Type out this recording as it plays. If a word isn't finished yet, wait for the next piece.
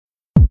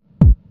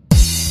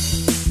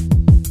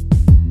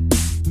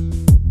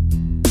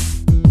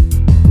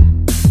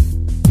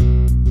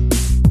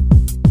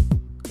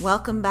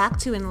Welcome back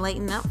to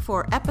Enlighten Up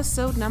for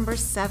episode number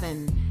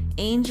 7,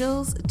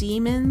 Angels,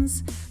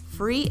 Demons,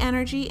 Free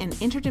Energy, and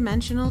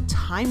Interdimensional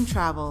Time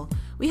Travel.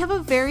 We have a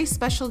very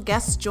special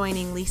guest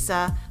joining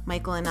Lisa,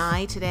 Michael, and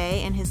I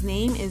today, and his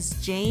name is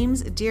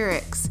James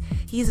Dierickx.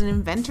 He's an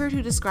inventor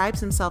who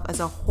describes himself as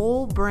a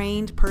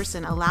whole-brained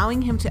person,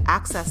 allowing him to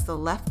access the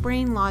left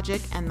brain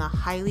logic and the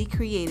highly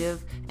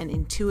creative and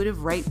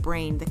intuitive right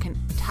brain that can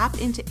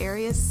tap into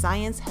areas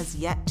science has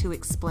yet to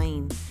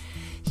explain.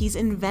 He's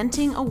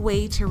inventing a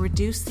way to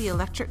reduce the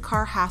electric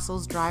car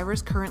hassles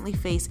drivers currently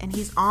face, and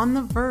he's on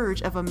the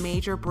verge of a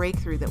major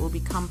breakthrough that will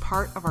become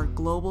part of our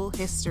global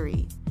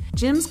history.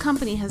 Jim's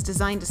company has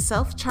designed a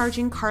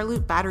self-charging car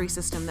loop battery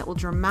system that will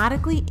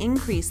dramatically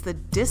increase the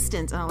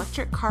distance an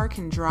electric car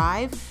can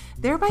drive,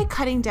 thereby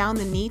cutting down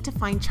the need to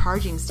find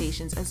charging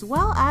stations as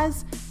well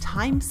as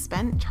time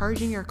spent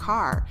charging your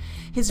car.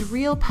 His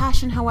real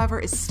passion, however,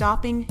 is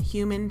stopping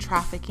human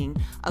trafficking,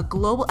 a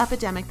global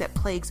epidemic that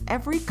plagues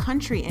every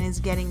country and is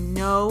getting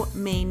no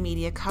main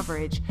media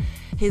coverage.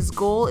 His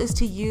goal is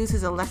to use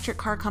his electric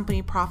car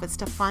company profits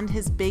to fund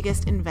his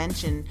biggest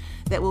invention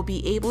that will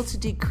be able to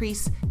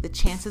decrease the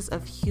chances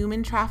of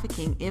human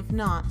trafficking, if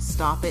not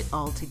stop it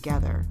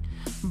altogether.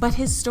 But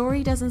his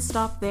story doesn't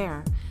stop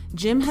there.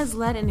 Jim has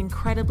led an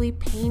incredibly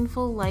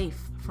painful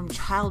life from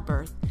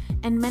childbirth,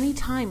 and many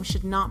times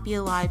should not be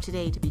alive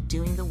today to be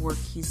doing the work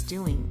he's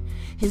doing.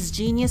 His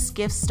genius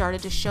gifts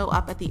started to show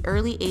up at the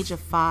early age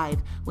of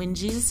 5, when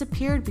Jesus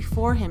appeared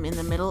before him in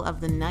the middle of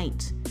the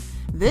night.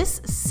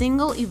 This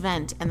single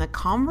event and the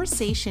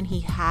conversation he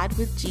had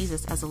with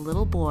Jesus as a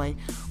little boy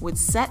would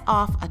set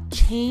off a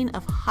chain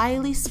of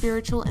highly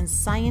spiritual and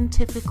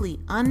scientifically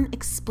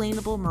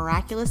unexplainable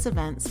miraculous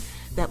events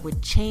that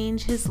would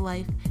change his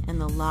life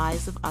and the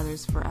lives of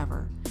others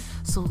forever.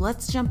 So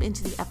let's jump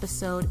into the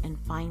episode and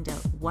find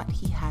out what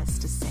he has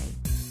to say.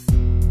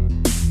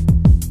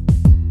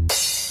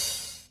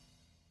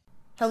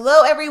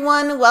 Hello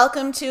everyone,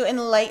 welcome to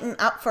Enlighten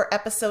Up for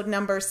episode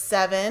number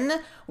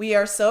 7. We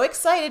are so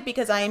excited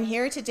because I am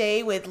here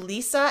today with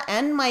Lisa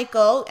and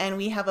Michael, and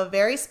we have a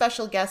very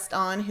special guest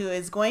on who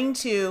is going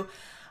to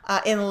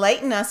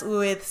enlighten us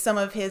with some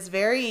of his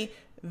very,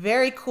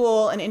 very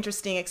cool and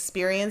interesting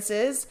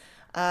experiences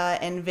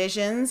and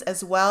visions,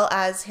 as well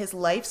as his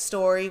life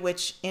story,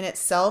 which in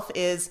itself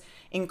is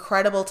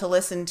incredible to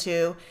listen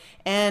to.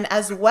 And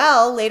as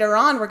well, later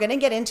on, we're going to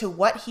get into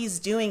what he's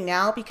doing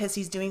now, because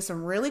he's doing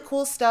some really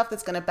cool stuff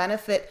that's going to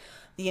benefit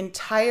the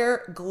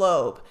entire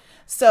globe.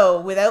 So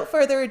without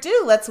further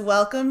ado, let's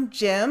welcome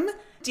Jim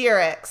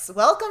Dierickx.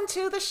 Welcome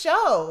to the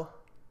show.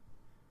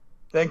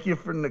 Thank you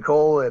for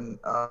Nicole and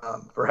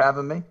for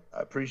having me.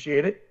 I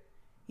appreciate it.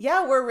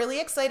 Yeah, we're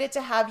really excited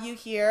to have you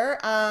here.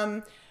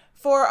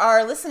 For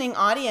our listening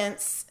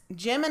audience,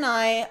 Jim and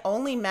I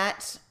only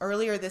met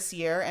earlier this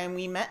year, and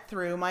we met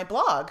through my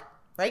blog.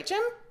 Right,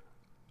 Jim?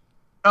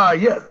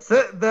 Yes,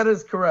 that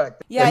is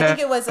correct. Yeah, I think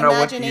it was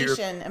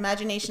Imagination.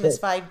 Imagination is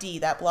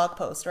 5D, that blog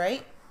post,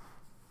 right?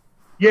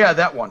 Yeah,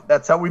 that one.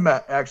 That's how we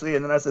met, actually.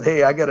 And then I said,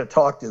 hey, I got to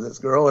talk to this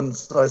girl. And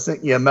so I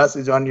sent you a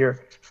message on your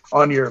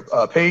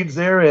page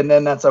there. And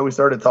then that's how we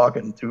started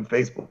talking through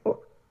Facebook.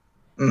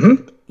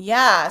 Mm-hmm.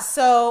 Yeah,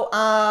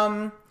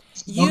 so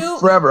you...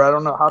 Forever. I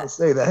don't know how to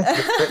say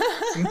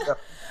that.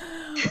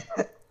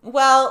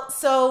 Well,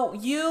 so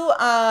you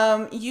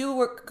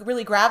were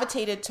really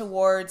gravitated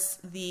towards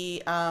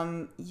the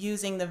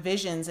using the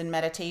visions in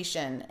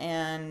meditation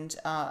and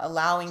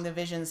allowing the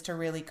visions to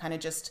really kind of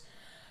just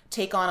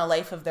take on a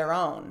life of their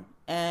own.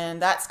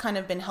 And that's kind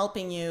of been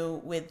helping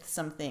you with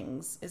some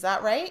things. Is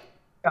that right?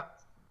 Yeah,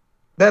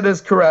 that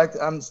is correct.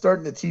 I'm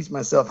starting to teach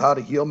myself how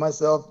to heal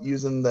myself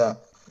using whether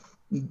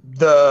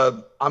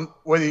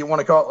you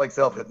want to call it like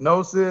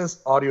self-hypnosis,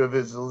 audio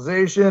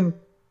visualization,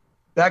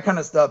 that kind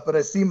of stuff. But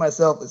I see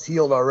myself as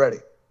healed already.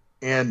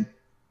 And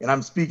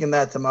I'm speaking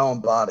that to my own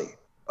body.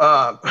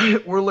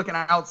 We're looking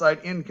outside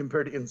in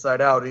compared to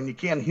inside out. And you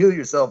can't heal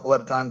yourself a lot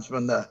of times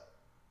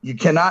you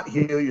cannot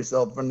heal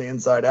yourself from the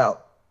inside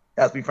out.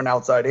 It has to be from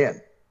outside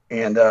in.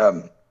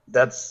 And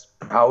that's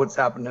how it's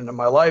happening in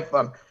my life.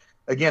 I'm,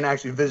 again,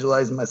 actually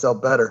visualizing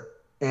myself better.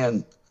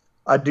 And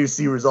I do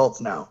see results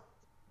now.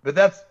 But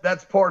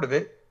that's part of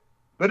it.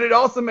 But it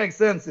also makes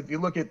sense if you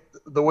look at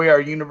the way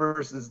our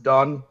universe is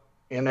done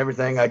and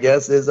everything, I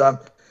guess, is,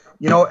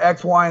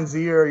 X, Y, and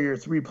Z are your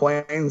 3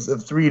 planes of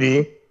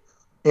 3D.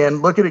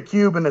 And look at a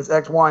cube and it's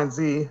X, Y, and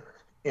Z.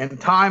 And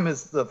time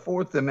is the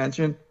 4th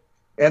dimension.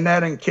 And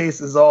that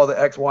encases all the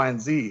X, Y, and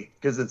Z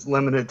because it's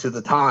limited to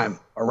the time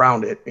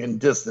around it in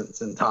distance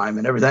and time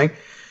and everything.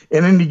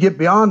 And then you get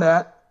beyond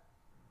that.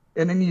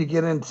 And then you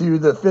get into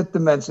the 5th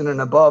dimension and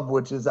above,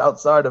 which is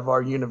outside of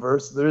our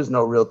universe. There is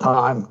no real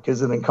time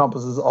because it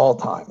encompasses all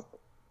time.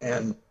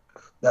 And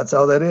that's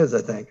how that is,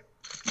 I think.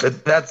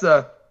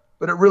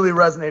 But it really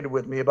resonated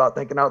with me about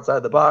thinking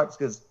outside the box,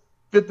 because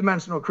 5th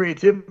dimensional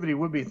creativity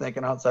would be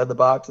thinking outside the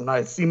box. And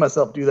I see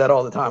myself do that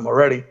all the time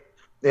already.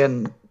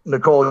 And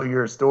Nicole,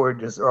 your story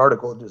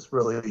article just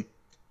really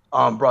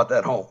brought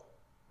that home.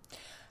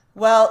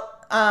 Well,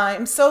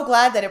 I'm so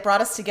glad that it brought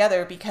us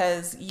together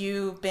because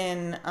you've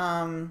been.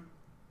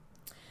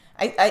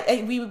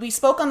 We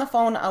spoke on the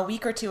phone a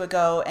week or two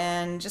ago,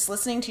 and just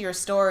listening to your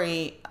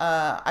story,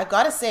 I've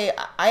got to say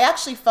I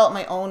actually felt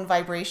my own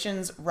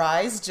vibrations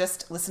rise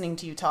just listening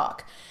to you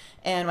talk,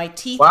 and my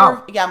teeth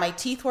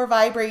were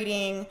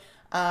vibrating.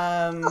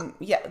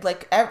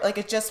 Like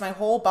it just my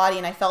whole body,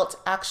 and I felt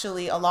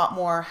actually a lot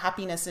more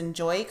happiness and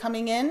joy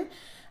coming in.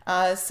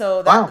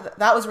 So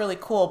that was really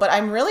cool. But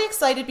I'm really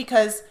excited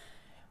because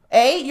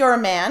you're a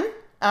man.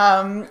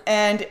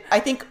 And I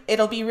think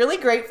it'll be really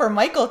great for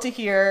Michael to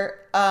hear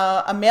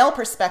a male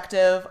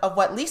perspective of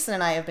what Lisa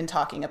and I have been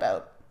talking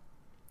about.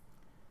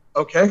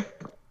 Okay.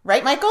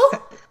 Right, Michael?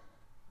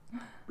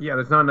 Yeah,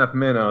 there's not enough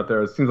men out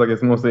there. It seems like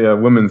it's mostly a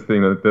women's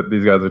thing that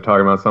these guys are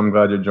talking about, so I'm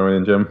glad you're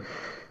joining, Jim.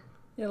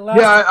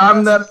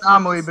 I'm that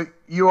anomaly, but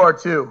you are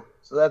too,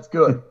 so that's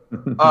good.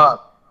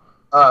 But,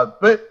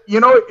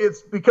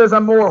 it's because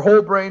I'm more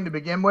whole-brained to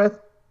begin with.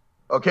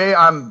 Okay,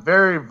 I'm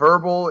very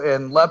verbal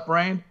and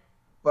left-brained,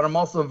 but I'm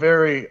also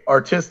very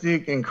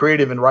artistic and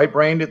creative and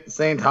right-brained at the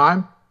same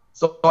time.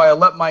 So I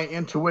let my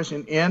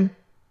intuition in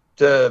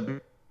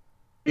to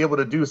be able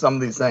to do some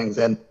of these things.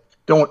 And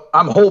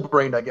I'm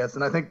whole-brained, I guess.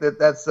 And I think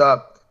that's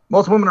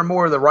most women are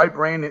more of the right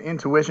brain and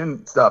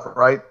intuition stuff,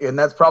 right? And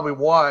that's probably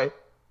why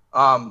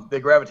they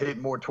gravitate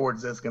more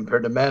towards this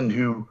compared to men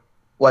who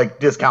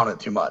discount it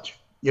too much,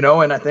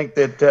 And I think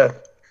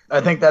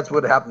that's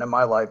what happened in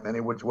my life, any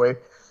which way.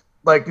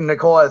 Like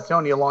Nicole, I was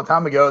telling you a long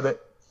time ago that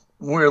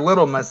when we were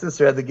little, my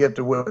sister had the gift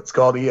of what's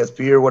called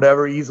ESP or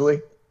whatever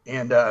easily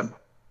and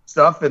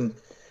stuff. And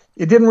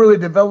it didn't really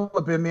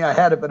develop in me. I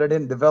had it, but I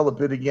didn't develop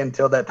it again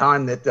until that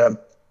time that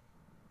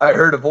I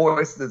heard a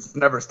voice that's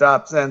never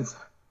stopped since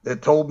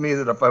that told me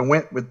that if I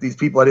went with these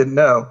people I didn't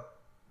know,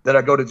 that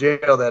I'd go to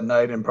jail that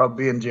night and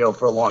probably be in jail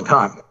for a long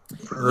time.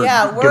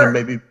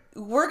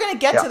 We're going to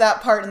get to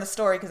that part in the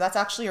story because that's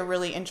actually a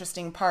really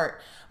interesting part.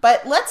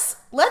 But let's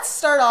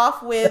start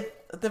off with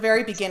the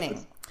very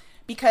beginning.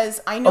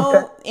 Because I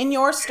know in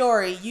your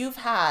story, you've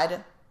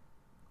had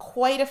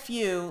quite a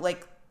few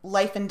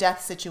life and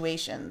death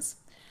situations,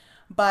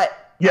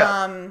 but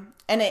and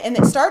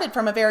it started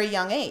from a very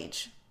young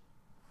age.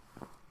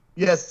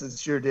 Yes, it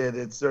sure did.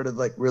 It started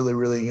really,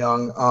 really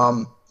young.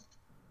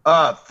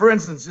 For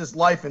instance, just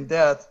life and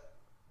death.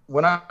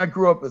 When I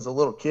grew up as a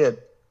little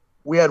kid,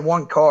 we had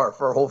one car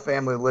for our whole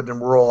family who lived in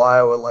rural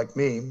Iowa like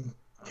me.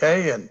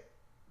 Okay, and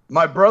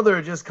my brother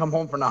had just come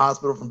home from the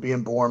hospital from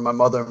being born. My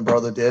mother and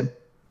brother did.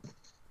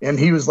 And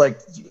he was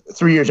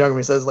 3 years younger than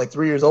me, so he was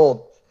 3 years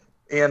old.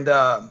 And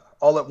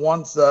all at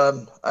once, I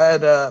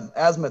had an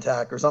asthma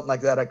attack or something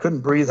like that. I couldn't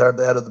breathe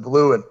hardly out of the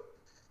blue.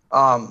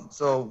 And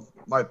so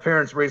my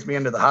parents raced me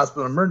into the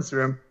hospital emergency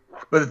room.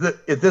 But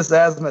if this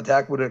asthma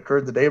attack would have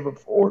occurred the day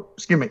before,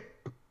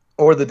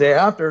 or the day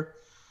after,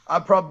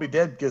 I'd probably be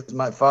dead because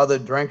my father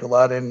drank a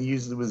lot and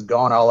usually was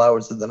gone all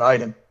hours of the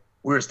night. And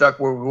we were stuck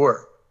where we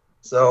were.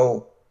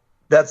 So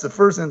that's the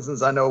first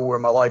instance I know where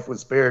my life was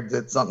spared,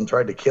 that something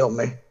tried to kill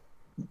me.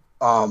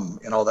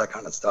 And all that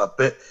kind of stuff.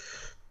 But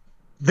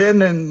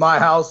then in my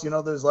house,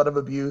 there's a lot of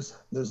abuse.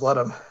 There's a lot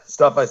of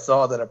stuff I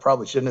saw that I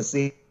probably shouldn't have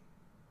seen.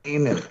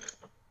 And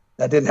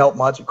that didn't help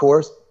much, of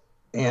course.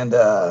 And,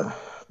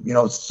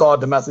 saw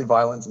domestic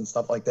violence and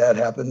stuff like that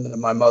happen to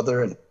my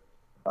mother. And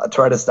I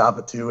tried to stop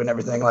it too and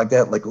everything like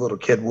that, like a little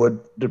kid would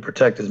to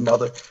protect his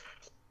mother.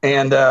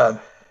 And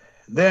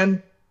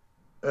then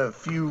a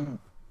few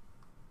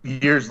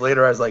years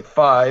later, I was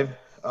 5.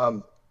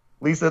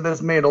 Lisa,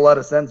 this made a lot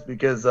of sense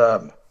because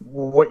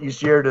what you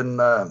shared in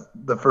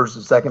the first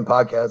or second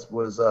podcast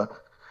was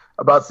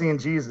about seeing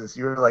Jesus.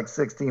 You were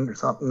 16 or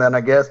something then,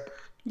 I guess.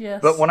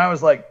 Yes. But when I was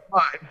 5,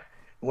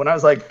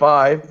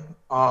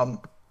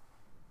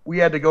 we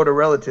had to go to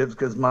relatives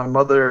because my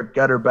mother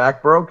got her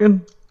back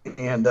broken,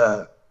 and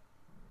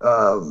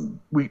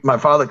my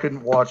father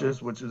couldn't watch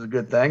us, which is a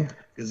good thing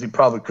because he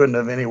probably couldn't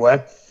have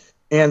anyway.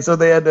 And so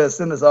they had to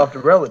send us off to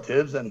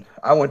relatives, and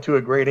I went to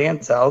a great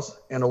aunt's house,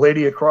 and a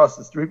lady across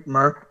the street from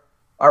her,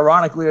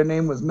 ironically, her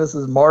name was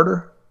Mrs.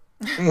 Martyr.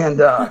 And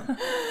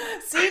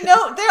see,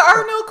 no, there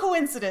are no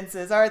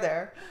coincidences, are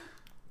there?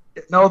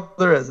 No,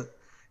 there isn't.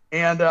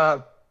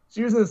 And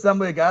she was an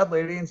Assembly of God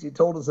lady, and she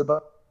told us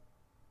about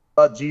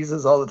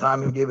Jesus all the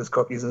time and gave us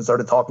cookies and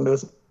started talking to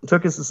us and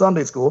took us to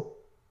Sunday school.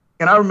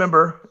 And I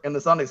remember in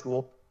the Sunday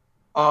school,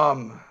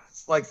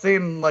 it's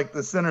saying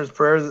the sinner's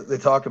prayer that they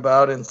talk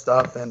about and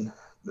stuff, and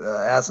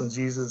asking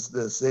Jesus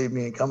to save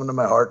me and come into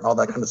my heart and all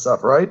that kind of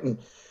stuff, right? And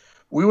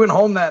we went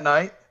home that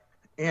night,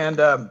 and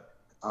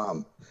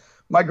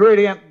my great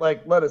aunt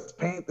let us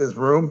paint this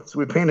room, so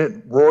we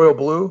painted royal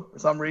blue for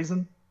some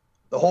reason.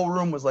 The whole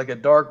room was a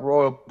dark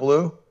royal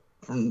blue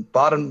from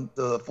bottom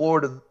to the floor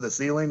to the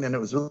ceiling, and it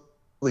was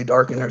really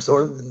dark in there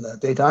sort of in the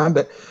daytime.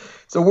 But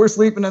so we're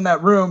sleeping in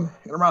that room,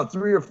 and around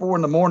 3 or 4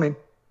 in the morning,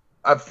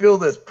 I feel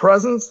this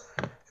presence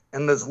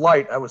and this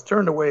light. I was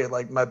turned away,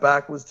 my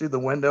back was to the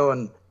window,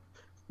 and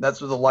that's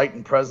where the light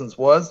and presence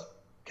was.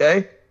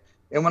 Okay.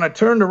 And when I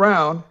turned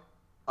around,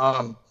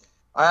 I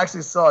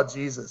actually saw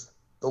Jesus,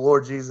 the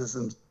Lord Jesus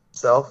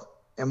himself.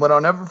 And what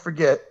I'll never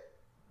forget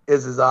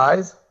is his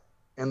eyes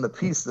and the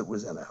peace that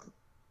was in him.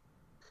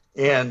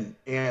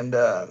 And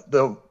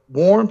the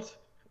warmth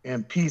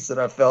and peace that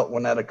I felt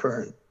when that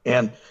occurred.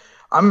 And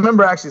I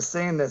remember actually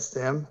saying this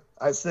to him.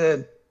 I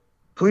said,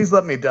 please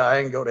let me die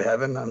and go to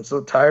heaven. I'm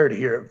so tired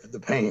here of the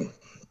pain.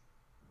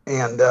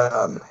 And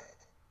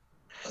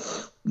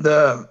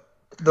the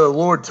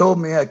Lord told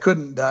me I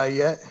couldn't die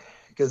yet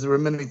because there were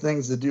many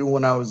things to do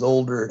when I was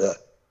older to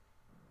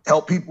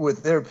help people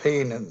with their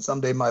pain, and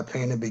someday my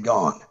pain would be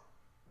gone.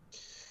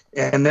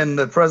 And then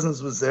the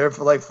presence was there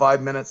for like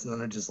 5 minutes, and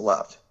then it just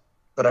left.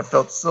 But I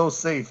felt so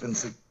safe and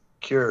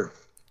secure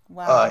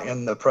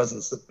in the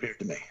presence that appeared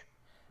to me.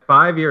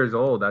 5 years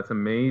old, that's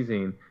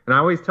amazing. And I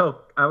always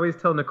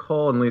tell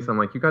Nicole and Lisa, I'm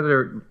like, you guys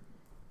are,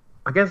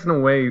 I guess in a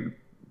way,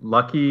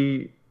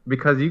 lucky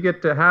because you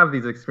get to have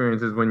these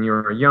experiences when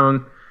you're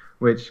young,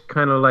 which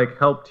kind of like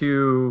helped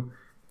you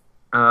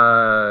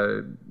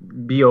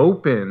be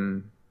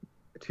open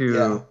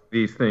to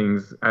these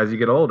things as you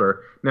get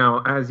older.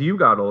 Now, as you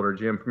got older,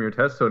 Jim, from your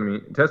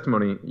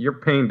testimony, your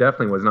pain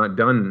definitely was not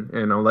done,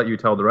 and I'll let you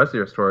tell the rest of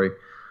your story.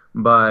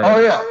 But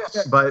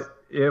but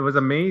it was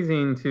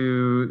amazing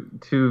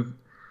to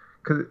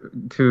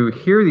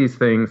hear these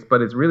things.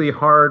 But it's really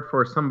hard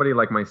for somebody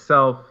like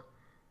myself,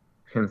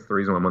 hence the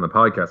reason why I'm on the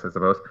podcast, I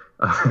suppose,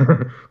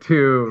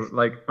 to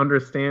like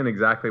understand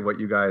exactly what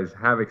you guys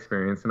have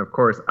experienced. And of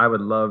course, I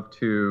would love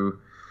to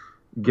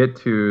get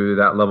to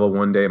that level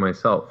one day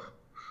myself.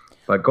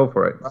 But go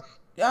for it.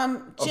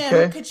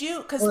 Jim, could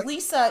you, because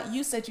Lisa,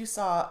 you said you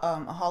saw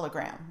a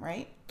hologram,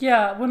 right?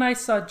 Yeah, when I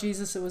saw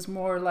Jesus, it was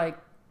more like,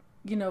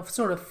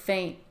 sort of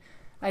faint.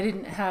 I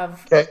didn't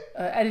have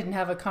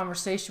a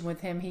conversation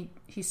with him.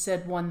 He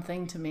said one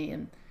thing to me,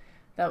 and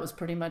that was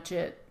pretty much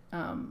it.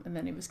 And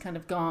then he was kind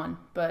of gone.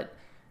 But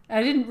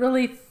I didn't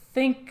really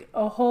think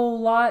a whole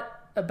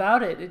lot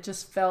about it. It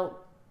just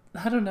felt,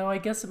 I don't know, I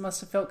guess it must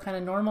have felt kind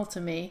of normal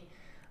to me.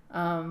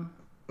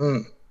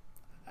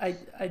 I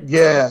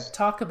didn't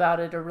talk about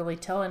it or really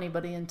tell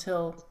anybody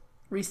until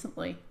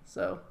recently.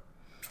 So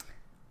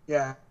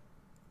yeah,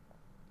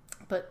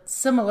 but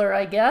similar,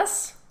 I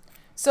guess.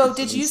 So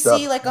did you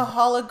see like a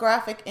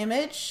holographic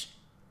image,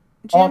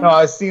 Jim? Oh no,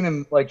 I seen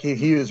him like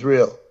he was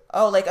real.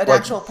 Oh, like an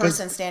actual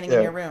person standing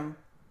in your room.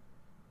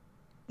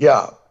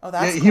 Yeah. Oh,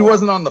 that's cool. He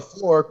wasn't on the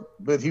floor,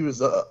 but he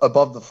was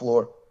above the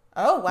floor.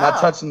 Oh wow! Not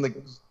touching the.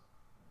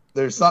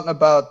 There's something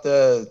about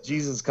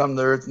Jesus come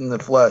to earth in the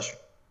flesh,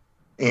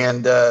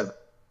 and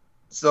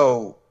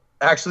so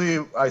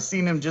actually I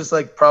seen him just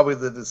like probably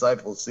the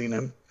disciples seen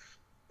him,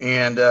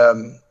 and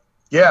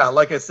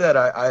like I said,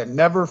 I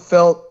never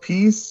felt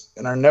peace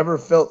and I never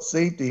felt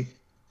safety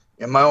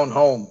in my own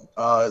home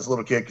as a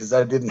little kid because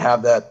I didn't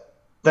have that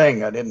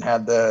thing. I didn't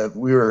have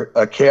we were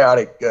a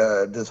chaotic,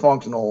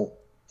 dysfunctional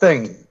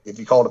thing, if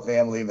you call it a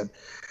family even.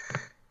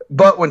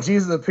 But when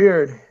Jesus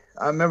appeared,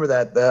 I remember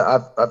that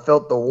I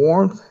felt the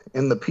warmth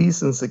and the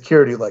peace and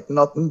security like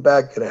nothing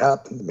bad could have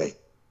happened to me.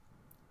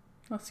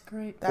 That's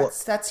great.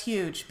 That's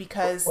huge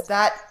because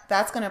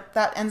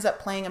that ends up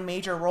playing a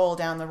major role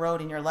down the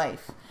road in your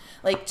life.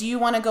 Like, do you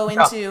want to go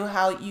into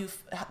how you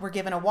were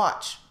given a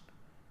watch?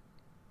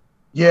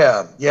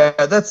 Yeah.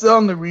 That's the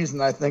only reason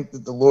I think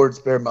that the Lord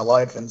spared my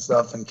life and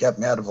stuff and kept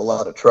me out of a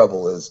lot of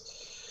trouble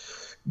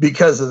is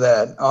because of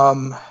that.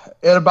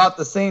 At about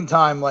the same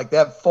time, like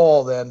that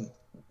fall then,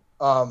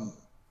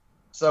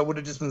 so I would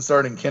have just been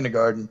starting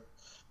kindergarten.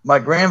 My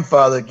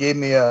grandfather gave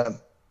me a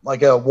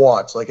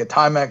watch, like a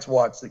Timex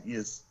watch that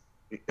is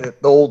the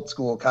old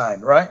school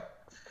kind, right?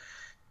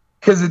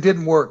 Because it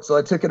didn't work. So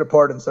I took it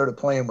apart and started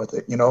playing with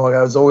it.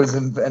 I was always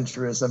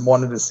adventurous and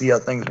wanted to see how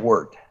things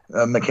worked.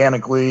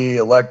 Mechanically,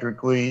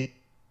 electrically,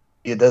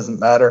 it doesn't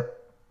matter.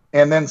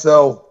 And then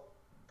so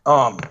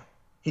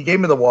he gave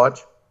me the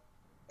watch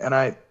and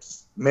I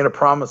made a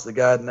promise to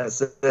God. And I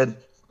said,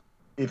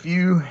 if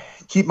you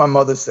keep my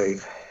mother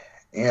safe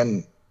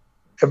and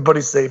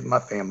everybody's safe in my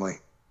family,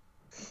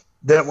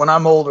 then when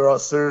I'm older, I'll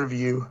serve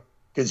you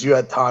because you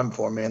had time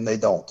for me and they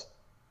don't.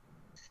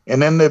 And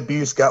then the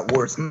abuse got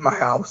worse in my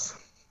house.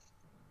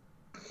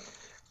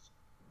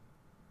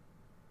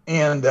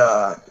 And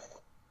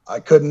I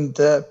couldn't,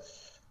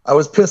 I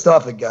was pissed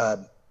off at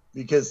God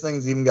because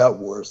things even got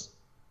worse.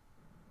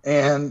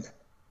 And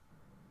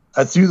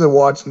I threw the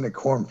watch in the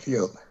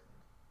cornfield.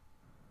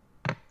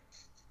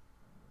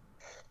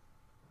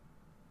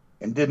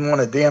 And didn't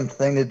want a damn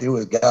thing to do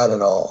with God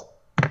at all.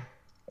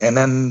 And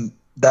then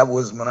that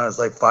was when I was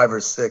like 5 or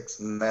 6.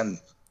 And then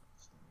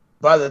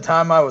by the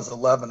time I was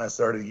 11, I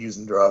started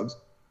using drugs,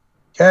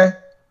 to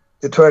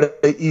try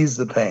to ease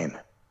the pain.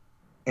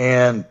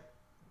 And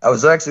I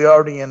was actually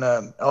already in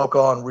an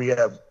alcohol and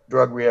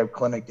drug rehab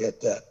clinic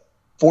at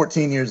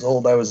 14 years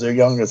old. I was their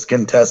youngest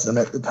contestant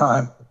at the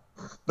time.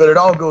 But it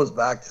all goes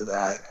back to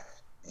that.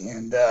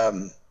 And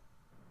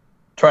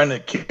trying to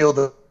kill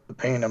the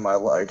pain in my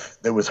life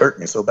that was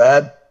hurting me so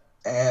bad.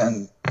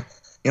 And,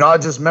 I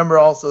just remember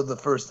also the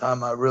first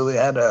time I really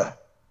had a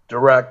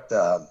direct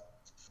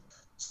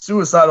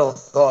suicidal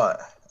thought.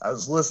 I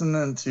was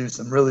listening to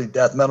some really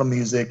death metal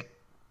music,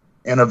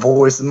 And a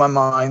voice in my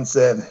mind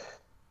said,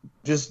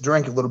 just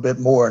drink a little bit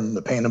more and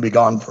the pain will be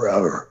gone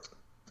forever.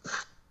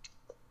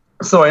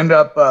 So I ended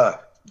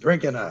up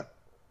drinking a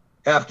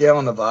half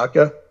gallon of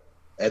vodka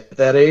at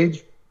that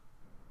age.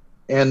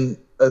 And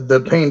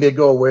the pain did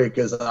go away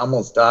because I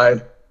almost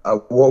died. I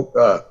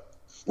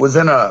was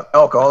in a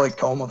alcoholic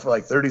coma for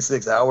like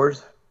 36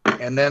 hours.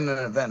 And then an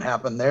event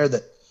happened there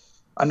that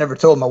I never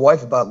told my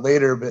wife about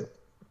later, but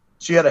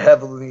she had a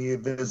heavenly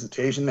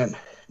visitation and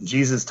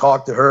Jesus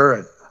talked to her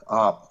and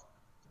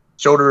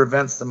showed her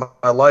events in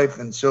my life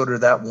and showed her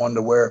that one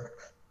to where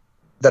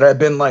that I'd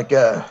been like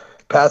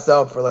passed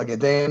out for like a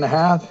day and a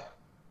half.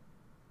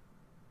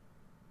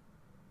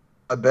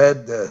 My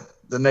bed,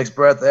 the next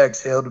breath I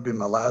exhaled would be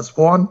my last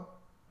one,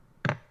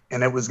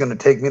 and it was going to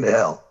take me to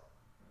hell.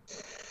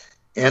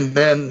 And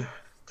then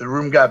the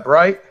room got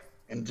bright,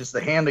 and just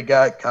the hand of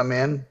God come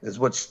in is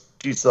what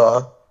she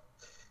saw,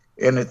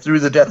 and it threw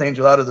the death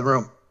angel out of the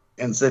room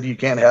and said, "You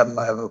can't have him.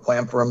 I have a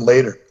plan for him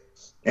later."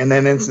 And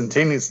then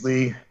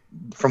instantaneously,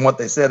 from what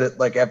they said, it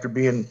like after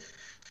being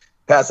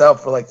passed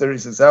out for like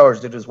 36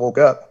 hours, they just woke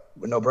up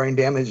with no brain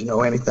damage,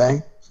 no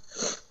anything.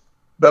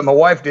 But my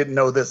wife didn't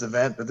know this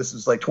event, but this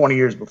was like 20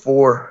 years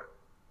before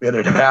it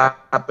had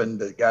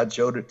happened. God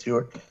showed it to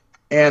her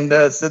and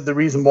said the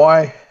reason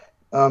why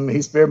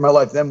he spared my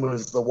life then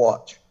was the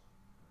watch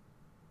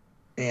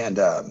and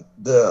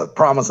the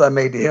promise I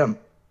made to him,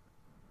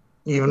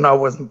 even though I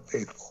wasn't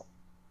faithful.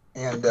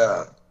 And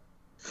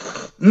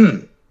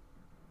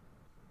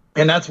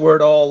and that's where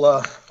it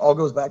all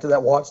goes back to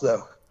that watch,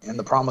 though, and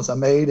the promise I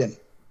made, and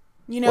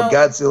what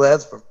God still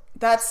has for me.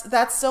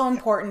 That's so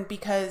important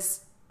because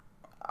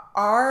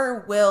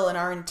our will and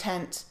our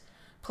intent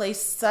play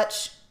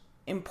such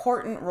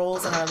important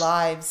roles in our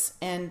lives.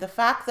 And the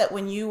fact that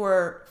when you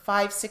were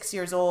 5-6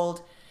 years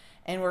old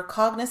and were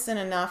cognizant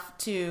enough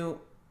to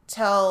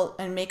tell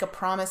and make a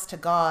promise to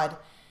God,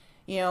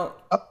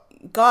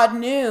 God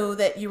knew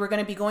that you were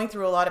going to be going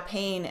through a lot of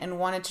pain and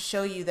wanted to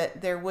show you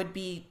that there would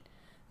be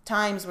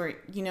times where,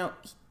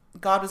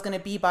 God was going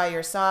to be by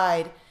your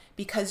side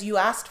because you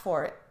asked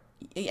for it.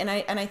 And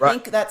I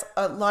think that's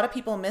a lot of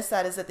people miss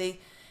that, is that they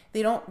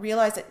don't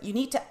realize that you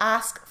need to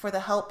ask for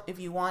the help if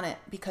you want it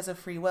because of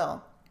free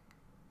will.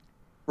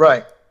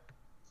 Right.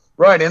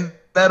 And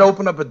that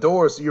opened up a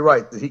door. So you're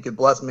right that he could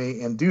bless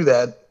me and do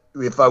that.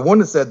 If I wouldn't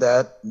have said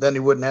that, then he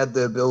wouldn't have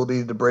the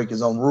ability to break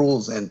his own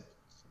rules and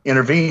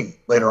intervene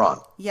later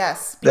on.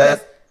 Yes.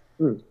 That's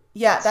huge.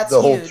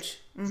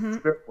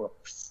 Mm-hmm.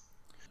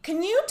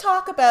 Can you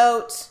talk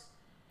about,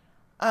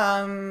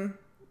 how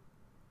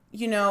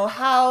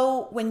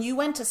when you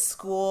went to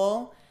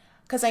school,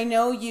 because I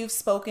know you've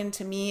spoken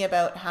to me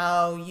about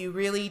how you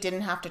really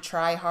didn't have to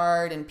try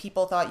hard and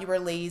people thought you were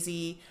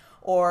lazy,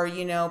 or,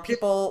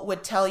 people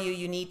would tell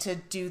you need to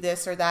do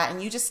this or that,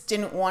 and you just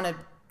didn't want to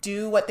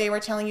do what they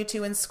were telling you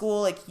to in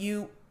school. Like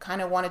you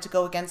kind of wanted to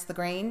go against the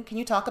grain. Can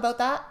you talk about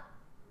that?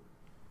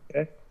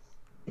 Okay.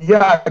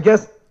 Yeah, I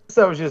guess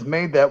I was just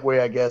made that way,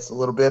 I guess, a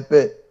little bit,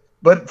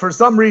 but for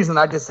some reason,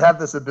 I just have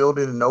this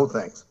ability to know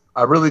things.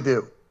 I really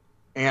do.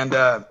 And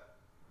I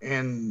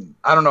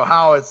don't know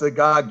how, it's a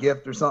God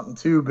gift or something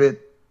too, but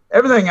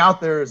everything out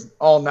there is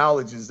all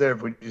knowledge is there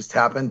if we just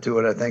tap into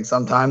it, I think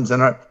sometimes.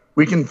 And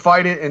we can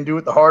fight it and do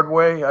it the hard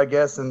way, I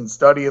guess, and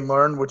study and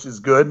learn, which is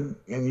good.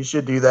 And you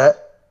should do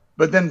that.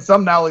 But then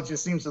some knowledge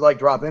just seems to like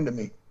drop into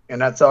me. And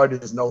that's how I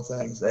just know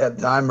things ahead of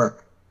time. Or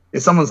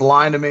if someone's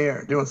lying to me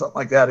or doing something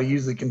like that, I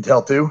usually can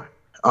tell too.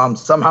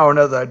 Somehow or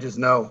another, I just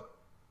know.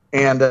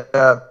 And,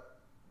 I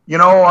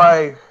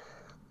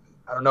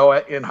don't know,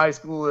 in high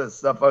school and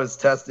stuff, I was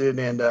tested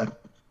and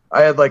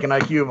I had like an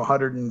IQ of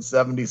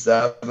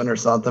 177 or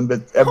something,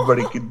 but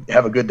everybody could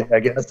have a good day,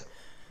 I guess.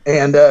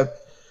 And,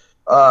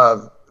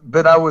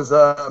 but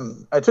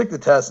I took the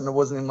test and it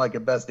wasn't even like a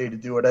best day to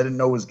do it. I didn't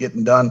know it was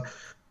getting done,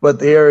 but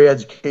the area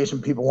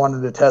education people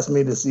wanted to test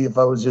me to see if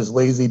I was just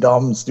lazy,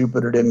 dumb,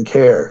 stupid, or didn't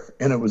care.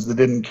 And it was the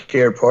didn't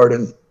care part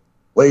and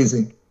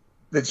lazy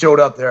that showed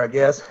up there, I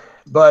guess.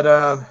 But,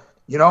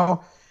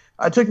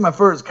 I took my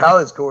first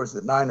college course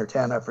at 9 or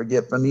 10, I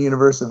forget, from the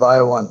University of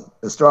Iowa on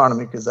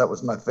astronomy because that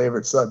was my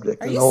favorite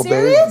subject in the old days.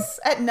 Are you serious?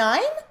 At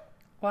 9?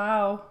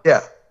 Wow.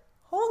 Yeah.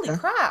 Holy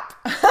crap.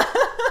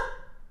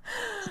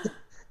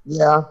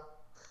 Yeah.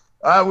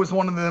 I was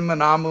one of them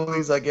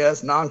anomalies, I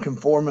guess,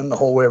 non-conforming the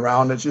whole way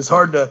around. It's just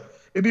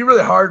it'd be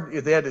really hard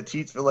if they had to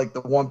teach for like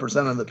the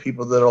 1% of the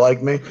people that are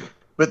like me.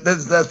 But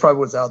that's probably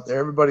what's out there.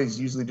 Everybody's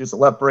usually just a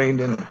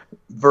left-brained and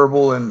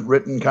verbal and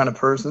written kind of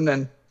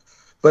person.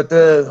 But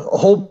the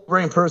whole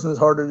brain person is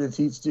harder to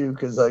teach too,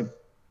 because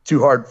too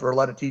hard for a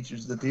lot of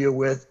teachers to deal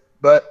with.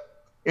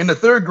 But in the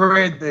 3rd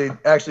grade, they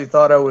actually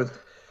thought I was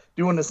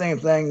doing the same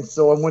thing.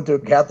 So I went to a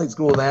Catholic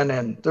school then,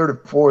 and 3rd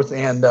or 4th,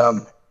 and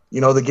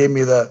they gave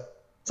me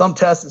some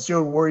test that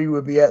showed where you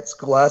would be at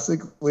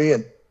scholastically,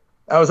 and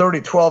I was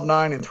already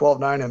 12.9 and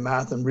 12.9 in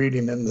math and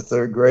reading in the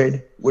 3rd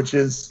grade, which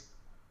is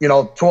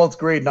 12th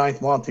grade,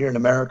 9th month here in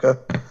America.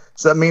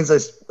 So that means I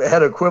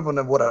had equivalent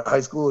of what a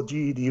high school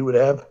GED would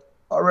have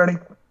already.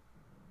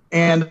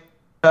 And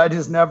I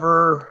just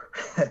never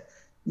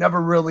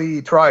never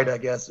really tried, I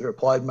guess, or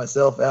applied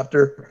myself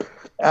after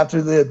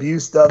the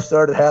abuse stuff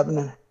started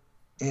happening.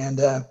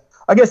 And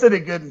I guess I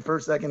did good in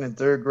first, second, and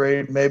third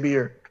grade, maybe,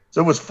 or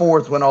so it was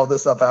fourth when all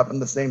this stuff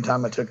happened. The same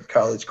time I took a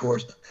college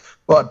course,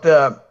 but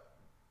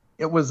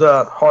it was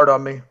hard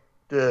on me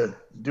to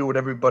do what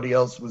everybody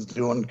else was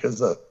doing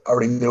because I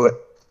already knew it,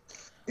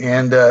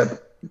 and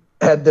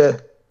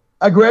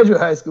I graduated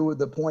high school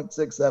with a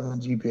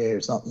 .67 GPA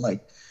or something,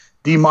 like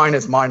D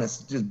minus,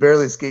 just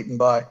barely skating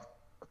by.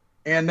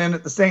 And then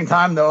at the same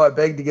time, though, I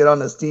begged to get on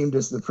this team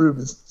just to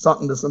prove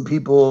something to some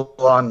people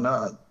on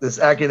this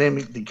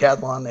academic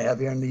decathlon they have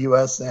here in the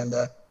U.S. And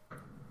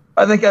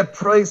I think I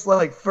placed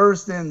like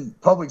first in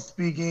public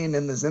speaking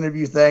in this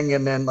interview thing,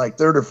 and then like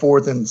third or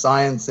fourth in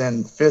science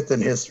and fifth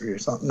in history or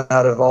something.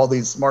 Out of all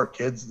these smart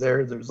kids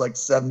there's like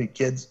 70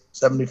 kids,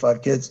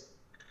 75 kids.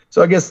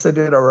 So I guess I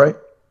did all right.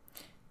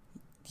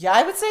 Yeah,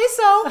 I would say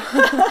so.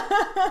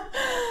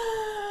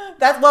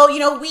 Well, you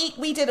know,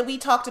 we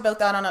talked about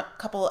that on a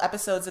couple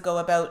episodes ago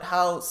about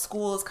how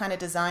school is kind of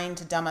designed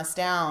to dumb us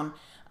down,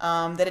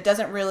 that it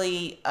doesn't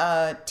really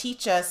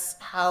teach us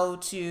how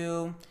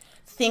to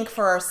think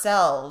for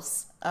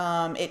ourselves.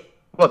 Well,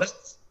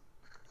 that's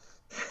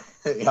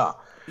yeah.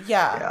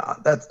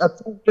 That's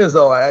what it is,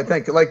 though. I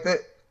think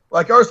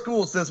like our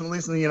school system, at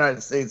least in the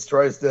United States,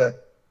 tries to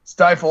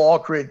stifle all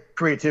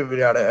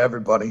creativity out of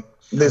everybody.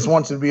 They just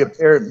want you to be a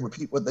parent and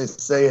repeat what they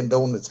say and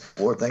don't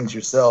explore things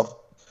yourself.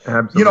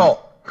 Absolutely. You know,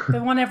 they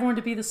want everyone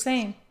to be the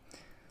same.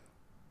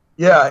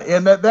 Yeah,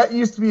 and that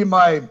used to be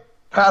my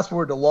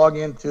password to log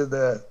into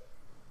the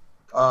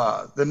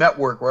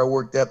network where I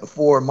worked at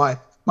before. My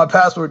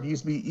password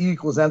used to be E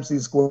equals MC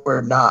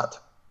squared not,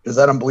 because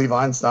I don't believe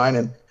Einstein.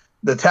 And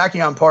the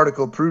tachyon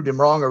particle proved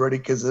him wrong already,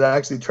 because it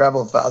actually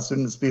traveled faster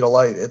than the speed of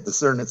light at the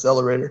CERN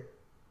accelerator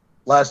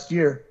last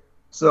year.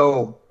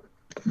 So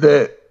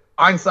the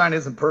Einstein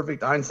isn't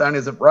perfect. Einstein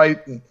isn't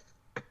right. And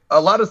a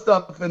lot of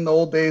stuff in the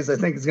old days, I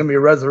think, is going to be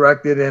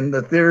resurrected. And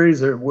the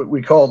theories, or what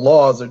we call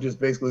laws, are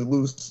just basically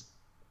loose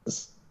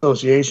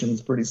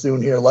associations pretty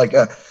soon here. Like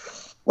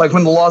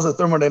when the laws of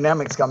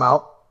thermodynamics come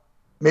out,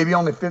 maybe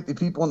only 50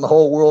 people in the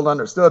whole world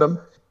understood them.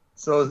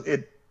 So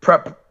it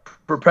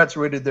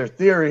perpetuated their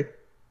theory,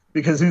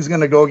 because who's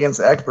going to go against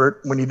the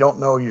expert when you don't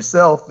know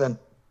yourself? And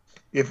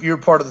if you're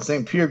part of the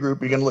same peer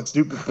group, you're going to look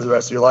stupid for the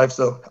rest of your life.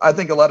 So I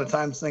think a lot of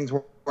times things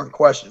weren't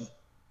questioned.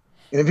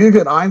 And if you look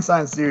at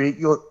Einstein's theory,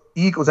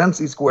 E equals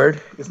MC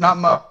squared, it's not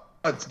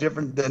much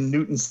different than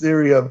Newton's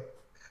theory of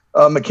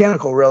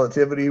mechanical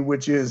relativity,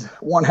 which is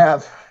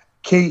 1/2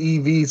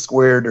 keV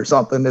squared or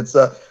something. It's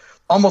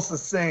almost the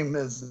same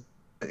as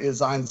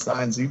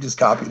Einstein's. You just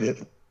copied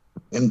it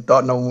and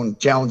thought no one would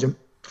challenge him.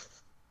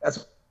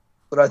 That's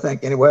what I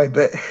think anyway.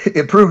 But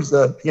it proves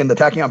the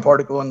tachyon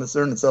particle in the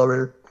CERN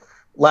accelerator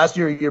last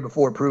year, a year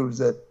before, proves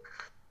that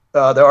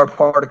there are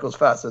particles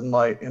faster than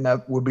light, and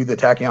that would be the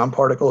tachyon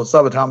particle, a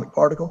subatomic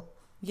particle.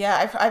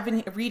 Yeah, I've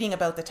been reading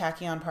about the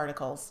tachyon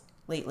particles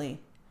lately.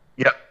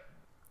 Yep.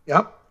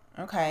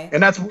 Okay.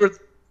 And that's where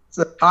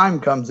the time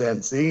comes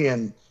in, see?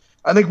 And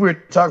I think we were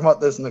talking about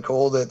this,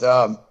 Nicole, that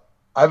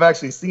I've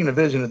actually seen a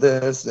vision of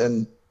this,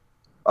 and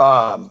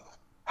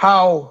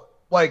how,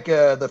 like,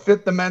 the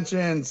fifth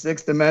dimension,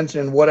 sixth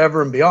dimension,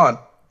 whatever and beyond,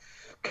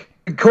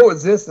 could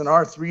coexist in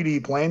our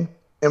 3D plane,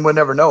 and we'd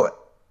never know it,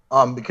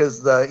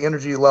 because the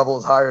energy level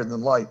is higher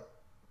than light.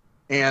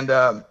 And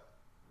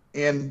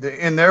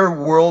in their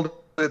world,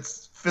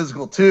 it's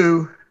physical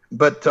too,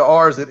 but to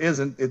ours it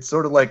isn't. It's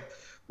sort of like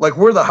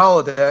we're the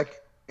holodeck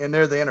and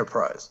they're the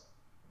Enterprise,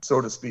 so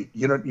to speak.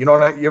 You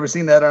ever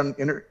seen that on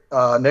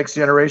Next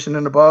Generation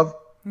and above?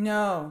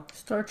 No.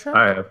 Star Trek?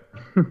 I have.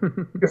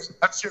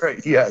 I'm sure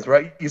he has,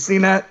 right? You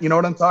seen that? You know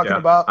what I'm talking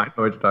about? I know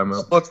what you're talking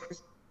about.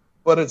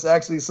 But it's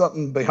actually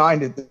something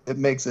behind it that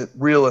makes it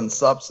real in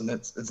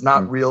substance. It's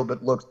not real,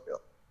 but looks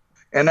real.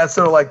 And that's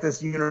sort of like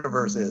this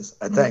universe is,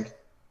 I think.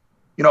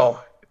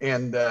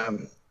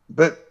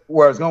 But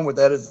where I was going with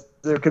that is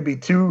there could be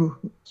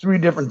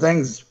 2-3 different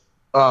things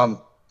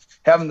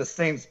having the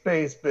same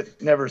space but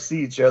never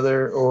see each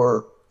other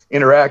or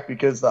interact,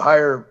 because the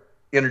higher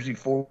energy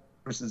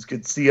forces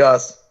could see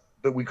us,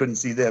 but we couldn't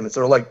see them. It's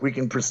sort of like we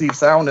can perceive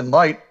sound and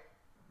light,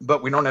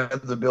 but we don't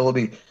have the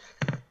ability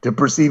to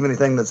perceive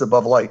anything that's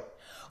above light.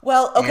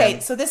 Well, okay,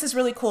 so this is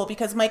really cool,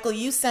 because, Michael,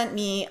 you sent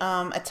me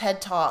a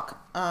TED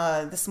Talk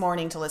this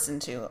morning to listen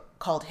to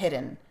called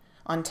Hidden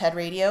on TED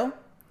Radio.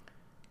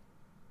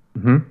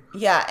 Mm-hmm.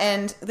 Yeah,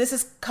 and this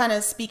is kind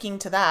of speaking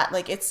to that.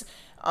 Like, it's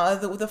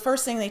the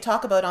first thing they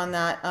talk about on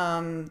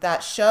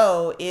that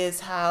show is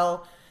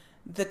how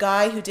the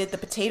guy who did the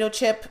potato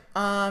chip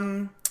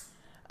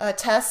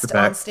test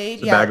on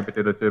stage, bag of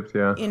potato chips,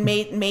 and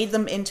made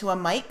them into a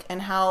mic,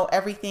 and how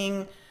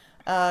everything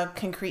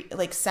can create,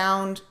 like,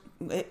 sound.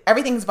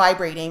 Everything's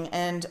vibrating,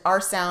 and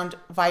our sound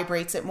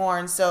vibrates it more.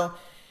 And so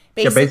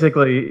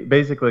basically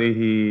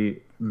he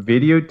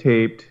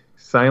videotaped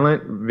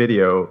silent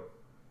video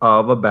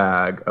of a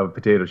bag of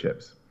potato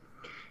chips.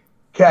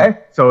 Okay.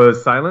 So it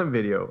was silent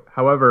video.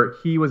 However,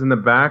 he was in the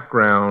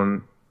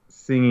background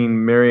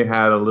singing Mary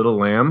Had a Little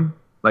Lamb,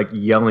 like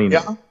yelling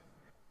it.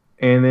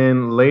 And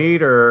then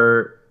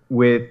later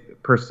with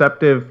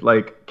perceptive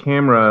like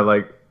camera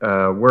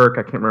work,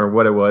 I can't remember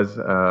what it was,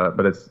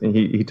 but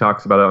he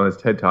talks about it on his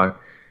TED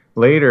Talk.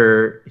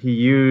 Later, he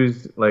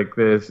used like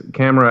this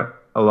camera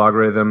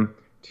algorithm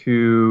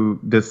to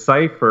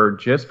decipher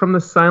just from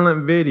the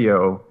silent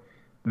video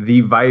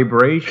the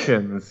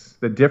vibrations,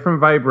 the different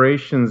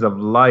vibrations of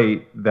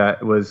light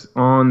that was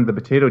on the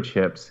potato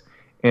chips,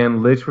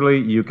 and literally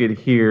you could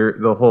hear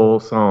the whole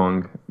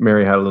song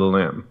 "Mary Had a Little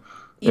Lamb."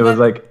 It was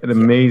like an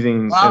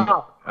amazing,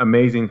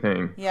 amazing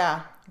thing.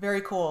 Yeah,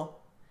 very cool.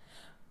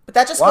 But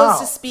that just goes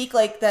to speak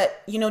like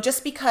that, you know,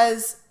 just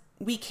because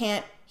we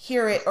can't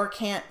hear it or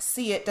can't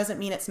see it doesn't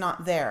mean it's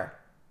not there.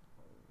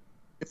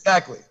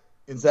 Exactly.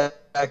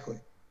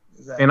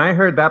 And I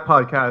heard that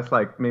podcast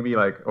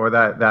or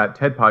that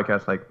TED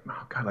podcast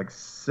like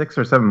 6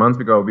 or 7 months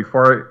ago,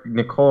 before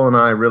Nicole and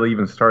I really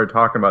even started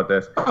talking about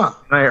this. And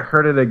I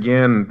heard it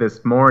again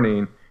this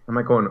morning. I'm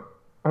like going,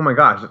 oh my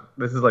gosh,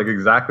 this is like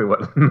exactly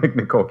what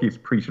Nicole keeps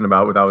preaching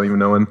about without even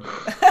knowing.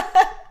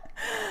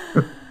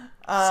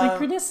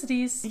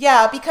 Synchronicities.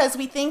 Yeah, because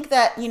we think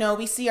that, you know,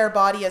 we see our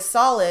body as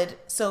solid,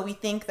 so we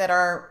think that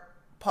our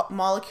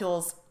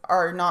molecules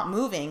are not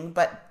moving,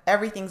 but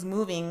everything's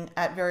moving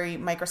at very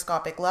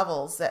microscopic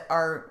levels that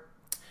our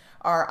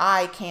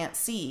eye can't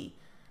see.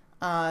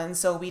 And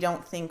so we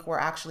don't think we're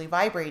actually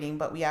vibrating,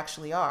 but we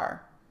actually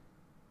are.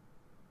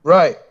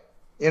 Right.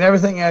 And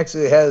everything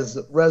actually has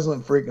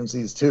resonant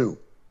frequencies too.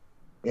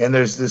 And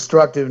there's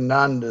destructive,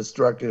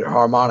 non-destructive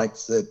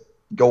harmonics that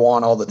go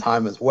on all the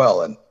time as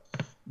well. And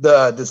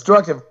the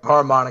destructive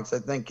harmonics, I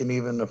think, can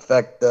even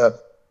affect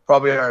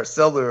probably our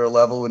cellular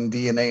level in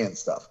DNA and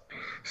stuff.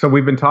 So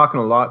we've been talking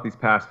a lot these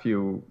past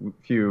few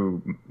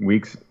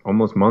weeks,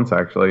 almost months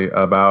actually,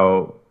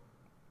 about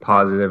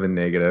positive and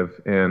negative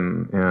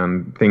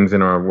and things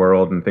in our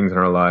world and things in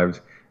our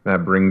lives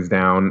that brings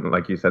down,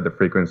 like you said, the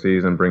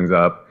frequencies and brings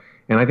up.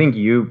 And I think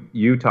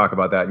you talk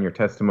about that in your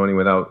testimony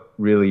without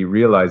really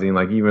realizing,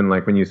 like even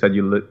like when you said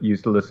you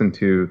used to listen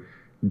to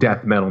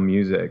death metal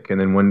music, and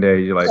then one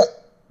day you're like,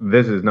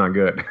 this is not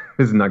good.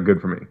 This is not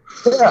good for me.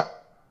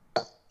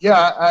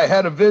 Yeah, I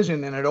had a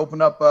vision, and it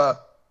opened up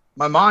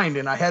my mind,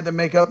 and I had to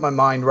make up my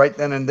mind right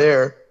then and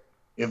there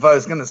if I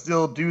was going to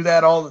still do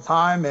that all the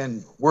time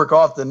and work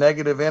off the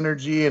negative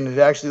energy. And it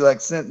actually like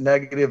sent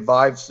negative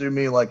vibes through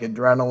me, like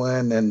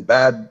adrenaline and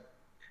bad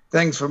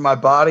things for my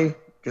body,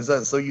 because I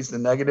was so used to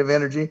negative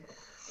energy.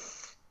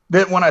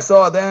 Then when I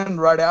saw it then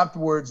right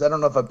afterwards, I don't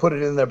know if I put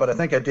it in there, but I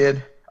think I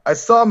did. I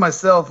saw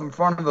myself in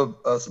front of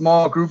a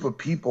small group of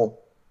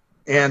people,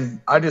 and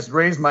I just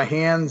raised my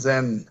hands,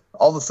 and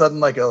all of a sudden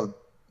like a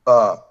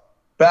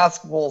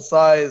basketball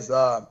size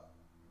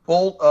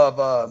bolt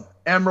of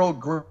emerald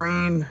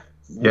green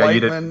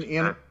lightning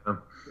in it.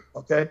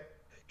 Okay.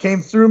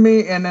 Came through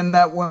me, and then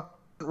that went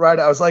right.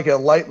 I was like a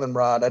lightning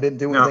rod. I didn't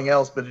do anything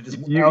else, but it just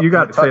you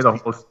got to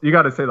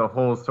say the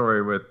whole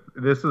story. With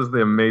this is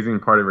the amazing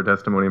part of your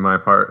testimony. In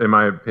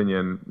my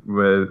opinion,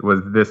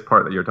 was this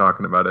part that you're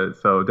talking about it.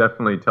 So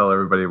definitely tell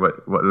everybody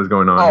what was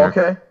going on here.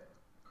 Okay.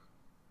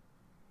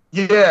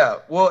 Yeah.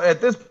 Well,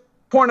 at this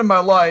point in my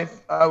life,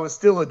 I was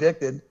still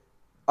addicted.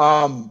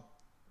 And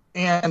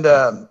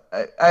I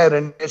had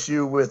an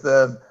issue with,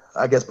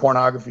 I guess,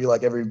 pornography,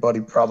 like everybody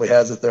probably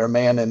has if they're a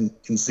man and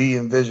can see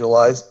and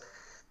visualize.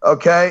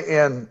 Okay,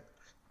 and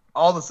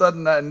all of a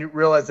sudden I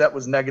realized that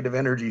was negative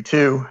energy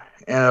too,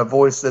 and a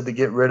voice said to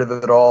get rid of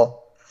it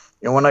all.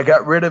 And when I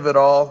got rid of it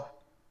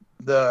all,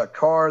 the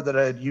car that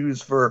I had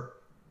used for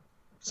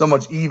so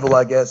much evil,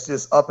 I guess,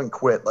 just up and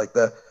quit. Like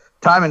the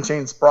timing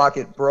chain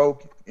sprocket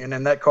broke, and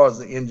then that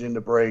caused the engine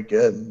to break.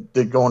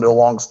 Did go into a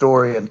long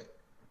story, and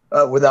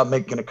without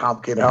making it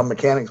complicated how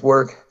mechanics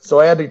work. So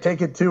I had to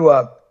take it to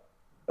a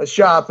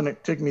shop, and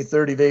it took me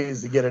 30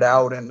 days to get it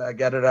out, and I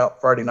got it out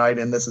Friday night,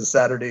 and this is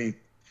Saturday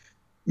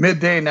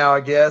midday now, I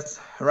guess,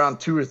 around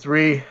 2 or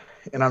 3,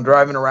 and I'm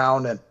driving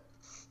around, and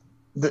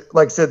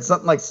like I said,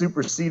 something like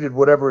superseded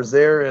whatever was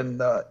there, and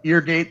the ear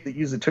gate that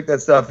usually took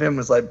that stuff in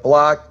was like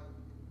blocked,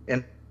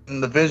 and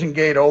the vision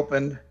gate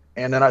opened,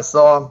 and then I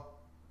saw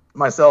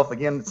myself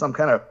again at some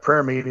kind of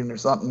prayer meeting or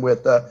something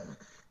with, I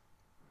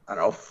don't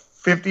know,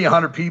 50,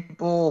 100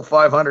 people,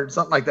 500,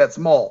 something like that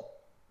small.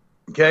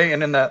 Okay,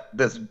 and then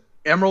this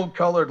emerald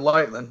colored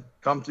lightning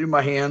come through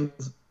my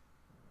hands,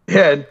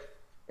 head,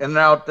 and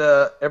out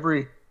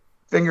every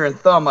finger and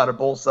thumb out of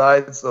both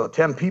sides. So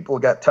 10 people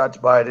got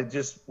touched by it. It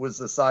just was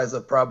the size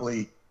of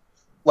probably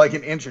like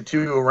an inch or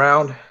two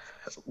around,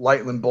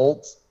 lightning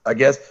bolts, I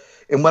guess.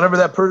 And whenever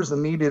that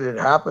person needed, it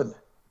happened.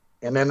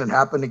 And then it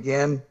happened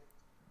again,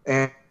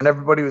 and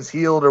everybody was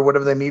healed, or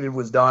whatever they needed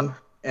was done.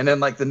 And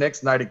then like the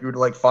next night it grew to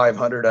like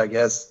 500, I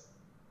guess.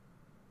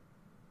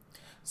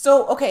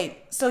 So, okay.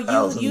 So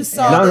you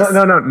saw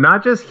No,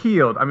 not just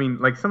healed. I mean,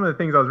 like some of the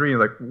things I was reading,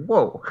 like,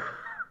 whoa.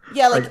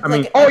 Yeah,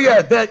 oh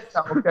yeah, that,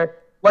 okay.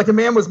 Like a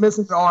man was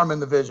missing an arm in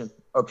the vision.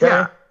 Okay.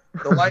 Yeah.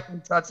 The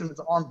lightning touched him, his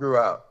arm grew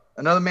out.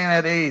 Another man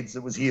had AIDS,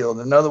 it was healed.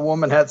 Another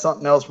woman had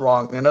something else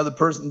wrong. Another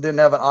person didn't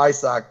have an eye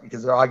socket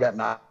because their eye got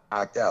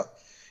knocked out,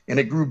 and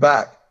it grew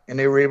back, and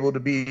they were able to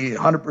be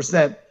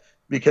 100%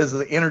 because of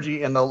the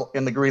energy in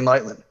the green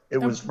light line. It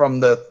was from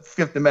the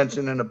 5th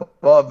dimension and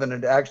above, and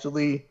it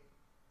actually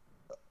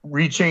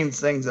rechanged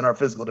things in our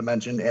physical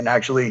dimension and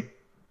actually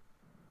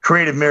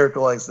created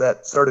miracles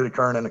that started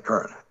occurring and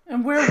occurring.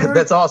 And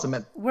that's awesome.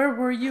 And where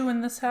were you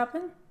when this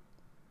happened?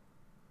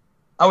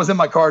 I was in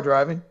my car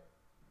driving.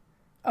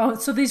 Oh,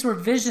 so these were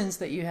visions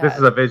that you had. This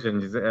is a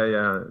vision.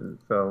 Yeah.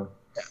 So.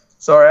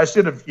 Sorry, I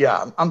should have.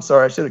 Yeah, I'm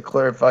sorry. I should have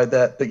clarified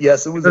that. But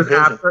yes, it was a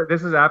vision.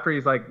 This is after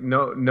he's like,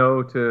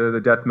 no to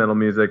the death metal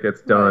music.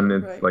 It's done.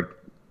 It's like,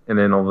 and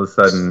then all of a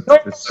sudden,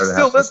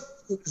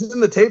 it's in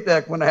the tape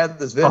deck when I had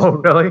this vision. Oh,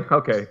 really?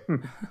 Okay.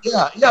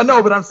 yeah,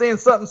 no, but I'm saying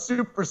something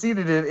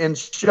superseded it and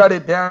shut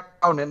it down,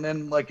 and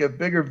then like a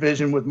bigger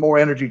vision with more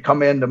energy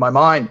come into my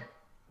mind,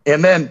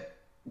 and then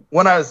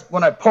when I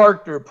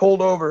parked or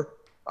pulled over,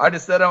 I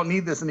just said I don't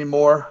need this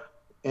anymore,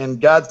 and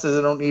God says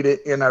I don't need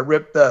it, and I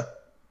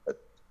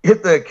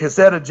hit the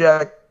cassette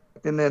eject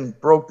and then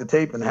broke the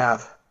tape in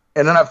half,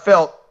 and then I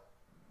felt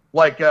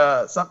like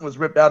something was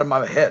ripped out of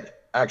my head.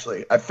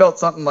 Actually, I felt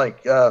something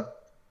like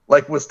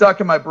was stuck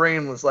in my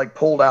brain, was like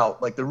pulled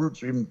out, like the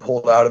roots were even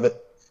pulled out of it,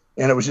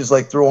 and it was just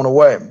like thrown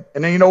away.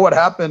 And then you know what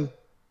happened?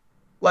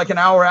 Like an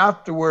hour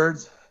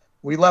afterwards,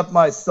 we left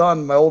my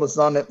oldest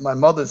son, at my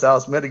mother's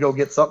house. We had to go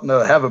get something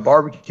to have a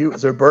barbecue. It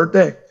was her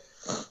birthday,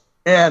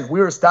 and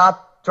we were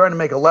stopped trying to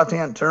make a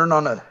left-hand turn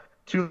on a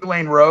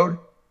 2-lane road,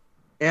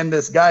 and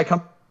this guy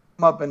come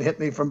up and hit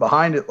me from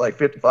behind at like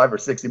 55 or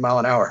 60 mile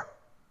an hour,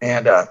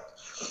 and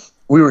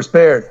we were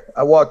spared.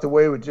 I walked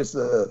away with just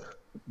a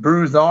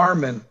bruised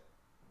arm and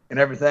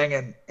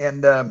everything,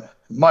 and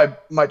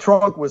my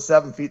trunk was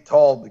 7 feet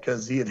tall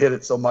because he had hit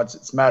it so much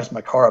it smashed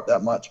my car up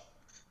that much,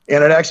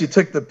 and it actually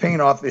took the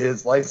paint off of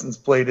his license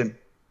plate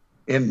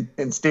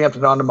and stamped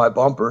it onto my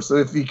bumper. So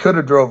if he could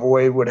have drove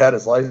away, he would have had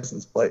his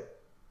license plate.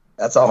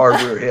 That's how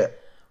hard we were hit.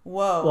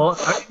 Whoa.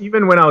 Well,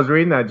 even when I was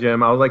reading that,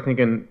 Jim, I was like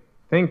thinking,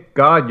 thank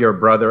God your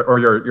brother or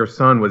your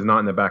son was not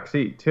in the back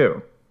seat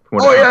too.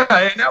 Oh yeah,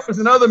 and that was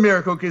another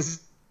miracle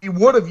because he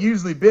would have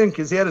usually been,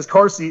 because he had his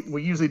car seat and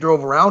we usually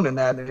drove around in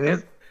that,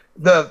 and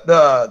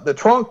the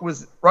trunk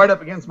was right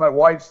up against my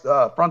wife's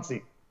front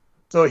seat,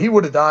 so he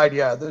would have died.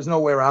 Yeah, there's no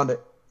way around it.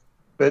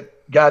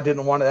 But God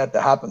didn't want that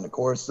to happen, of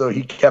course, so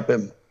He kept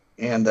him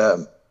and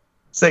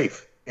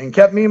safe, and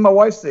kept me and my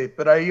wife safe.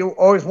 But I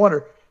always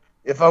wonder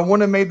if I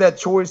wouldn't have made that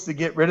choice to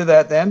get rid of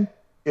that then,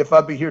 if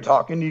I'd be here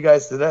talking to you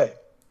guys today,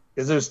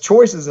 because there's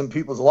choices in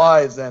people's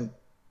lives, and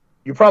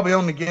you're probably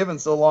only given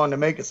so long to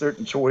make a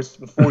certain choice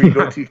before you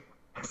go to.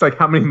 It's like,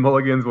 how many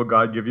mulligans will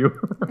God give you?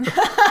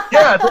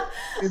 Yeah,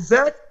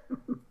 exactly.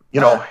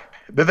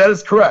 But that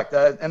is correct,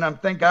 and I'm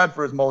thank God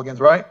for His mulligans,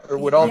 right? Or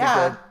would all be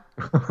dead.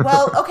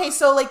 Well, okay,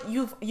 so like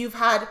you've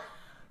had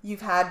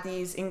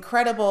these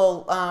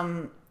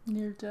incredible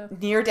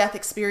near-death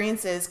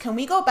experiences. Can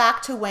we go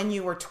back to when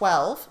you were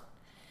 12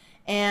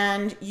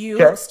 and you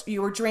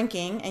were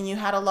drinking and you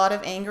had a lot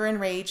of anger and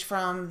rage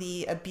from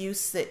the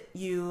abuse that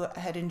you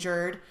had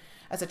endured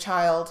as a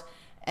child,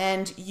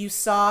 and you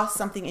saw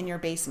something in your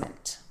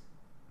basement?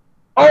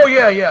 Oh,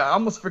 yeah. I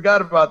almost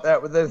forgot about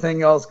that with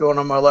everything else going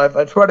on in my life.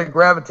 I try to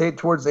gravitate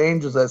towards the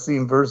angels I see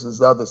versus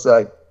the other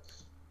side.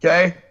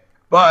 Okay?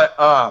 But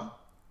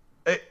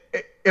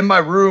in my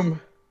room,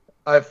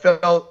 I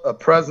felt a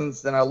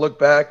presence, and I looked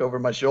back over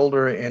my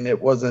shoulder, and it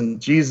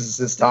wasn't Jesus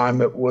this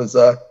time. It was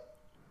a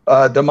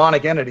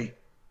demonic entity,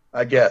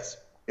 I guess.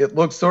 It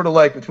looked sort of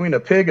like between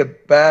a pig, a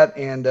bat,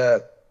 and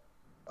it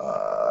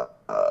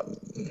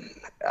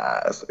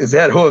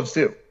had hooves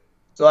too.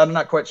 So I'm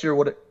not quite sure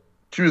what it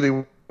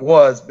truly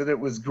was, but it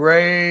was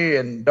gray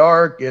and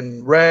dark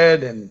and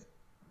red and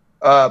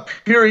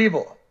pure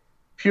evil.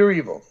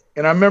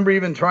 And I remember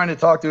even trying to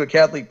talk to a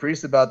Catholic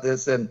priest about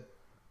this, and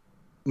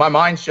my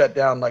mind shut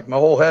down. Like my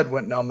whole head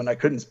went numb, and I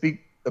couldn't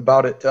speak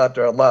about it till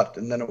after I left,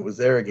 and then it was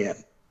there again.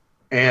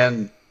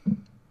 And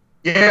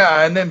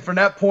yeah, and then from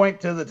that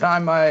point to the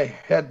time I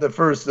had the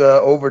first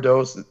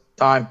overdose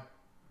time,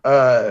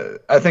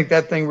 I think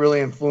that thing really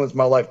influenced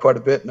my life quite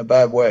a bit in a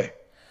bad way.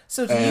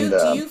 So do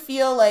you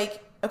feel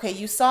like, okay,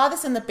 you saw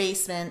this in your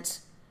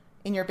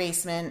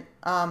basement.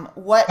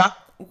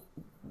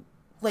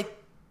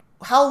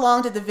 How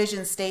long did the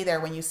vision stay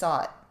there when you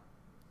saw it?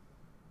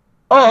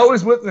 Oh, it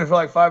was with me for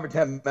like 5 or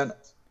 10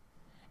 minutes.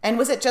 And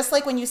was it just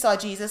like when you saw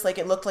Jesus, like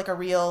it looked like a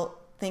real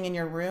thing in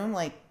your room?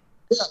 Like,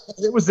 yeah,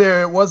 it was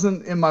there. It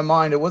wasn't in my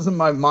mind. It wasn't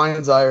my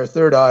mind's eye or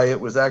third eye. It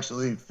was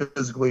actually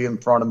physically in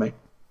front of me,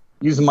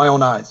 using my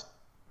own eyes.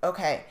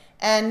 Okay.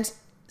 And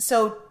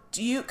so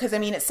because I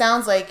mean, it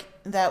sounds like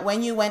that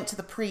when you went to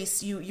the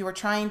priest, you were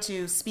trying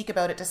to speak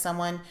about it to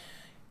someone,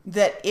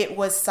 that it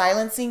was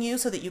silencing you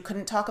so that you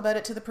couldn't talk about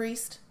it to the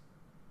priest?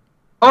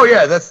 Oh,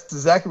 yeah, that's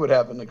exactly what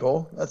happened,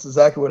 Nicole. That's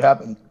exactly what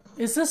happened.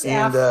 Is this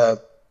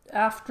after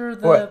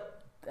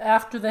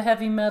the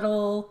heavy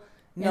metal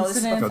incident?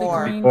 This is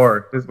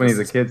before. This is when he's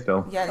a kid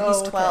still. Yeah,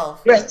 he's 12.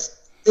 Okay.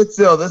 Yes, it's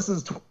still. This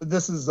is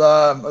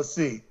let's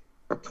see,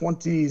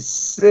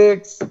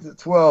 26,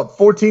 12,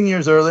 14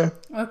 years earlier.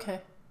 Okay.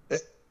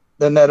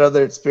 Than that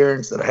other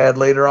experience that I had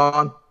later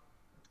on.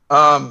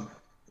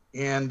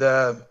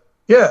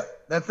 Yeah,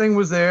 that thing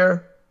was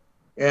there.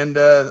 And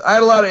I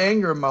had a lot of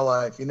anger in my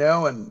life, and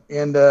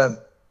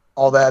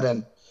all that.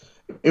 And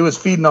it was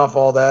feeding off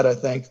all that, I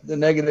think. The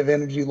negative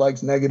energy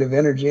likes negative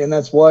energy, and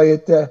that's why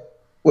it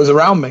was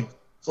around me.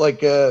 It's like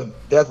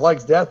death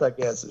likes death, I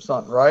guess, or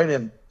something, right?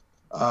 And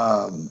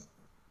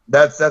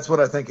that's what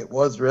I think it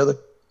was, really.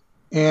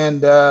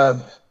 And, I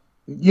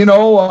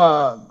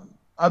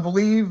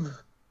believe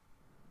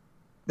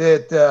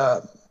that,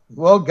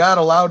 God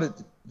allowed it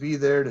to be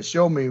there to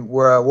show me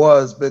where I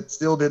was, but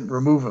still didn't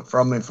remove it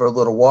from me for a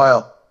little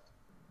while.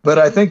 But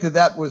I think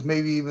that was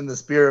maybe even the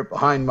spirit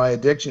behind my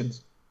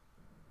addictions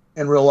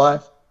in real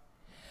life.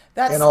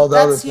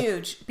 That's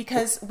huge,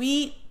 because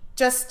we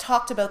just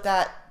talked about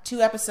that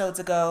 2 episodes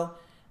ago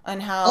on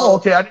how. Oh,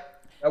 okay.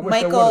 I wish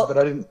I would have, but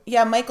I didn't.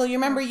 Yeah, Michael, you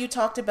remember you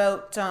talked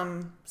about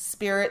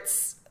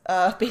spirits,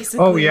 basically.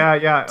 Oh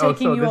yeah.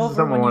 Taking so you this over is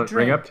something I when want you to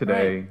bring drink, up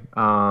today.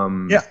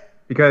 right.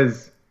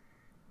 Because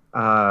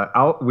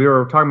we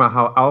were talking about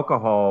how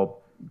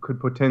alcohol could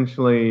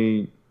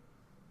potentially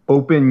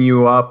open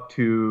you up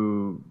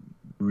to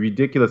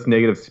ridiculous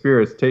negative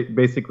spirits.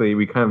 Basically,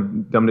 we kind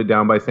of dumbed it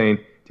down by saying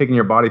taking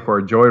your body for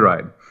a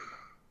joyride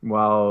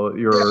while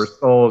your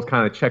soul is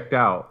kind of checked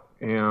out.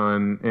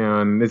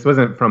 And this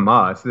wasn't from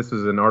us. This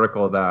was an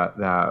article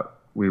that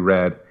we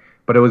read.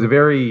 But it was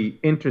very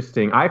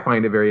interesting. I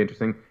find it very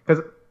interesting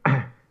because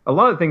a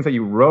lot of things that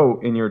you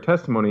wrote in your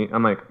testimony,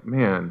 I'm like,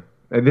 man,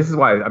 and this is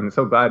why I'm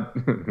so glad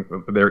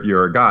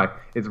you're a guy.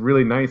 It's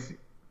really nice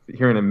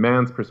hearing a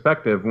man's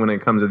perspective when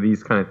it comes to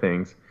these kind of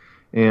things.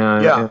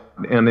 And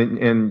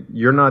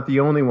you're not the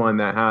only one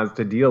that has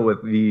to deal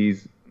with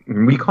these.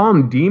 We call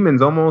them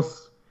demons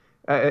almost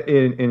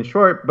in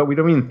short, but we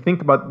don't even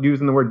think about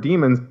using the word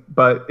demons.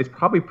 But it's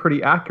probably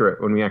pretty accurate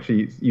when we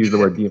actually use the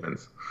word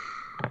demons.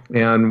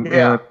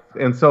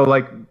 And so,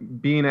 like,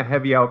 being a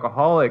heavy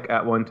alcoholic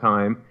at one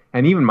time,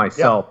 and even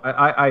myself,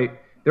 I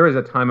there was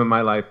a time in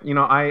my life,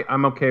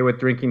 I'm okay with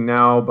drinking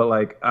now, but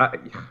like I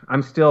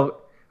was just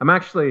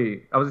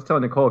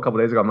telling Nicole a couple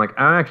of days ago, I'm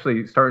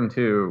actually starting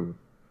to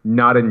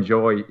not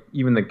enjoy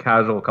even the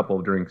casual couple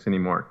of drinks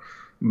anymore.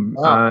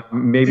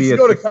 Maybe Did you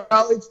go to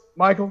college,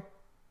 Michael?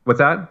 What's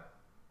that?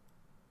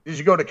 Did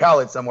you go to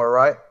college somewhere,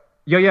 right?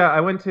 Yeah. I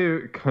went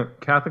to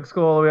Catholic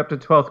school all the way up to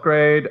 12th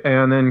grade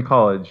and then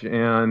college.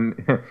 And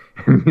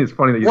it's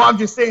funny that you... Well, I'm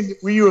just saying,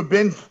 were you a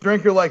binge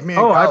drinker like me in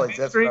college?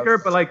 I'm a binge drinker,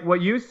 but like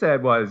what you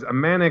said was a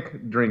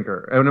manic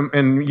drinker.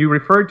 And you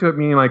referred to it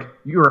meaning like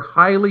you were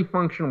highly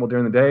functional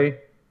during the day,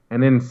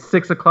 and then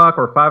 6 o'clock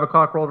or 5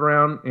 o'clock rolled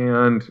around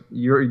and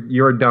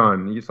you're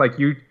done. It's like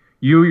you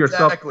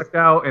yourself checked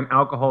out and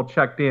alcohol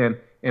checked in.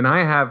 And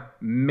I have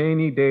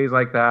many days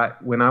like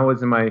that when I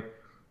was in my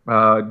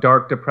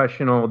dark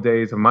depressional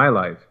days of my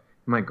life.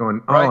 I'm like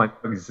going, I know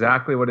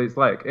exactly what it's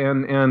like.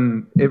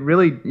 And it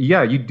really,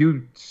 you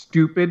do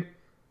stupid,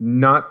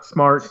 not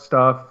smart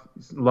stuff,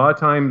 a lot of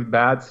times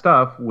bad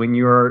stuff when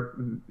you're,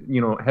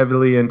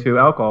 heavily into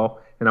alcohol.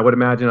 And I would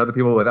imagine other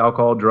people with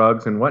alcohol,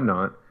 drugs, and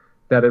whatnot,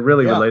 that it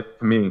really related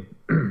to me.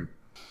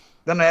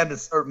 Then I had to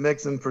start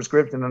mixing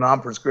prescription and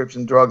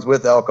non-prescription drugs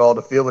with alcohol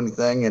to feel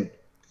anything. And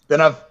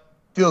then I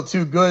feel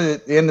too good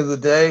at the end of the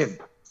day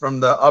from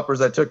the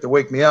uppers I took to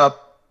wake me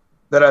up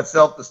that I'd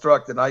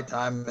self-destruct at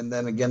nighttime, and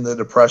then again the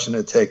depression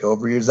would take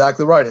over. You're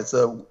exactly right. It's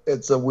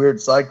a weird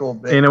cycle.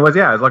 And it was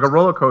it's like a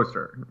roller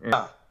coaster.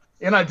 Yeah,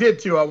 and I did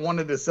too. I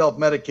wanted to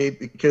self-medicate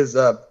because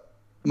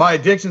my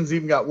addictions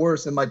even got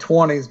worse in my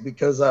 20s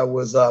because I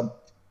was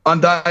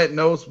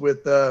undiagnosed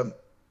with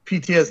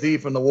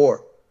PTSD from the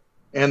war,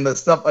 and the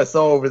stuff I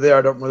saw over there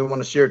I don't really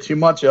want to share too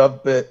much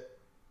of, but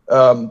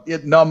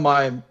it numbed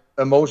my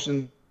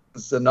emotions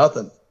to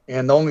nothing.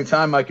 And the only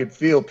time I could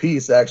feel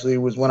peace actually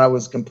was when I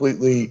was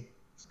completely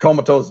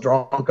comatose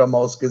drunk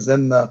almost, because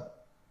then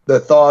the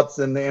thoughts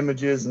and the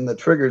images and the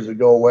triggers would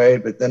go away,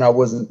 but then I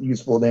wasn't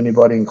useful to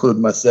anybody,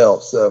 including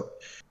myself. So.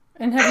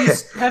 And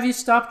have you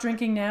stopped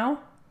drinking now?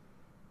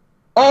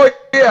 Oh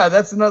yeah,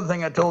 that's another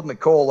thing I told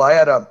Nicole. I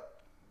had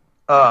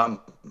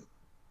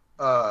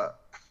a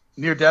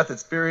near-death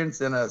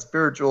experience and a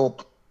spiritual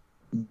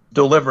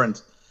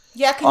deliverance.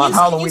 Yeah, can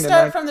you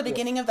start from the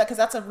beginning of that, because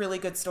that's a really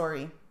good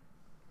story.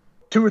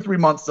 2 or 3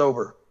 months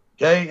sober,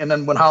 okay? And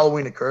then when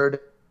Halloween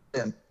occurred,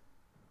 and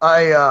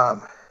I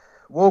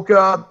woke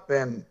up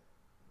and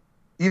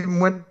even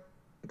went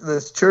to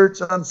this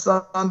church on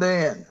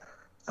Sunday, and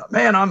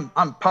man,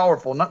 I'm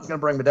powerful. Nothing's gonna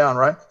bring me down,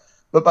 right?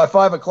 But by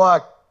 5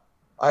 o'clock,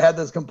 I had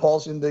this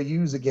compulsion to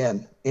use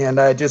again, and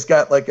I just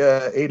got like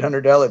a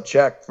 $800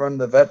 check from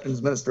the Veterans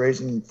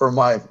Administration for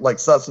my like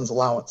substance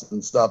allowance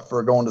and stuff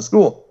for going to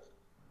school.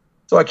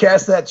 So I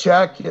cashed that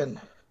check, and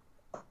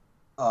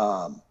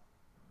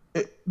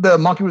the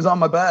monkey was on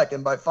my back,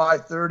 and by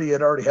 5:30,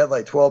 I'd already had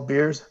like 12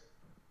 beers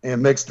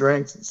and mixed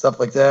drinks and stuff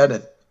like that.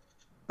 And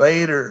by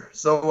 8 or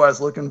so, I was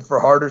looking for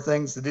harder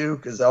things to do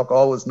because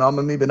alcohol was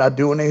numbing me, but not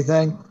doing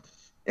anything.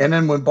 And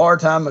then when bar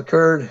time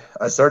occurred,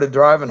 I started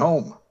driving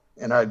home,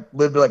 and I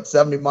lived like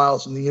 70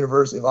 miles from the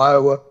University of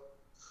Iowa,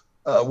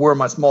 where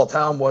my small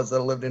town was that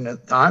I lived in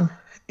at the time.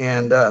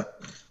 And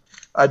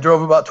I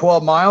drove about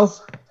 12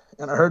 miles,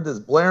 and I heard this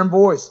blaring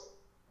voice.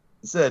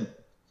 It said,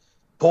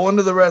 pull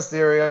into the rest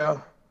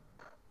area.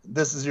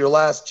 This is your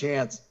last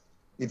chance.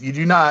 If you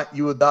do not,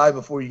 you will die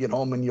before you get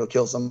home and you'll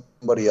kill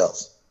somebody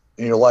else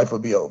and your life will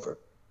be over.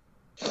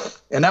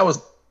 And that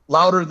was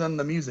louder than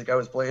the music I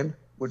was playing,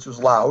 which was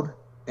loud.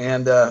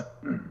 And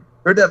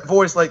heard that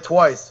voice like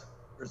twice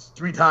or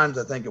 3 times,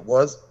 I think it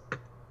was.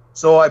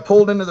 So I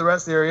pulled into the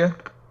rest area,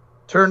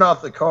 turned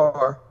off the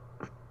car,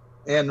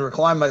 and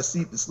reclined my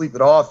seat to sleep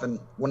it off. And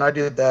when I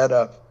did that,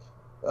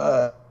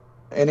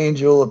 an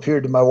angel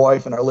appeared to my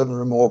wife in our living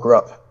room and woke her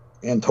up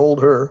and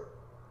told her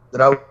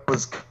that I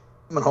was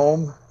coming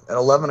home at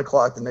 11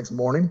 o'clock the next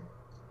morning.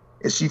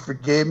 And she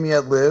forgave me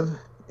I'd live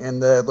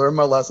and learned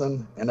my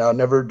lesson, and I'll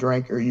never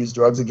drink or use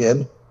drugs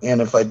again.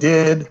 And if I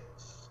did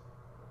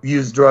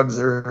use drugs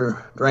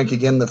or drank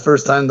again, the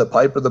first time the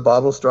pipe or the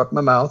bottle struck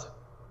my mouth,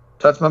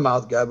 touched my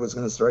mouth, God was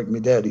going to strike me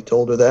dead. He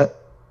told her that.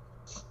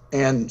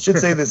 And should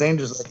say this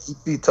angel's like 8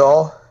 feet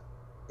tall,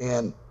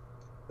 and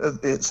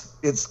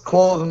its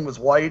clothing was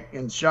white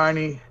and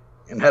shiny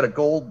and had a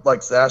gold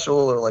like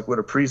satchel, or like what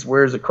a priest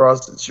wears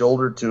across its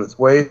shoulder to its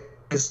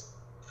waist.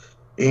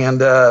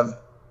 And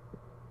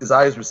his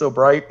eyes were so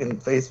bright and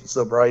his face was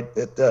so bright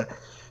that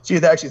she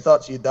had actually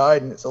thought she had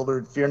died, and it told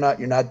her, fear not,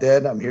 you're not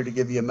dead. I'm here to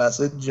give you a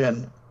message.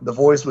 And the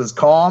voice was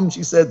calm,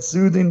 she said,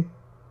 soothing,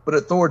 but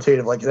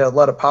authoritative, like it had a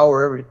lot of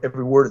power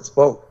every word it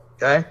spoke.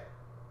 Okay.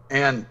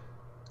 And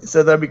it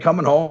said that I'd be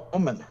coming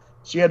home, and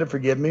she had to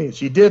forgive me.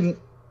 She didn't.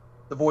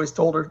 The voice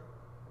told her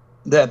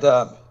that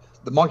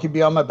the monkey would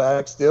be on my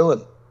back still,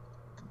 and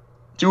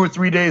 2 or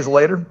 3 days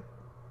later,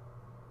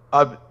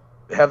 I'd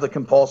have the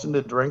compulsion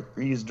to drink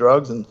or use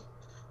drugs, and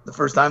the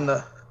first time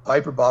the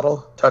pipe or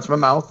bottle touched my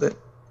mouth, that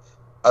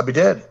I'd be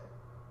dead.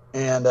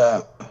 And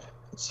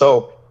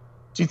so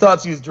she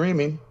thought she was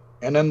dreaming,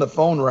 and then the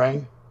phone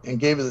rang and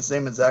gave her the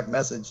same exact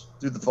message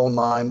through the phone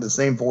line, the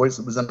same voice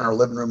that was in our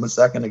living room a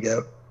second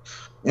ago,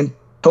 and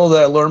told her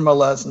I learned my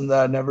lesson,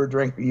 that I'd never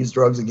drink or use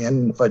drugs again.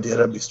 And if I did,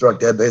 I'd be struck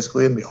dead,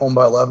 basically, and be home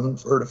by 11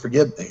 for her to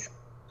forgive me.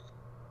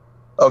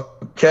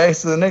 Okay,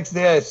 so the next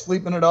day I was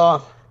sleeping it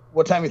off.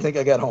 What time do you think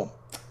I got home?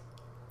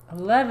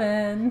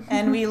 11.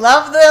 And we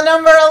love the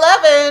number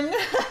 11.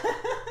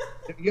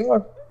 There you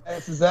are.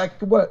 That's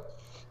exactly what.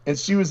 And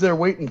she was there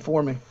waiting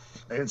for me.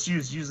 And she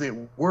was usually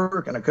at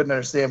work, and I couldn't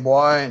understand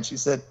why. And she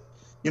said,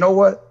 you know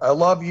what? I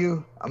love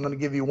you. I'm going to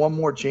give you one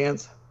more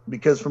chance,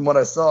 because from what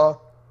I saw,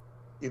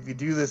 if you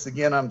do this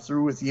again, I'm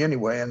through with you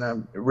anyway, and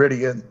I'm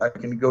ready, and I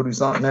can go do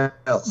something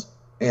else.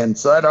 And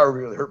so I'd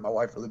already really hurt my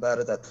wife really bad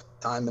at that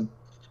time, and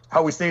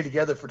how we stayed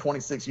together for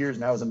 26 years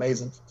now is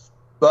amazing.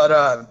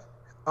 But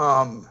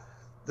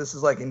this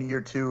is like in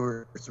year 2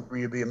 or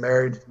 3 of being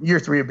married. Year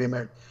 3 of being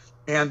married.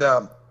 And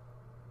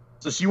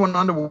so she went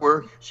on to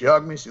work. She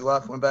hugged me. She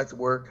left, went back to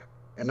work.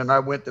 And then I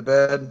went to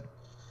bed.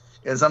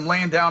 As I'm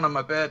laying down on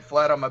my bed,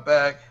 flat on my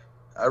back,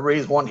 I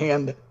raised one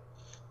hand,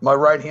 my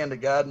right hand to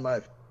God, and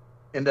my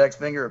index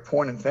finger, a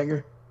pointing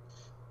finger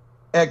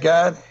at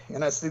God.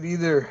 And I said,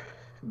 either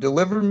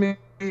deliver me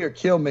or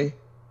kill me.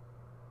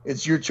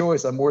 It's your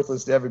choice. I'm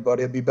worthless to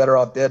everybody. I'd be better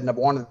off dead. And I've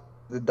wanted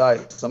to die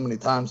so many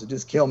times, so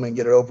just kill me and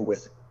get it over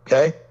with.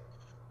 Okay.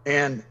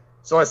 And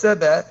so I said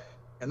that,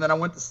 and then I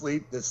went to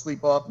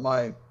sleep off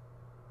my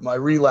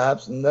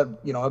relapse, and that,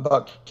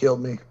 about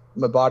killed me.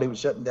 My body was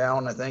shutting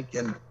down, I think.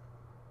 And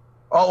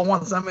all at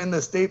once I'm in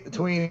this state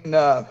between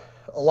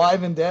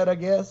alive and dead, I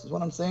guess is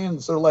what I'm saying.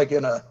 Sort of like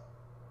in a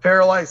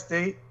paralyzed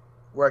state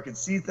where I could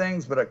see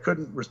things, but I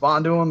couldn't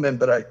respond to them.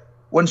 But I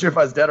wasn't sure if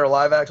I was dead or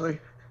alive, actually.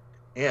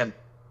 And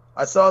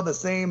I saw the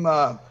same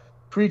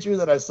creature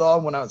that I saw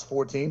when I was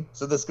 14.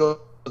 So this goes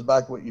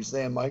back to what you're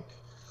saying, Mike.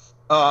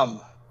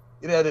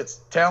 It had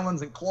its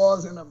talons and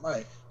claws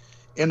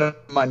into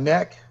my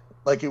neck,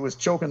 like it was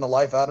choking the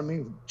life out of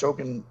me,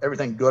 choking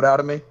everything good out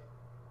of me.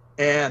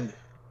 And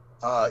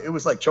it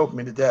was like choking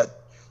me to death.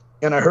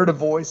 And I heard a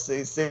voice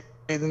say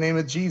the name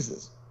of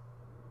Jesus.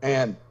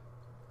 And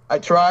I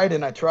tried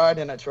and I tried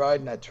and I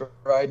tried and I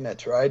tried and I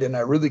tried, and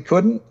I really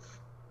couldn't.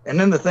 And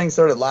then the thing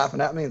started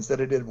laughing at me instead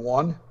it did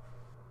one.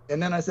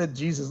 And then I said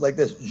Jesus like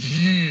this.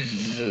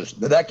 Jesus.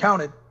 But that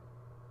counted.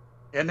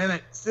 And then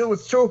it still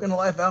was choking the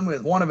life out of me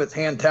with one of its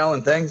hand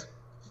talon things.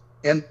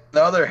 And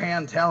the other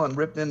hand talon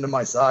ripped into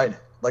my side,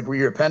 like where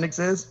your appendix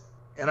is.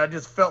 And I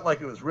just felt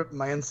like it was ripping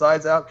my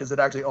insides out, because it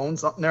actually owned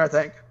something there, I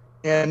think.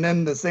 And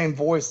then the same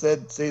voice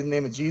said, say the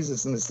name of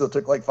Jesus. And it still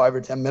took like 5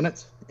 or 10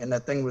 minutes. And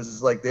that thing was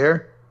just like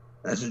there.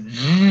 And I said,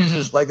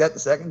 Jesus, like that the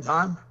second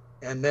time.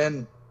 And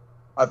then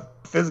I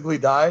physically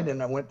died,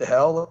 and I went to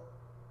hell,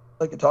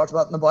 like it talks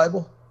about in the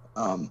Bible.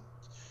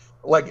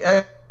 Like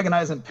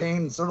agonizing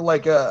pain, sort of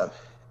like a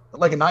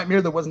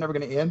nightmare that wasn't ever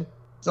going to end.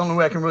 It's the only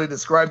way I can really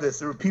describe this.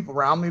 There were people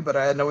around me, but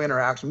I had no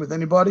interaction with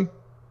anybody,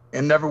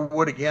 and never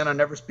would again. I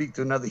never speak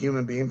to another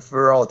human being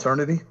for all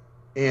eternity.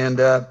 And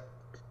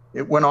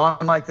it went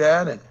on like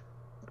that,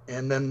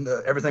 and then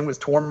everything was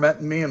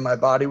tormenting me, and my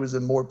body was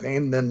in more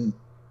pain than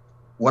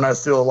when I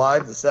was still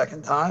alive the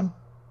second time.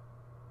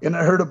 And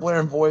I heard a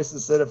blaring voice that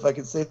said, if I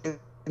could say the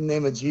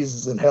name of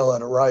Jesus in hell,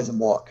 I'd arise and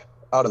walk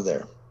out of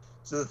there.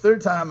 So the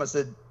third time I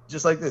said,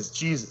 just like this,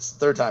 Jesus,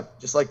 third time,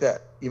 just like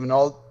that. Even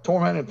all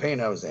torment and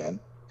pain I was in.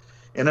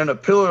 And then a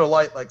pillar of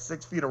light, like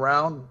 6 feet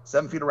around,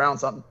 7 feet around,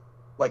 something,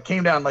 like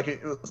came down like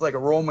it was like a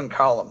Roman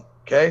column,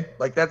 okay?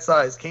 Like that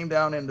size, came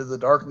down into the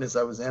darkness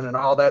I was in, and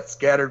all that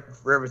scattered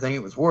for everything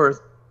it was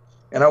worth.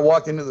 And I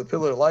walked into the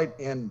pillar of light,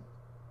 and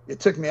it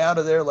took me out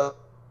of there like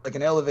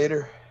an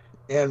elevator.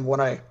 And when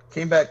I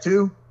came back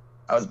to,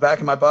 I was back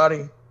in my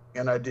body,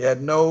 and I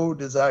had no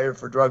desire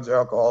for drugs or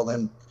alcohol.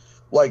 And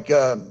like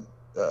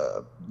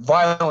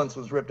violence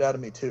was ripped out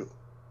of me too.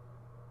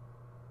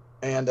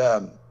 And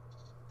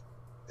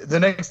the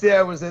next day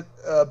I was at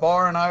a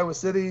bar in Iowa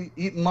City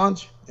eating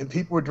lunch, and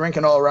people were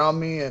drinking all around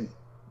me and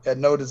had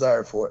no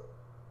desire for it.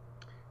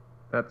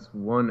 That's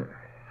one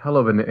hell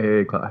of an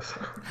AA class.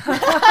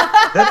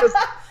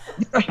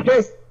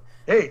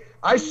 Hey,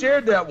 I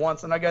shared that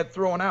once and I got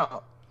thrown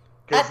out.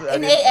 In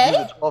AA?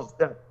 The 12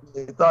 steps.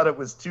 They thought it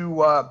was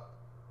too,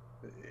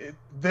 It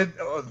didn't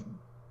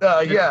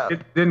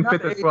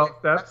fit the 12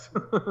 steps.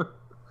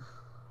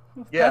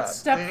 Yeah, that's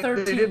step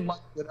 13. They didn't like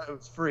that I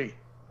was free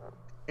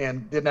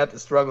and didn't have to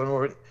struggle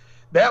over it.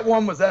 That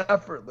one was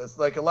effortless.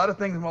 Like a lot of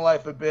things in my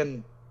life have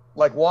been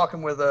like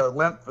walking with a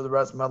limp for the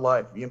rest of my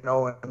life, you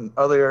know, in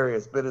other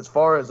areas. But as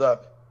far as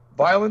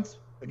violence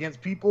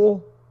against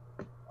people,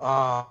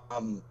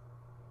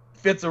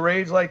 fits of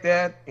rage like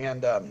that,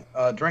 and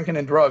drinking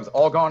and drugs,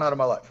 all gone out of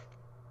my life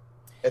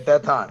at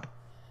that time.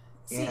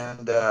 See,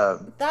 and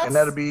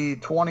that'll be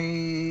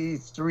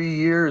 23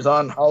 years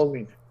on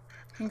Halloween.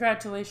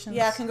 Congratulations.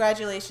 Yeah,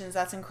 congratulations.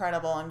 That's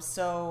incredible. I'm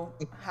so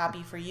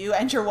happy for you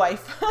and your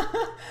wife.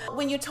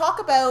 When you talk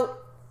about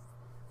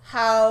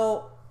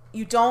how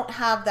you don't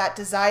have that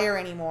desire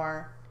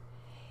anymore,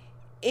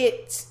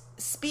 it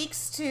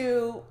speaks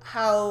to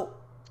how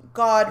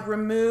God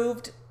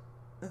removed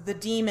the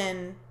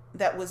demon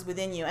that was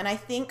within you. And I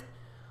think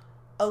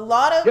a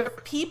lot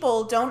of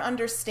people don't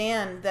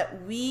understand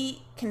that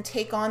we can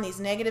take on these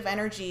negative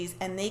energies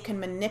and they can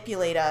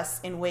manipulate us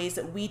in ways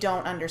that we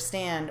don't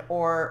understand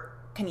or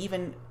can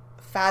even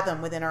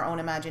fathom within our own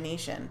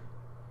imagination.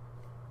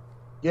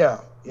 Yeah.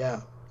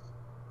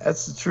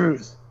 That's the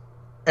truth.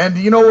 And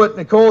you know what,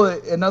 Nicole,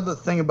 another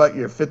thing about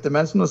your fifth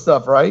dimensional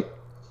stuff, right?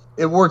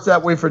 It works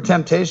that way for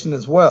temptation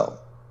as well.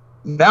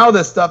 Now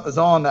this stuff is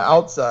all on the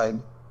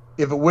outside.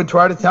 If it would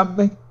try to tempt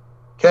me,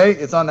 okay,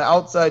 it's on the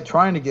outside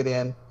trying to get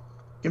in,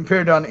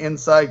 compared to on the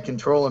inside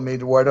controlling me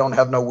to where I don't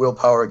have no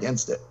willpower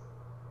against it.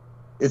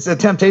 It's a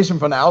temptation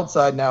from the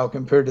outside now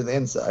compared to the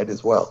inside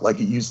as well, like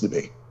it used to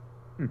be.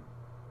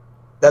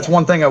 That's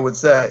one thing I would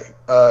say.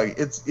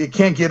 It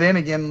can't get in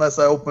again unless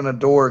I open a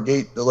door or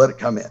gate to let it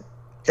come in.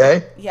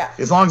 Okay? Yeah.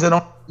 As long as I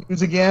don't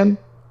use again,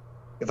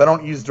 if I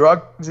don't use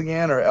drugs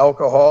again or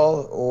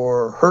alcohol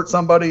or hurt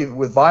somebody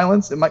with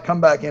violence, it might come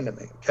back into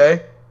me.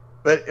 Okay?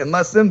 But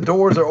unless them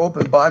doors are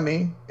opened by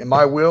me and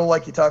my will,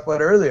 like you talked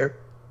about earlier,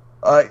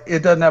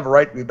 it doesn't have a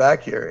right to be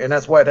back here. And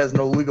that's why it has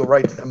no legal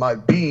right to my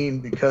being,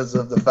 because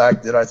of the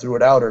fact that I threw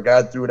it out or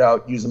God threw it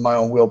out using my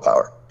own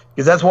willpower.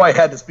 Because that's why I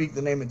had to speak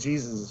the name of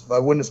Jesus. If I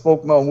wouldn't have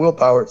spoken my own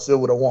willpower, it still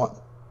would have won.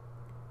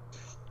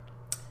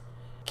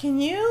 Can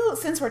you,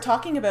 since we're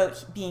talking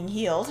about being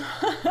healed,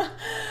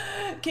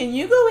 can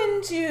you go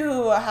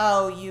into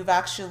how you've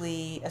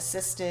actually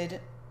assisted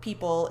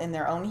people in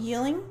their own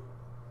healing?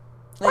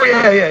 Like,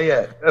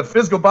 yeah.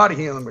 Physical body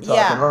healing we're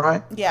talking,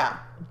 right? Yeah.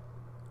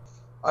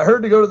 I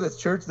heard to go to this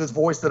church. This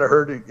voice that I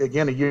heard,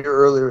 again, a year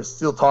earlier is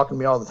still talking to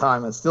me all the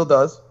time, and still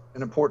does,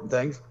 in important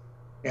things.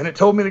 And it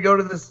told me to go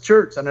to this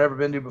church I'd never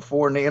been to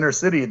before in the inner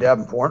city of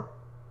Davenport.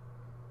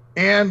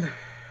 And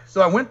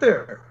so I went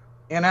there.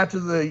 And after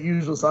the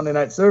usual Sunday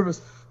night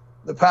service,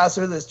 the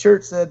pastor of this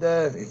church said,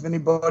 if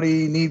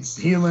anybody needs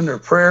healing or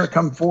prayer,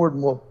 come forward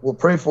and we'll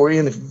pray for you.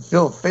 And if you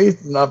feel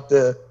faith enough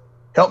to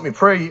help me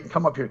pray, you can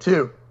come up here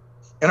too.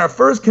 And our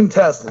first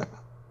contestant,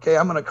 okay,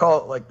 I'm going to call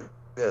it like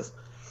this,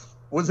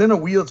 was in a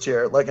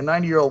wheelchair, like a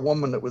 90-year-old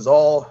woman that was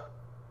all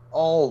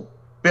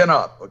bent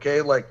up,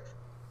 okay, like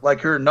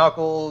her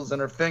knuckles and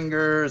her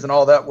fingers and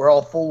all that were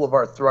all full of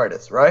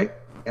arthritis, right?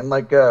 And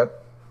like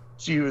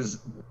she was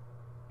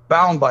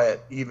bound by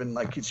it, even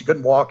like she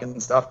couldn't walk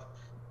and stuff.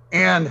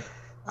 And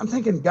I'm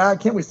thinking, God,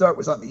 can't we start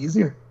with something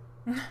easier?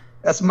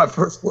 That's my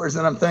first words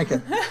that I'm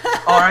thinking.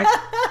 All right.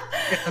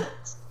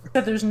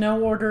 There's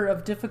no order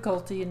of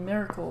difficulty in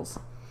miracles.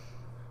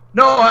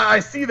 No, I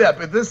see that,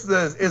 but this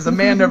is a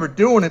man never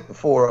doing it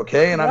before,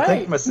 okay? And I'm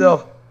thinking to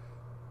myself,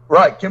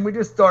 right, can we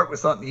just start with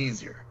something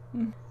easier?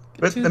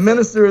 But the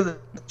minister of the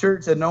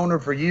church had known her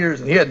for years,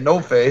 and he had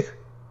no faith.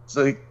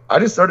 So I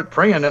just started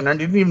praying, and I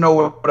didn't even know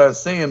what I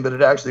was saying, but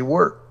it actually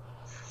worked.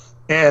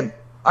 And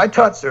I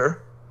touched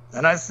her,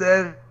 and I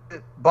said,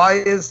 by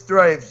his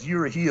stripes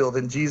you are healed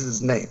in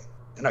Jesus' name.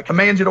 And I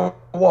command you to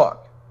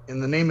walk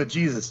in the name of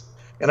Jesus.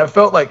 And I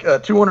felt like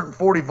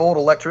 240-volt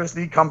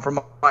electricity come from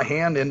my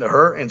hand into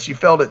her, and she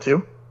felt it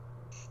too.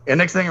 And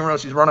next thing you know,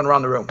 she's running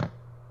around the room.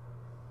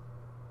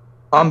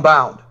 I'm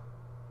bound.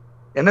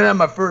 And then I had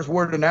my first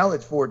word of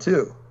knowledge for it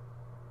too.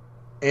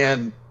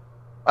 And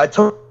I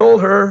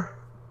told her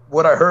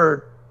what I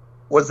heard,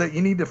 was that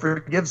you need to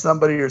forgive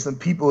somebody or some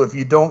people. If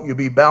you don't, you'll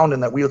be bound in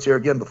that wheelchair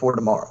again before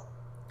tomorrow.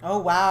 Oh,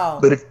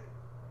 wow.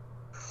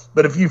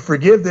 But if you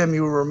forgive them,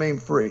 you will remain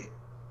free.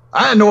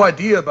 I had no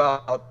idea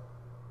about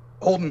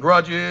holding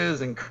grudges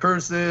and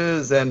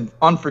curses and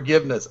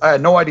unforgiveness. I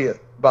had no idea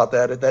about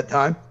that at that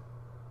time.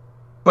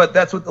 But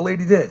that's what the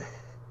lady did.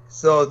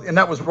 So, and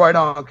that was right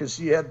on, because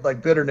she had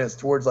like bitterness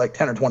towards like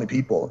 10 or 20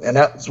 people. And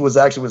that was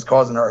actually was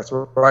causing her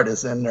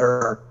arthritis and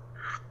her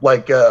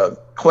like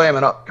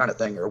clamming up kind of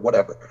thing or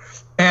whatever.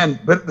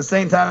 But at the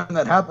same time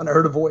that happened, I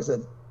heard a voice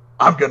that,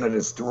 I'm going to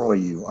destroy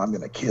you. I'm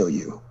going to kill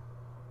you.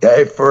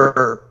 Okay,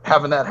 for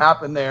having that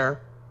happen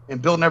there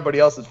and building everybody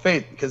else's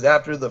faith. Because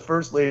after the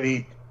first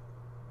lady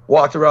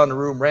walked around the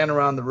room, ran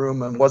around the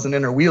room, and wasn't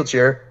in her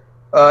wheelchair,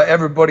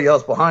 everybody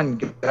else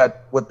behind got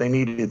what they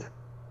needed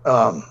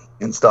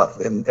and stuff.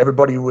 And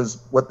everybody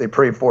was what they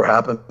prayed for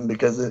happened,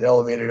 because it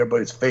elevated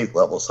everybody's faith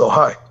level so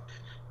high.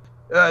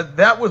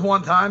 That was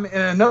one time.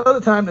 And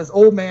another time, this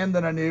old man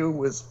that I knew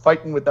was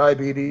fighting with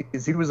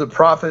diabetes. He was a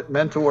prophet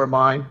mentor of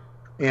mine.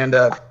 And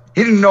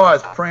he didn't know I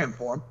was praying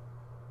for him.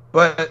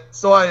 But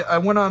so I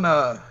went on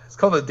it's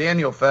called a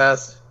Daniel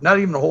fast, not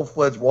even a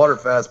whole-fledged water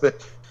fast,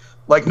 but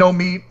like no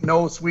meat,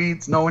 no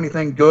sweets, no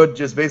anything good,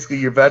 just basically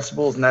your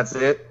vegetables, and that's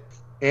it.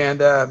 And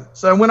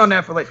so I went on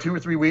that for like 2 or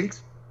 3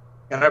 weeks,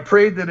 and I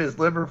prayed that his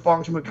liver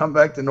function would come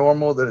back to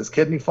normal, that his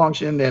kidney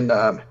function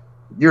and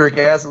uric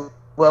acid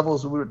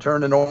levels would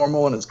return to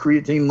normal, and his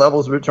creatine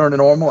levels would return to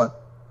normal, and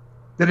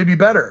that he'd be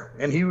better.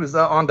 And he was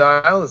on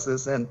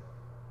dialysis, and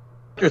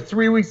after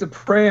 3 weeks of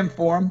praying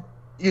for him,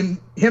 in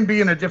him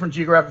being in a different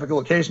geographical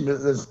location,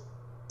 there's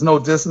no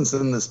distance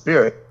in the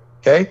spirit,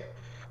 okay?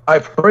 I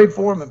prayed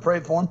for him and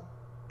prayed for him.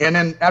 And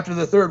then after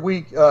the 3rd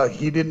week,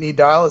 he didn't need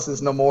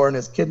dialysis no more, and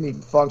his kidney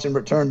function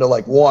returned to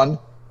like 1,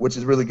 which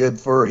is really good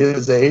for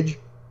his age.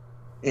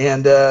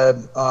 And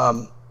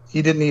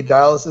he didn't need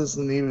dialysis,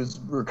 and he was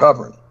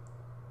recovering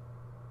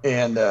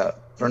and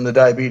from the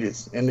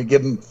diabetes. And to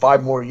give him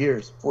 5 more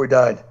years before he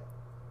died.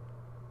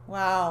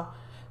 Wow.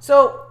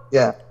 So,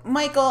 yeah,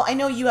 Michael, I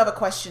know you have a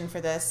question for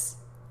this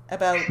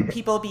about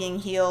people being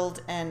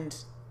healed and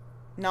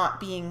not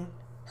being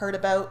heard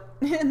about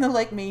in the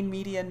like main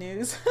media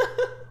news.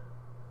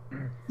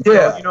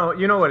 Yeah,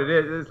 you know what it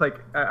is. It's like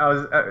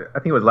I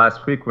think it was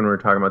last week when we were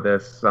talking about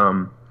this.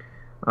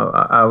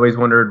 I always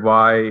wondered,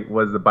 why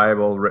was the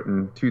Bible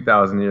written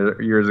 2,000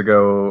 years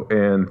ago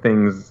and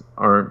things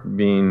aren't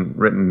being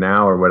written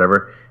now or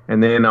whatever.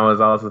 And then I was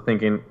also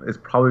thinking it's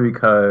probably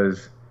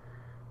because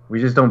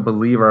we just don't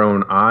believe our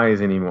own eyes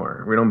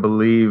anymore. We don't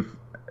believe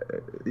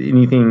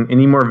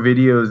any more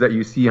videos that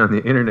you see on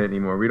the internet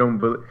anymore. We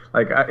don't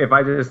like if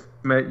I just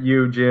met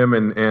you, Jim,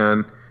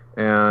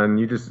 and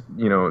you just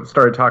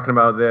started talking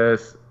about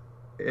this,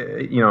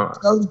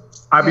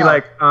 I'd be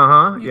like,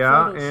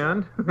 yeah,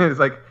 and it's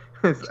like,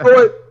 you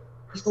know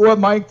what,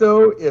 Mike?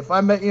 Though, if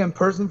I met you in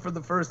person for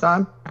the first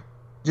time,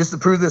 just to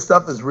prove this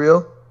stuff is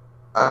real,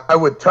 I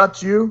would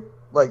touch you,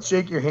 like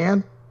shake your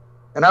hand,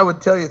 and I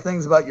would tell you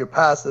things about your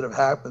past that have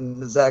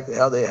happened, exactly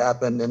how they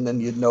happened, and then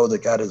you'd know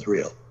that God is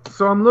real.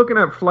 So I'm looking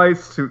at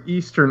flights to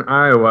eastern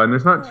Iowa, and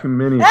there's not too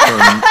many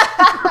from...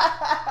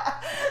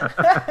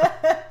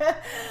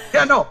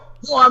 Yeah, no,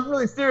 I'm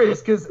really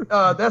serious, because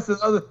that's the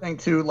other thing,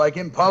 too. Like,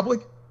 in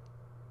public,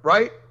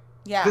 right?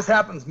 Yeah. This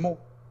happens more,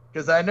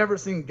 because I never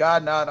seen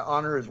God not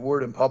honor his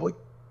word in public.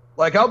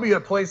 Like, I'll be at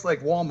a place like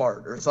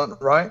Walmart or something,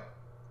 right?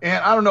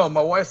 And I don't know,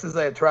 my wife says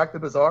I attract the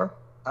bizarre.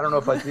 I don't know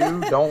if I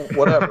do, don't,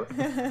 whatever.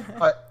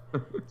 But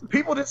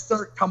people just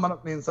start coming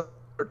up to me and start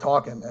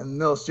talking,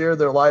 and they'll share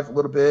their life a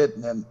little bit.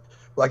 And then,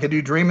 like, I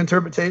do dream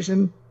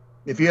interpretation.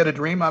 If you had a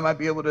dream, I might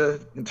be able to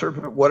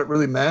interpret what it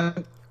really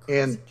meant.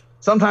 And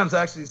sometimes,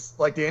 actually,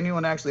 like Daniel,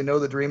 and actually know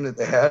the dream that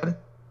they had.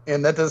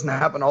 And that doesn't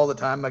happen all the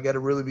time. I got to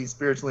really be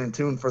spiritually in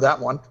tune for that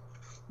one.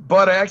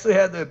 But I actually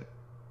had the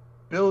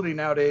ability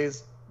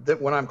nowadays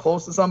that when I'm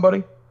close to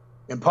somebody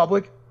in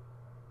public,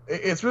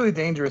 it's really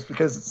dangerous,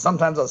 because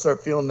sometimes I'll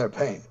start feeling their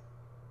pain.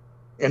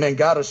 And then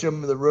God will show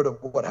me the root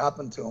of what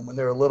happened to them when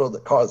they were little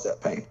that caused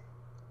that pain.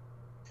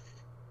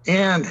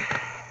 And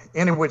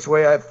any which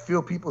way, I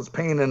feel people's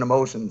pain and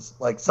emotions.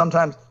 Like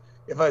sometimes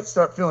if I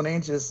start feeling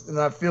anxious, and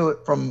I feel it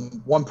from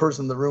one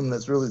person in the room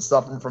that's really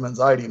suffering from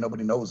anxiety,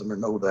 nobody knows them or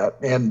know that.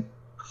 And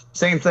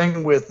same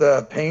thing with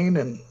pain,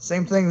 and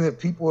same thing that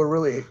people are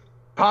really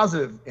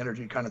positive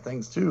energy kind of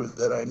things too,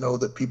 that I know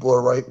that people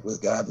are right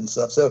with God and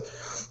stuff. So,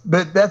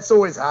 but that's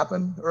always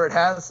happened, or it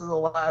has for the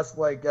last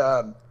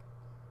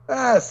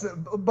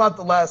about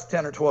the last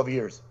 10 or 12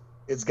 years.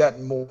 It's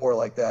gotten more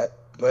like that,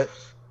 but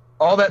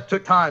all that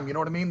took time. You know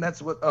what I mean?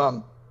 That's what,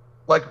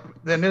 like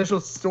the initial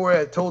story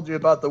I told you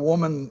about the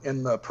woman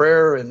in the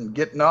prayer and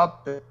getting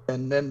up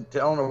and then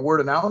telling her word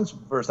of knowledge for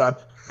the first time.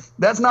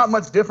 That's not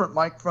much different,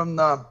 Mike, from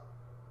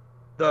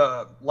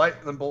the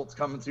lightning bolts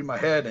coming through my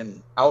head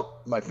and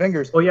out my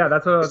fingers. Well, yeah,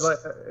 that's what I was like,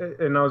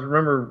 and I was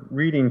remember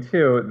reading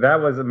too. That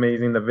was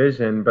amazing, the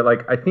vision. But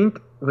like, I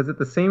think was it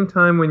the same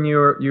time when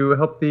you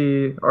helped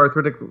the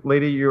arthritic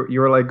lady? You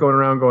were like going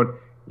around going,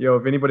 Yo,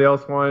 if anybody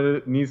else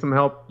needs some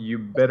help, you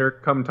better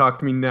come talk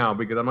to me now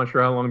because I'm not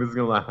sure how long this is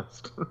gonna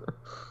last.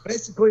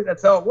 Basically,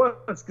 that's how it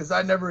was because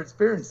I never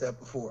experienced that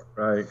before.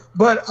 Right.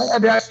 But I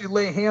had to actually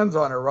lay hands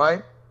on her,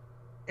 right?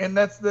 And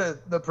that's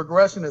the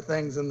progression of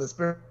things in the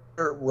spirit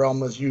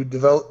realm as you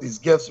develop these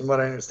gifts, from what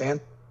I understand,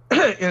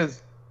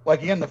 is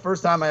like, again, the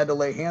first time I had to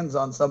lay hands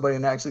on somebody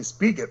and actually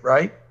speak it,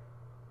 right?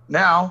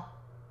 Now,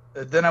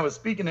 then I was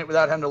speaking it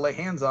without having to lay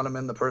hands on them,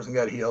 and the person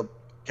got healed,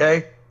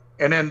 okay?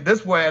 And then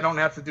this way I don't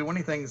have to do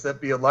anything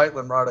except be a light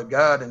and rod of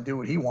God and do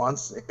what he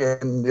wants,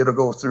 and it'll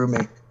go through me.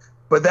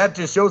 But that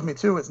just shows me,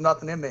 too, it's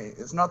nothing in me.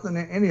 It's nothing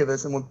in any of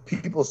this. And when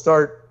people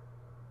start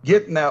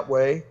getting that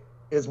way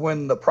is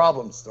when the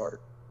problems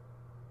start.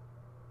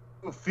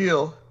 I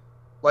feel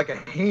like a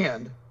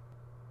hand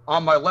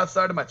on my left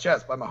side of my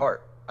chest by my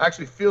heart. I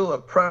actually feel a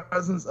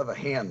presence of a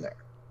hand there.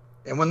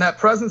 And when that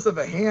presence of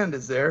a hand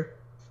is there,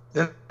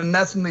 then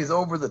that's when these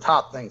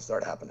over-the-top things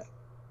start happening.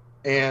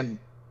 And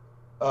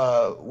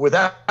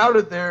without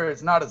it there,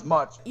 it's not as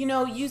much. You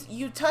know,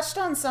 you touched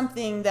on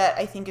something that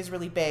I think is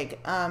really big,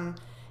 and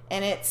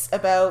it's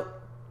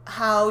about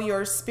how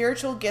your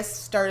spiritual gifts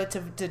started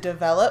to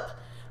develop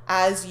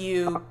as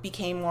you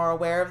became more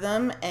aware of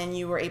them and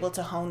you were able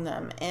to hone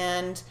them.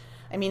 And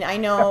I mean, I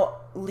know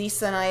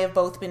Lisa and I have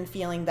both been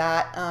feeling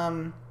that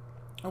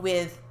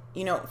with,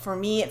 you know, for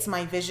me, it's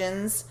my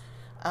visions.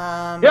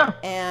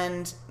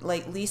 And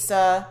like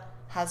Lisa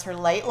has her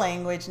light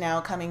language now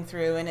coming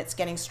through, and it's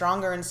getting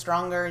stronger and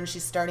stronger, and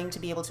she's starting to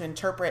be able to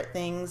interpret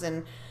things.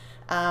 And,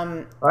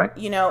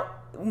 you know,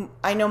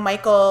 I know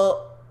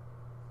Michael,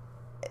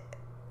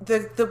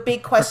 the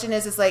big question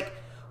is like,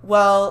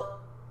 well,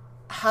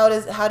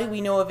 how do we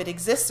know if it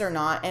exists or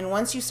not? And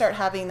once you start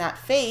having that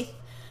faith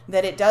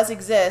that it does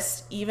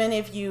exist, even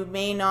if you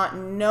may not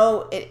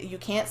know it, you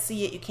can't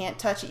see it, you can't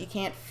touch it, you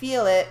can't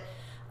feel it,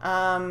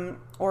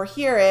 or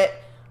hear it,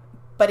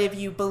 but if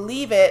you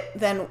believe it,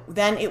 then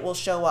it will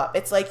show up.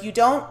 It's like you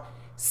don't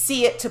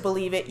see it to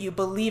believe it, you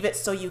believe it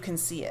so you can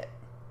see it.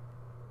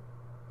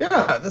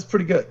 Yeah, that's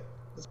pretty good.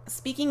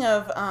 Speaking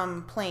of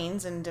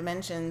planes and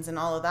dimensions and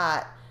all of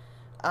that,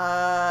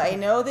 I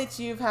know that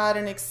you've had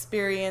an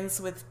experience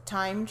with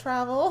time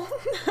travel.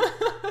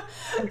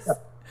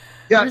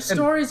 Yeah, your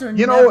stories are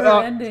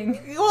never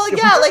ending. Well,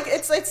 yeah, like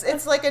it's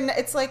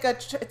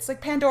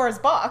like Pandora's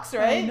box,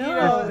 right? I know.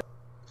 You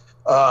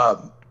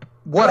know?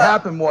 What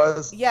happened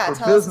was, yeah, for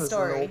tell us the business,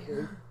 story.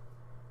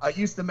 I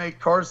used to make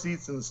car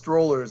seats and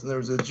strollers, and there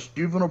was a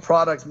juvenile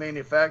products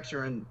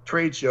manufacturing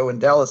trade show in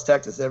Dallas,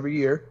 Texas, every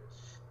year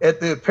at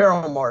the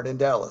Apparel Mart in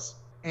Dallas.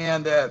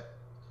 And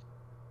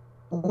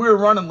we were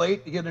running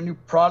late to get a new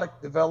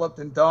product developed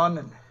and done,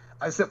 and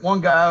I sent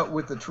one guy out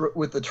with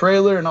the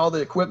trailer and all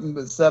the equipment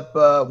except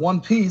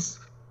one piece,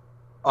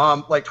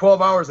 like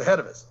 12 hours ahead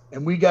of us.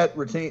 And we got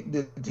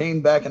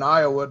detained back in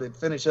Iowa to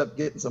finish up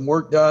getting some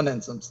work done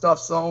and some stuff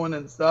sewing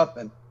and stuff.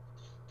 And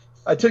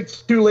I took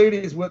two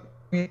ladies with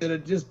me that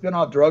had just been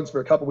off drugs for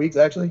a couple weeks,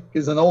 actually,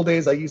 because in the old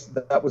days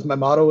that was my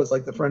motto. It's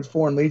like the French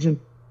Foreign Legion.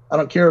 I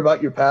don't care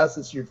about your past,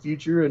 it's your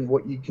future and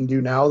what you can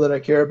do now that I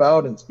care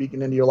about, and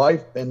speaking into your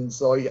life. And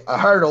so I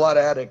hired a lot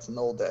of addicts in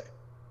the old day.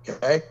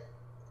 Okay.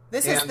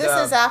 This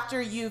is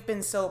after you've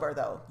been sober,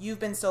 though.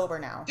 You've been sober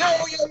now.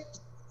 Yeah.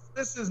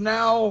 This is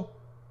now,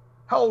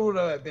 how old would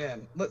I have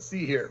been? Let's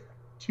see here.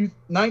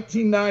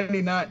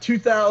 1999,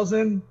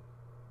 2000.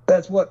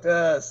 That's what,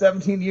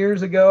 17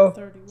 years ago.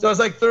 31. So I was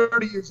like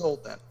 30 years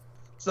old then.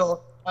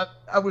 So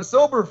I was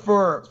sober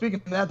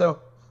speaking of that though,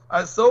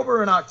 I was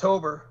sober in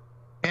October.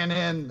 And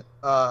in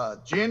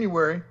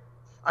January,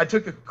 I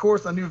took a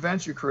course on new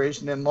venture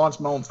creation and launched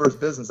my own first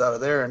business out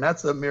of there. And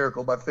that's a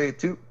miracle by faith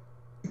too.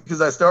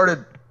 Because I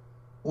started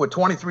with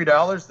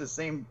 $23, the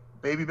same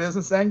baby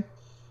business thing.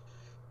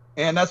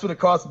 And that's what it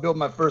cost to build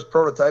my first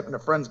prototype in a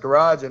friend's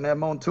garage and have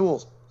my own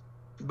tools.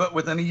 But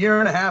within a year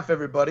and a half,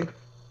 everybody,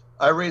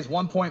 I raised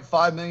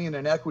 $1.5 million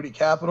in equity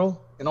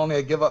capital and only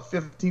had to give up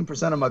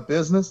 15% of my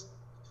business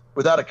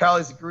without a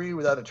college degree,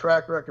 without a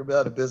track record,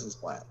 without a business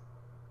plan.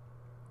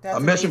 That's a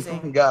mission amazing.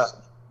 from God.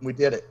 We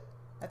did it.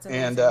 That's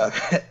amazing.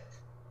 And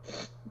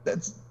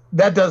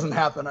that doesn't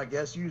happen, I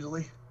guess,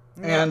 usually.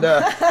 No. And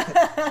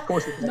of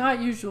course it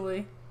Not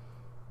usually.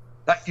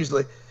 Not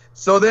usually.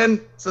 So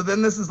then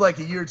this is like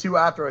a year or two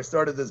after I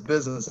started this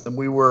business, and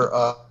we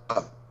were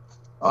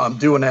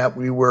doing that.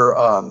 We were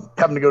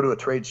having to go to a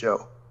trade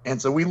show, and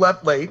so we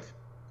left late,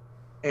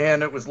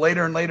 and it was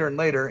later and later and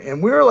later,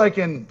 and we were like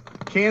in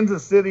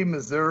Kansas City,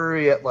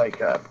 Missouri at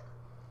like I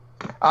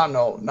don't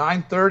know,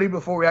 9:30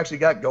 before we actually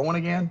got going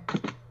again,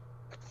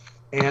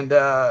 and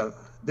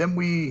then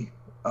we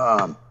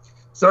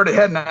started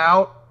heading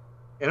out.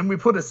 And then we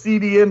put a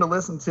CD in to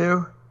listen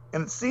to,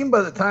 and it seemed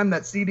by the time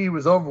that CD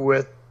was over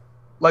with,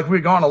 like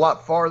we'd gone a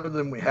lot farther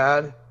than we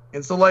had.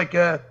 And so like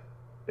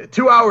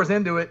 2 hours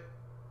into it,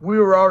 we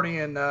were already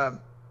in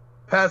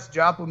past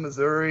Joplin,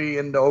 Missouri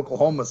into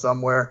Oklahoma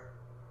somewhere.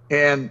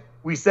 And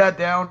we sat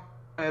down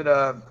at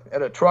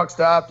a truck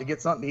stop to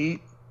get something to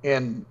eat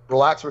and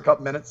relax for a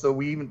couple minutes. So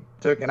we even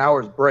took an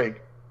hour's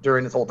break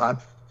during this whole time.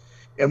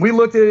 And we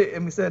looked at it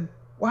and we said,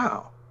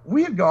 wow,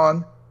 we had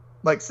gone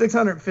like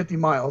 650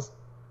 miles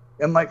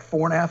in like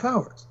 4.5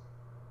 hours.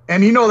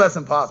 And you know that's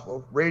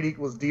impossible. Rate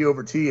equals D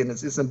over T, and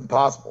it's just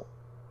impossible,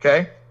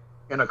 okay,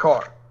 in a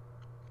car.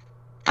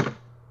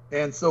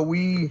 And so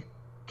we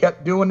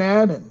kept doing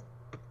that, and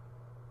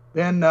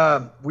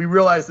then we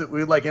realized that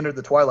we like entered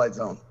the twilight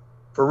zone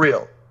for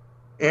real.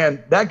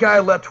 And that guy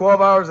left 12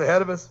 hours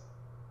ahead of us,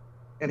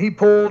 and he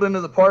pulled into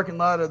the parking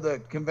lot of the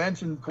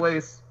convention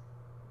place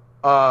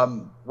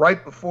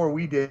right before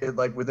we did,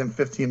 like within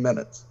 15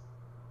 minutes.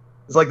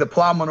 It's like the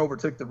plowman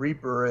overtook the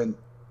reaper, and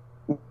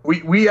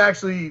we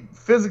actually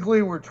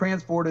physically were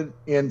transported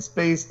in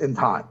space and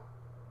time,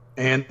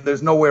 and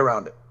there's no way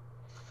around it.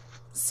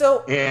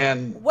 So,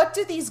 and what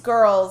did these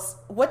girls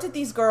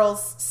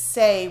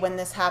say when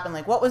this happened?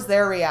 Like, what was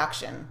their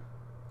reaction?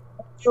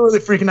 They were really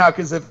freaking out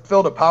because they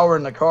felt a power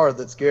in the car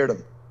that scared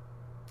them.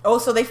 Oh,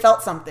 so they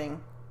felt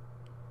something.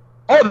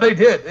 Oh, they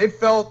did. They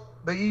felt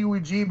the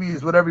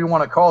EWGBs, whatever you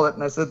want to call it.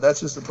 And I said, that's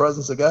just the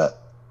presence of God.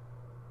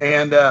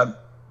 And,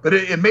 but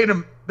it made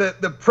them,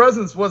 the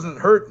presence wasn't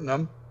hurting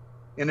them,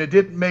 and it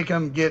didn't make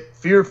them get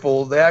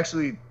fearful. They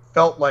actually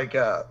felt like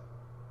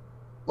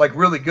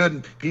really good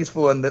and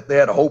peaceful, and that they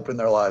had hope in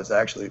their lives.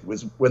 Actually,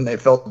 was when they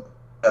felt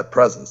that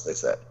presence, they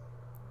said.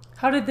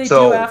 How did they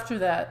do after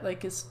that?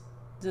 Like,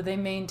 do they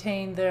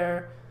maintain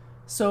their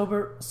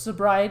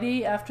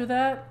sobriety after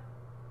that?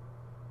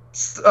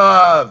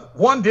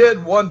 One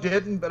did, one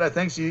didn't, but I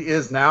think she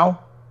is now.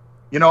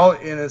 You know,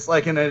 and it's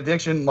like in an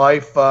addiction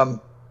life,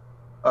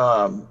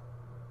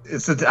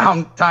 it's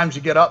the times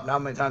you get up and how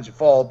many times you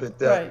fall, but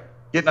right.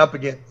 Getting up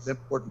again is the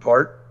important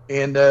part.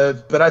 And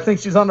but I think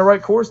she's on the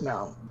right course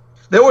now.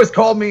 They always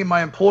called me,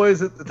 my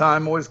employees at the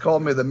time always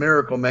called me the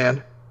miracle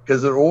man,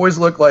 because it always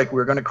looked like we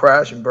were going to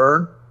crash and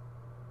burn.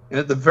 And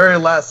at the very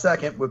last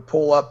second, we'd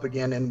pull up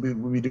again, and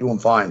we'd be doing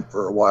fine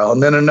for a while.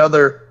 And then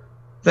another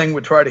thing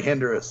would try to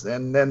hinder us.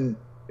 And then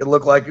it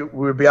looked like we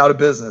would be out of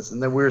business.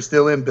 And then we were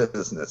still in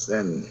business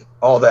and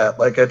all that.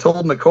 Like I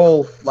told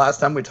Nicole last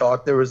time we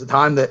talked, there was a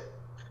time that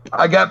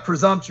I got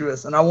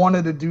presumptuous, and I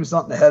wanted to do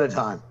something ahead of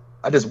time.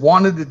 I just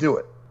wanted to do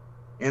it.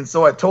 And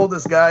so I told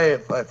this guy,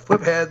 if I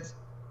flip heads,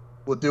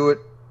 we'll do it.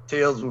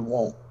 Tails, we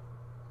won't.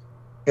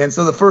 And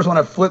so the first one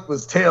I flipped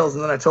was tails,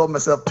 and then I told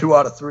myself 2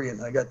 out of 3,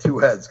 and I got 2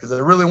 heads because I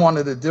really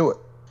wanted to do it.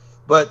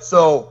 But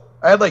so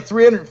I had like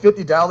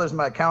 $350 in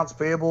my accounts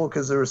payable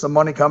because there was some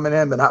money coming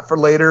in, but not for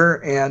later.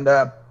 And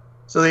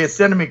so they had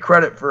sent me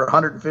credit for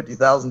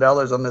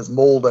 $150,000 on this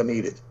mold I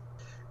needed.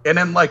 And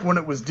then like when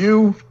it was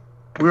due,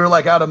 we were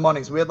like out of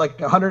money. So we had like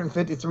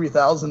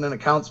 $153,000 in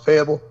accounts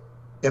payable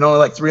and only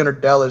like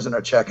 $300 in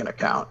our checking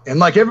account. And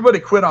like everybody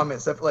quit on me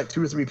except for like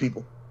 2 or 3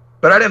 people.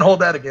 But I didn't hold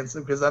that against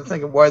them because I'm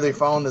thinking, why are they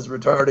following this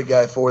retarded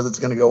guy for that's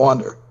going to go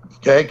under?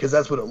 Okay, because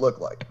that's what it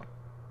looked like.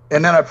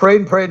 And then I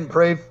prayed and prayed and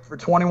prayed for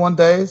 21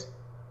 days.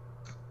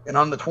 And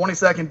on the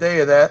 22nd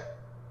day of that,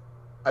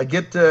 I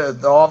get to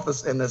the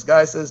office, and this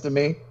guy says to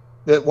me,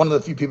 that one of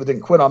the few people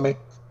didn't quit on me,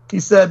 he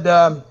said,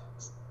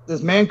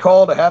 this man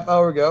called a half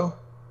hour ago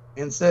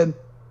and said,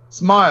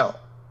 Smile,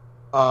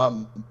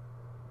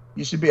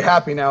 you should be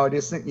happy now. I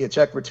just sent you a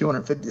check for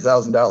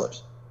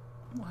 $250,000.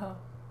 Wow.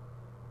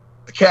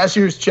 The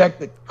cashier's check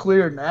that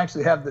cleared, and I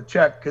actually have the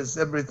check because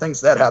everybody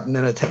thinks that happened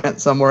in a tent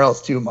somewhere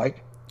else too,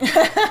 Mike.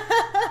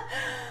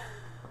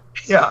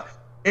 Yeah.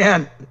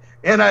 And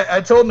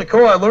I told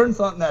Nicole I learned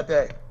something that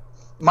day.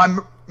 My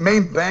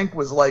main bank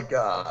was like,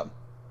 I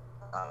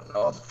don't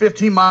know,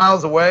 15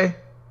 miles away.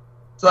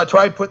 So I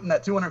tried putting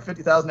that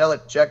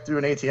 $250,000 check through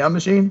an ATM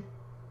machine.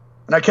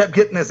 And I kept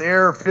getting this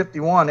error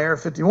 51.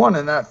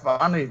 And I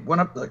finally went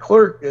up to the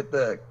clerk at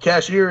the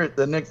cashier at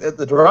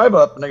the drive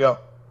up, and I go,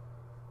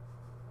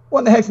 what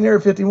in the heck's an error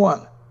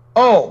 51?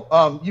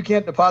 Oh, you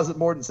can't deposit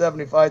more than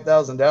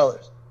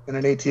 $75,000 in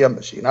an ATM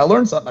machine. I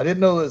learned something. I didn't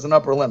know there was an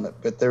upper limit,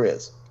 but there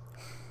is.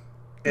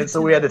 And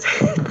so we had to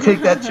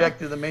take that check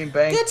to the main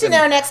bank. Good to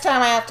know next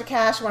time I have to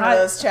cash one of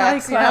those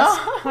checks.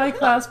 High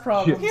class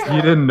problems.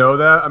 You didn't know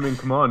that? I mean,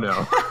 come on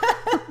now.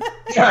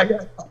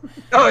 Yeah.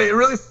 Oh, it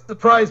really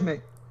surprised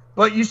me.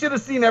 But you should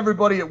have seen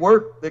everybody at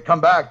work that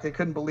come back. They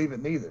couldn't believe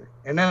it neither.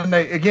 And then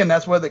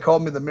that's why they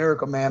called me the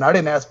miracle man. I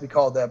didn't ask to be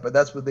called that, but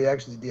that's what they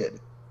actually did.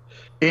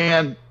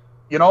 And,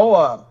 you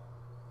know,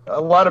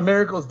 a lot of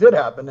miracles did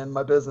happen in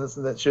my business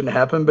that shouldn't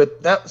happen,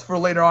 but that's for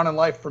later on in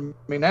life for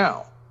me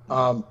now.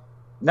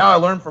 Now I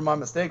learned from my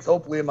mistakes,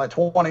 hopefully in my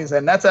 20s,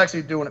 and that's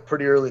actually doing it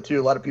pretty early too.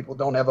 A lot of people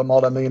don't have a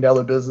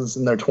multi-million-dollar business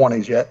in their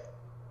 20s yet,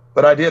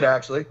 but I did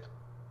actually.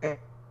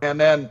 And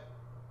then,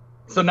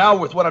 so now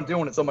with what I'm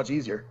doing, it's so much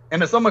easier.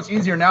 And it's so much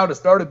easier now to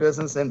start a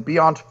business and be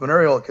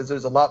entrepreneurial because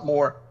there's a lot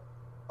more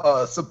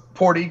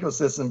support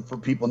ecosystem for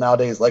people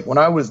nowadays. Like when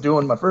I was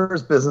doing my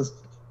first business,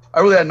 I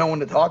really had no one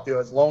to talk to. I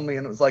was lonely,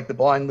 and it was like the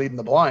blind leading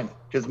the blind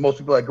because most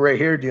people had gray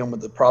hair dealing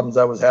with the problems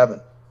I was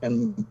having.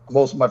 And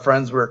most of my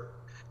friends were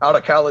out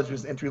of college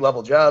with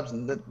entry-level jobs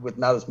and with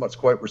not as much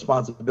quite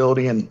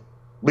responsibility and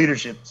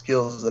leadership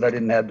skills that I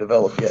didn't have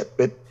developed yet.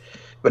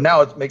 But now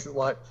it makes it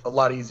a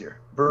lot easier.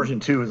 Version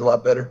 2 is a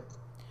lot better.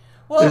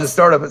 There's a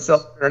startup at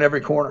South in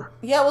every corner.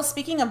 Yeah, well,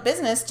 speaking of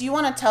business, do you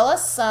want to tell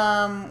us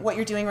what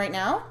you're doing right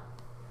now?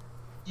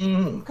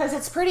 Because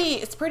it's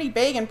pretty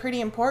big and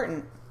pretty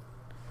important.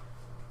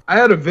 I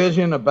had a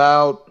vision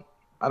about,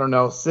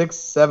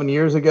 6-7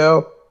 years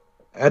ago.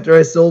 After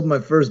I sold my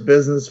first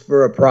business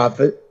for a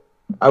profit,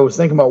 I was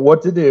thinking about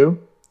what to do,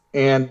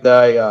 and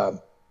I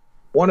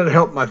wanted to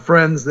help my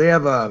friends. They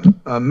have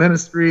a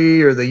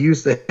ministry, or they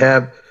used to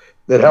have,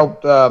 that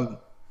helped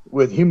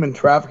with human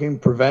trafficking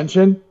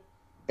prevention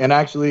and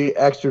actually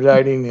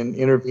extraditing and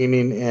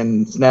intervening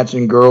and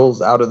snatching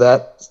girls out of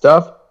that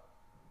stuff.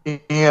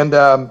 And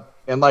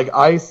like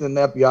ICE and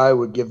the FBI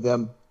would give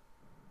them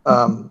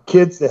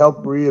kids to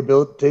help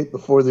rehabilitate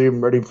before they're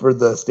even ready for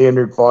the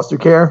standard foster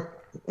care.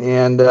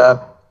 And,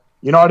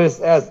 I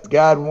just asked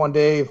God one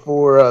day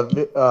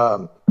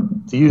to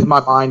use my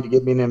mind to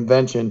give me an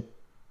invention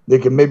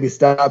that could maybe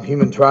stop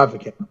human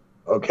trafficking.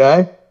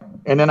 Okay?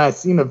 And then I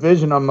seen a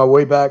vision on my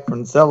way back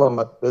from selling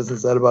my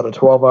business at about a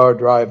 12-hour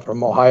drive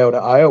from Ohio to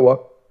Iowa,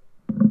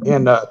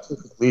 and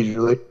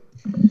leisurely.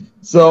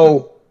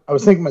 So I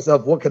was thinking to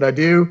myself, what could I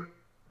do?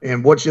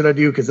 And what should I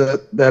do? Because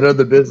that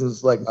other business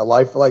is like my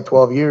life for like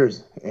 12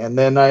 years. And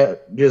then I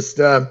just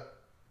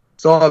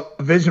saw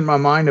a vision in my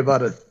mind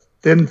about a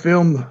thin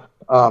film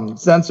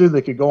sensor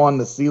that could go on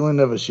the ceiling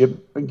of a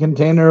shipping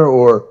container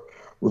or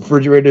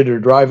refrigerated or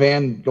dry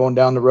van going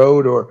down the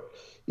road, or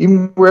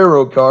even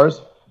railroad cars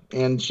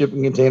and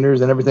shipping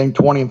containers and everything,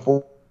 20 and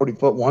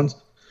 40-foot ones,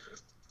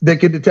 that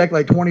could detect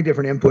like 20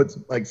 different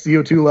inputs, like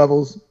CO2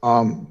 levels,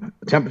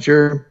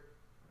 temperature,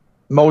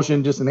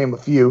 motion, just to name a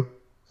few.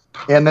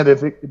 And then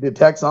if it could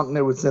detect something,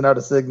 it would send out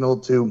a signal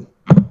to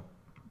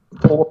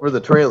pull over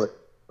the trailer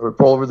or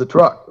pull over the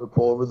truck or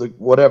pull over the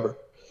whatever.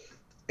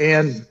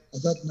 And I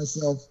thought to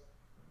myself,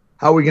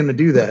 how are we going to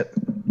do that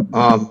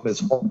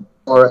as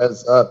far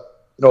as a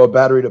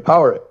battery to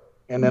power it?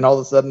 And then all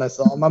of a sudden I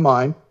saw in my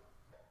mind.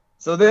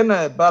 So then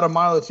about a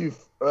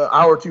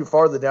hour or two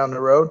farther down the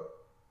road,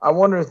 I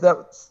wonder if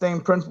that same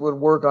principle would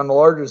work on a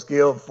larger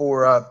scale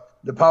for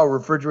the power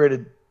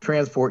refrigerated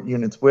transport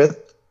units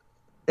with.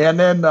 And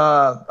then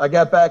I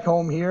got back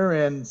home here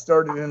and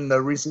started in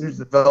the research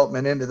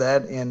development into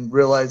that and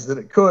realized that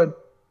it could.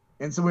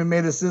 And so we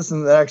made a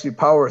system that actually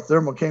power a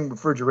Thermo King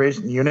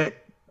refrigeration unit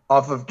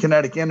off of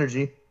kinetic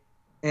energy.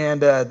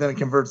 And then it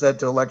converts that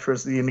to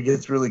electricity, and it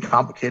gets really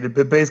complicated.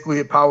 But basically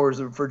it powers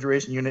a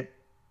refrigeration unit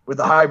with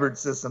a hybrid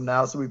system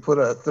now. So we put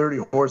a 30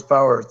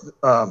 horsepower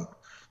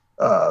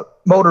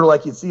motor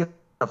like you'd see in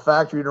a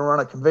factory to run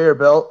a conveyor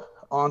belt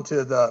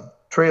onto the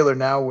trailer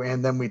now.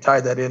 And then we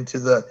tie that into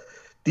the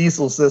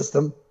diesel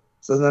system,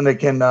 so then it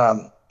can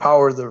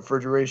power the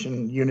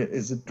refrigeration unit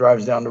as it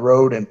drives down the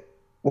road. And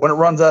when it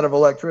runs out of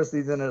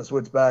electricity, then it'll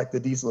switch back to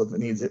diesel if it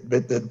needs it.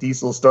 But the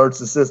diesel starts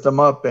the system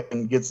up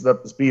and gets it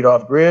up to speed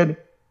off grid.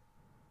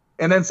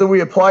 And then so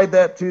we applied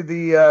that to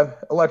the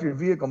electric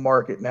vehicle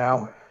market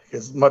now.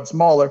 It's much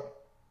smaller,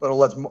 but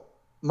a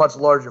much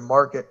larger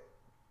market.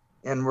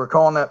 And we're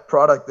calling that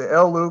product the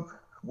L-Loop,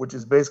 which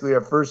is basically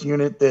our first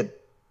unit that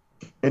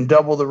and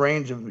double the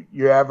range of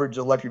your average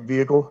electric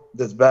vehicle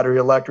that's battery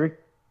electric.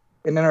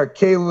 And then our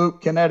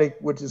K-Loop Kinetic,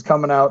 which is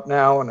coming out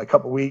now in a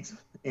couple weeks.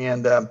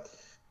 And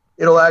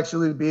it'll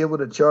actually be able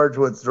to charge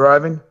what's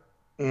driving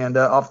and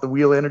off the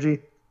wheel energy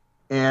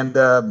and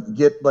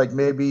get like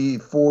maybe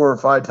 4 or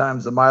 5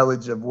 times the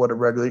mileage of what a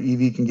regular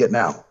EV can get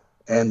now.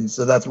 And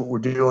so that's what we're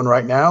doing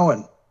right now.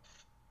 And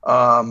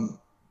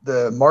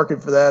the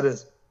market for that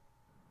is,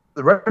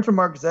 the retro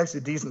market is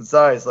actually decent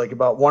size, like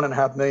about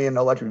 1.5 million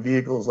electric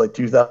vehicles, like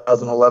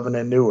 2011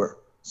 and newer.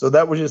 So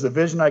that was just a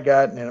vision I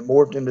got, and it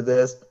morphed into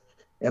this.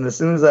 And as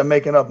soon as I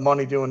make enough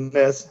money doing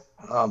this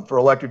for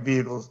electric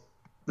vehicles,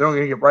 then I'm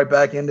going to get right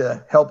back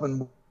into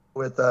helping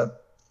with the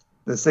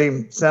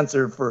same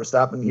sensor for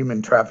stopping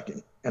human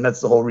trafficking. And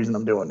that's the whole reason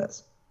I'm doing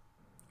this.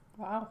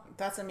 Wow,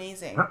 that's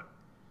amazing.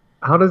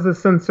 How does the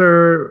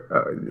sensor,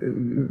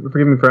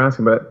 forgive me for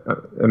asking,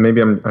 but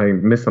maybe I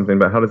missed something,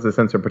 but how does the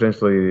sensor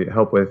potentially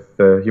help with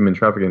the human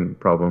trafficking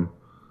problem?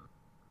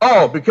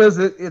 Oh, because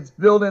it's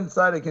built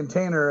inside a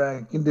container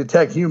and can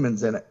detect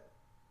humans in it.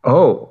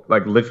 Oh,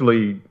 like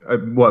literally,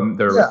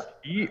 their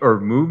heat or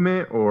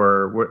movement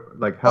or what?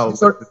 Like how?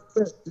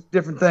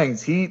 Different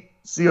things: heat,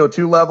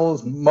 CO2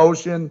 levels,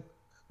 motion.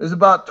 There's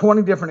about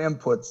 20 different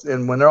inputs,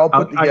 and when they're all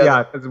put together.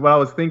 Yeah, because what I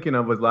was thinking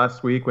of was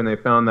last week when they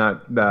found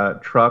that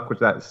truck, which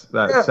that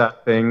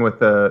sad thing with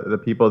the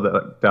people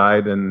that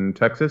died in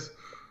Texas.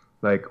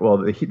 Like, well,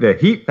 the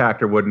heat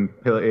factor wouldn't,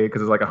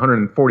 because it's like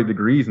 140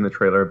 degrees in the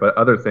trailer, but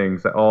other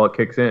things that all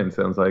kicks in.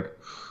 Sounds like.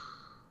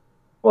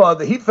 Well,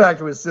 the heat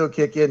factor would still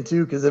kick in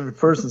too, because every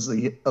person's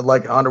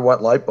like a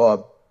 100-watt light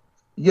bulb.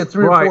 You get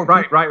 3 or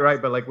 4 people.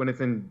 Right. But like when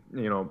it's in,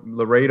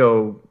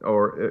 Laredo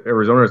or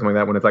Arizona or something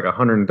like that, when it's like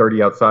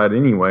 130 outside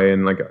anyway,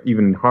 and like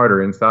even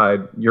harder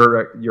inside,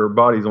 your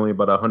body's only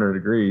about 100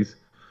 degrees.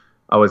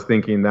 I was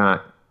thinking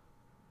that.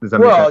 Does that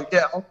make sense?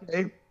 Yeah,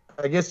 okay.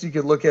 I guess you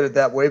could look at it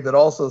that way, but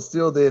also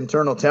still the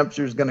internal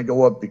temperature is going to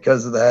go up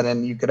because of that,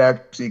 and you could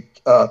actually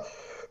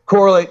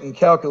correlate and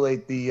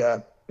calculate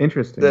the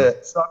Interesting. the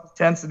sun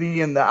intensity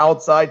and the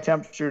outside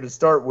temperature to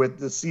start with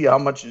to see how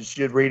much it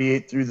should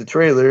radiate through the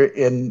trailer.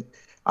 And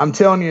I'm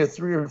telling you,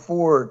 3 or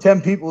 4 or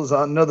 10 people is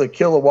another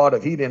kilowatt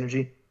of heat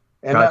energy,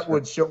 and Gotcha. that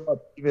would show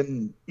up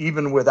even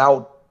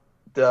without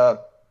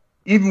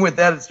even with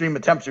that extreme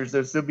of temperatures.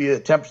 There'd still be a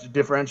temperature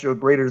differential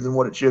greater than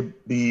what it should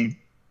be,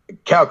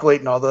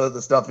 calculating all the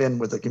other stuff in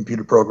with a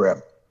computer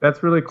program.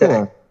 That's really cool.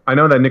 Okay. I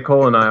know that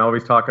Nicole and I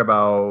always talk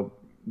about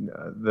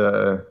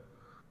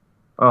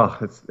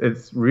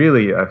it's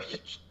really a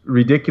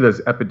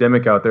ridiculous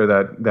epidemic out there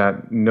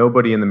that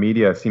nobody in the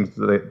media seems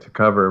to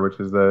cover, which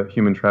is the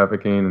human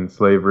trafficking and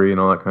slavery and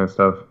all that kind of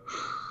stuff.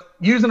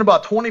 Using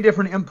about 20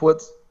 different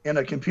inputs in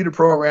a computer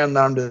program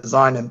that I'm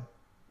designing,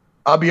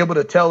 I'll be able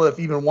to tell if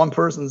even one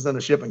person's in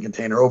a shipping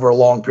container over a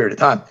long period of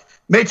time. It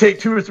may take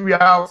 2 or 3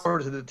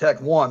 hours to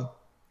detect one.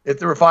 If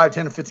there were 5,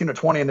 10, 15, or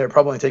 20 in there, it'd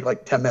probably take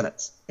like 10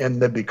 minutes,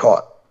 and they'd be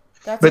caught.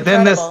 That's but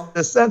incredible. Then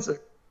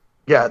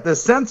the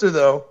sensor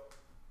though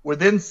would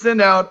then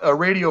send out a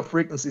radio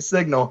frequency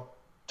signal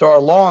to our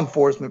law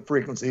enforcement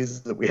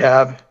frequencies that we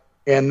have,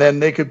 and then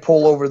they could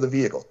pull over the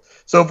vehicle.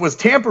 So if it was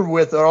tampered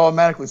with, it'll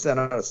automatically send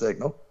out a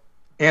signal,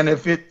 and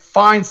if it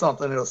finds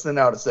something, it'll send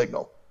out a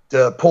signal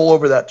to pull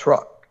over that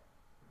truck.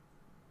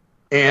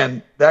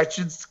 And that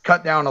should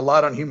cut down a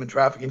lot on human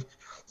trafficking,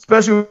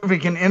 especially if we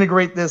can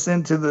integrate this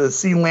into the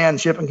sea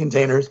land shipping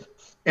containers.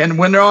 And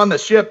when they're on the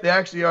ship, they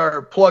actually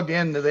are plugged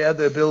in. They have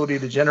the ability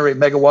to generate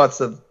megawatts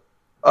of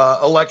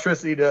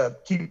electricity to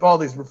keep all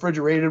these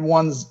refrigerated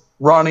ones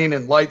running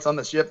and lights on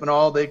the ship and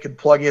all. They could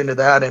plug into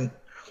that, and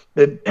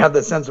they'd have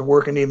the sense of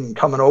working even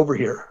coming over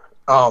here.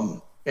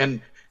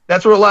 And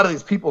that's where a lot of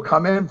these people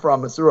come in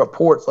from, is through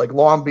ports like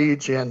Long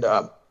Beach and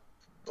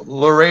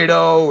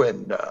Laredo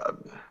and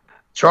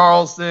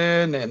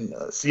Charleston and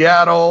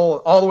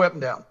Seattle, all the way up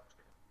and down.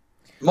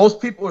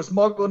 Most people are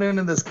smuggled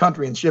into this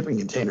country in shipping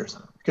containers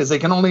because they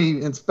can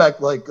only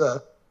inspect like I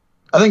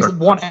think it's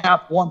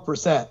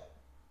 1%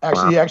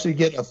 actually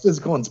get a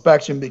physical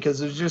inspection, because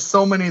there's just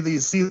so many of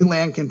these sea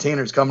land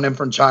containers coming in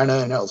from China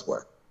and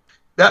elsewhere.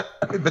 But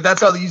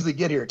that's how they usually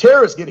get here.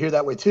 Terrorists get here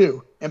that way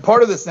too. And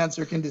part of the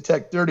sensor can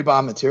detect dirty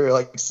bomb material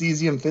like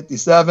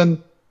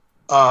cesium-57,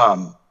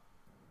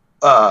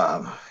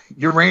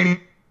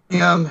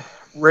 uranium,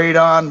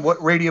 radon,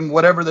 radium,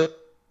 whatever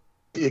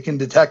it can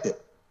detect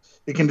it.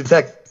 It can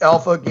detect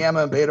alpha,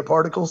 gamma, and beta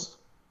particles.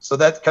 So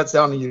that cuts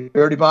down on your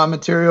dirty bomb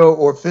material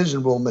or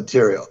fissionable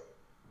material.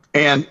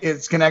 And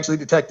it can actually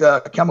detect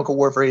chemical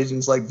warfare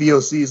agents like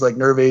VOCs, like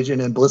nerve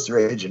agent and blister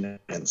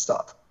agent and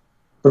stuff,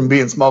 from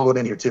being smuggled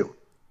in here too.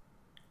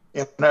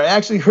 And I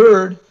actually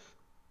heard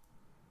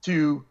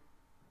to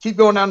keep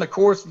going down the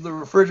course of the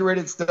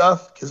refrigerated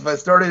stuff, because if I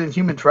started in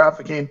human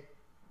trafficking,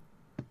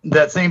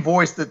 that same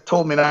voice that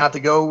told me not to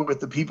go with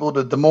the people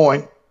to Des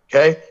Moines,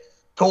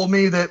 told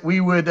me that we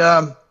would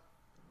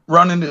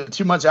run into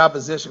too much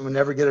opposition. We'd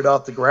never get it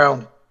off the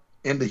ground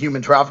into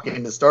human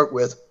trafficking to start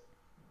with.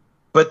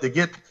 But to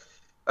get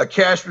a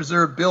cash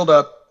reserve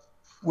buildup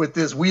with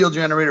this wheel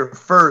generator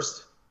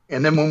first,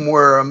 and then when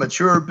we're a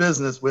mature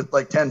business with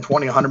like 10,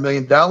 20, $100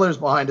 million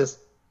behind us,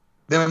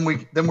 then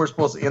we're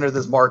supposed to enter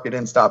this market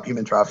and stop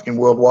human trafficking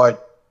worldwide.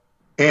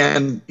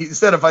 And he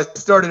said if I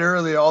started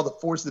early, all the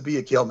force to be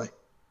would kill me.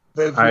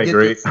 I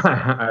agree.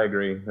 I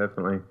agree,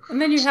 definitely.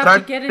 And then you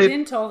have to get it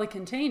into all the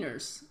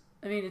containers.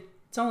 I mean,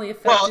 it's only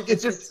effective. Well,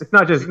 it's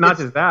not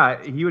just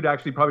that. He would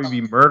actually probably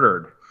be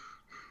murdered.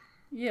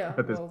 Yeah.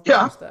 Well,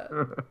 yeah.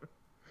 That.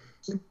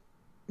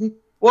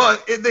 Well,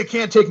 they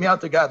can't take me out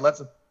to God lets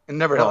them, and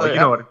never held it.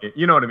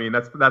 You know what I mean.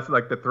 That's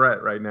like the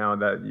threat right now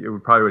that you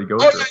would probably go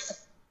through. Yeah.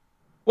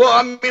 Well,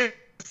 I mean,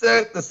 it's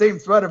the same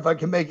threat if I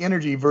can make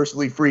energy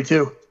virtually free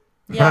too.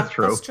 Yeah, that's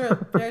true. That's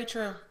true. Very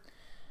true.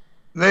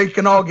 They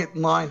can all get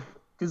in line,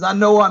 because I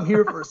know I'm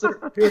here for a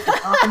certain period of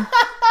time.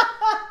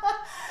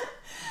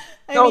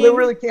 They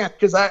really can't,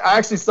 because I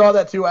actually saw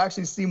that too. I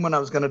actually seen when I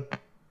was going to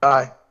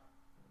die.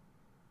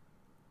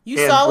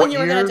 You saw when you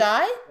were going to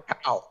die?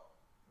 How?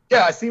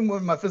 Yeah, I seen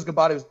when my physical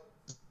body was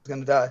going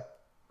to die.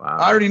 Wow.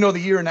 I already know the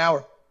year and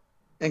hour.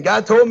 And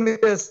God told me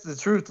this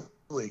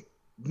truthfully.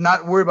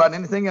 Not worry about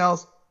anything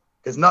else,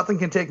 because nothing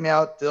can take me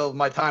out till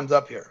my time's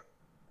up here.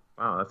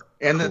 Wow, that's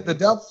and cool. the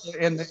devil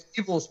and the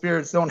evil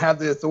spirits don't have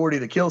the authority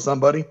to kill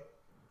somebody.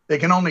 They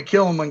can only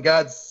kill them when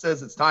God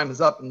says its time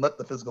is up and let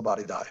the physical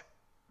body die.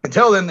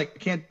 Until then, they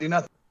can't do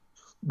nothing.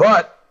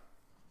 But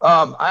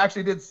I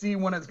actually did see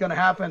when it's going to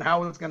happen,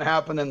 how it's going to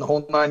happen, and the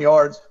whole 9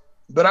 yards.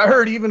 But I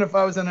heard even if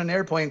I was in an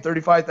airplane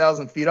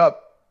 35,000 feet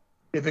up,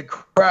 if it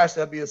crashed,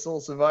 I'd be a sole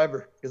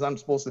survivor, because I'm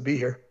supposed to be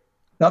here.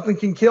 Nothing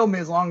can kill me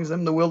as long as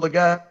I'm the will of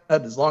God,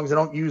 as long as I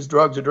don't use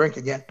drugs or drink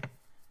again.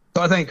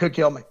 So I think it could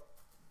kill me.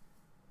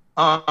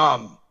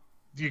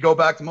 If you go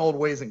back to my old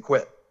ways and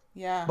quit.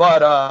 Yeah.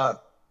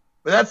 But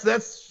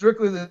that's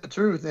strictly the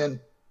truth. And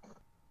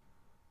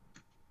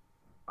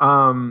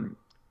I'm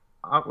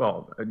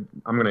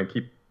going to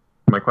keep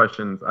my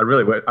questions. I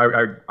really would.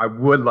 I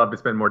would love to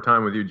spend more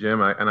time with you,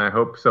 Jim, and I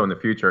hope so in the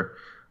future.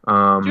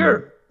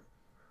 Sure.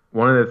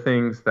 One of the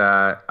things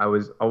that I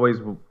was always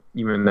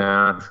even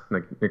that,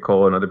 like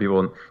Nicole and other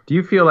people, do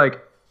you feel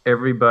like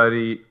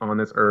everybody on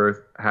this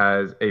earth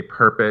has a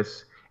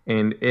purpose?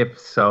 And if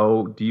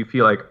so, do you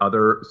feel like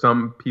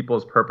some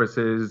people's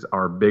purposes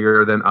are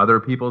bigger than other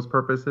people's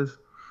purposes?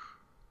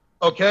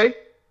 Okay,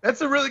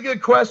 that's a really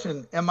good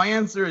question. And my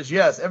answer is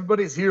yes.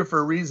 Everybody's here for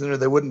a reason or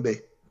they wouldn't be.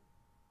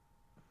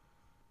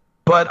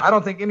 But I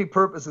don't think any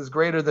purpose is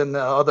greater than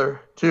the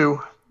other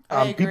two.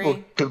 I agree.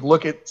 People could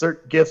look at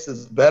certain gifts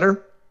as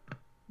better.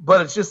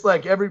 But it's just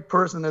like every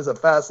person is a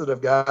facet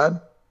of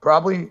God,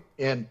 probably.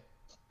 And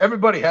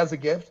everybody has a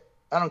gift.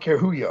 I don't care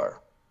who you are.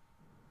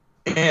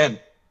 And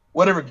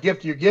whatever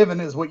gift you're given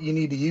is what you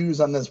need to use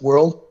on this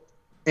world.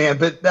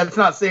 But that's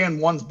not saying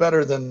one's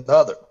better than the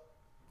other.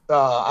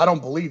 I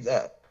don't believe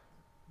that.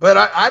 But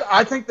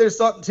I think there's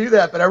something to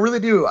that. But I really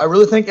do. I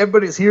really think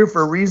everybody's here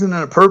for a reason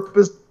and a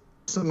purpose.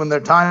 And when their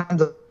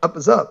time's up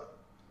is up.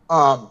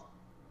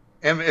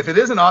 And if it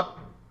isn't up,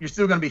 you're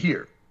still going to be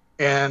here.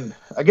 And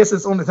I guess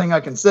that's the only thing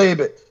I can say.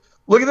 But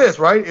look at this,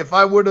 right? If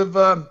I would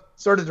have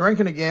started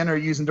drinking again or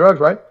using drugs,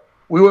 right,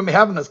 we wouldn't be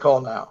having this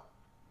call now,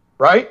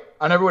 right?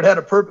 I never would have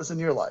had a purpose in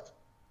your life,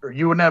 or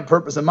you wouldn't have a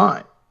purpose in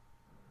mine.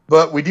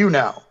 But we do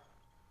now.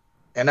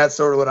 And that's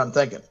sort of what I'm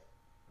thinking.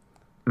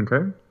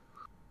 Okay.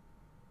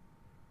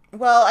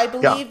 Well, I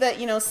believe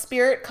that,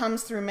 spirit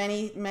comes through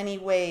many, many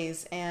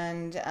ways.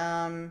 And,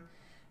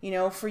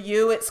 for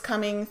you, it's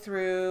coming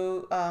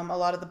through a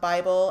lot of the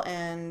Bible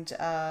and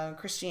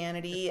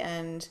Christianity.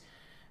 And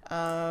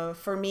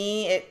for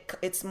me,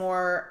 it's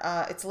more,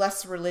 it's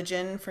less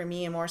religion for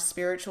me and more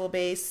spiritual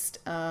based,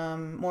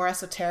 more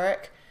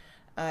esoteric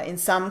in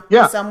some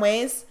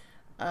ways.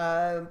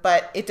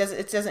 But it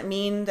doesn't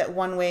mean that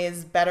one way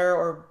is better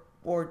or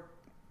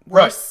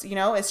worse.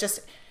 Right. It's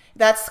just,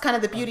 that's kind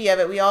of the beauty of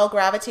it. We all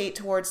gravitate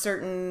towards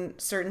certain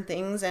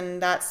things,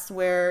 and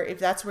if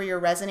that's where you're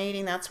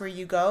resonating, that's where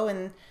you go,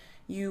 and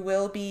you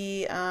will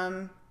be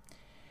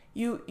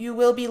you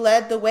will be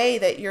led the way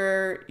that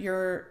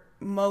you're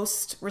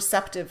most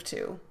receptive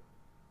to.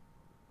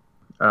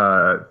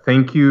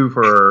 Thank you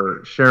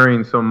for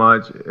sharing so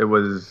much. It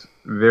was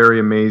very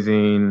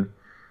amazing,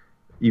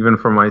 even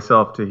for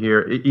myself to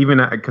hear, even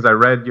because I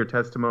read your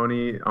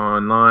testimony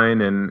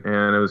online and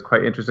it was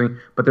quite interesting.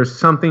 But there's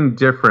something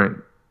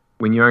different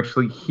when you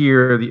actually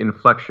hear the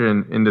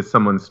inflection into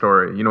someone's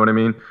story. You know what I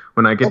mean?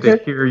 When I get to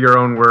hear your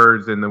own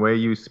words and the way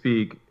you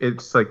speak,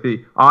 it's like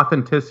the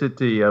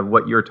authenticity of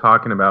what you're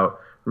talking about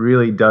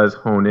really does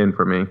hone in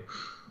for me.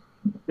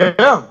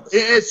 Yeah,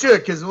 it should,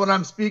 because what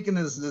I'm speaking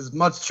is as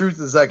much truth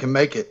as I can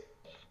make it.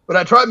 But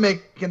I try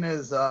making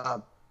as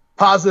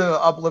positive,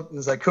 uplifting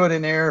as I could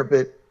in there.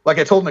 But like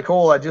I told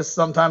Nicole, I just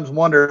sometimes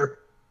wonder,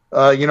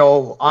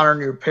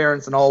 honoring your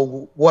parents and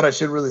all, what I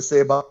should really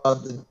say about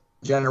the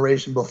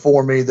generation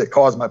before me that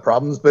caused my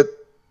problems. But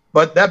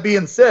that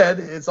being said,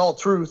 it's all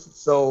truth.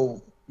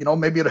 So,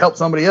 maybe it'll help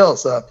somebody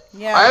else. I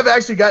have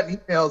actually gotten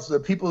emails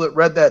of people that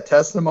read that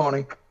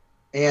testimony,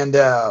 and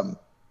they're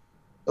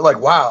like,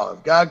 wow,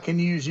 if God can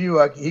use you,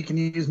 he can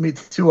use me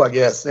too, I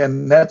guess.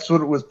 And that's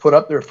what it was put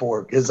up there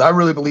for. Because I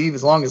really believe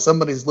as long as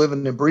somebody's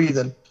living and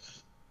breathing,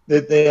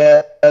 that they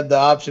had the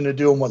option of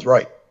doing what's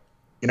right.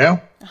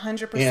 100%.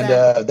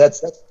 And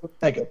that's what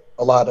I think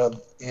a lot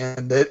of.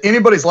 And that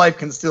anybody's life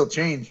can still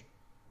change.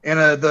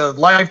 And the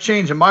life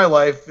change in my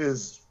life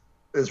is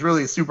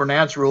really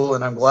supernatural,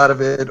 and I'm glad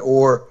of it.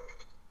 Or,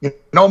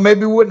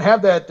 maybe we wouldn't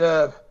have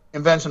that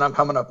invention I'm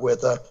coming up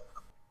with.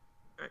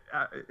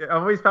 I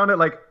always found it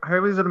I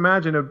always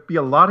imagine it'd be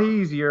a lot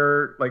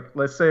easier,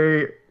 let's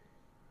say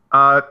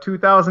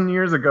 2,000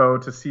 years ago,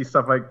 to see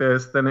stuff like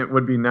this than it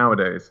would be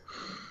nowadays.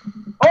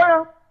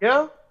 Oh,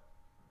 yeah.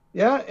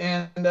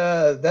 And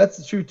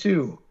that's true,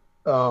 too.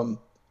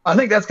 I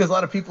think that's because a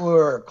lot of people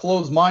are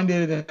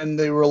closed-minded and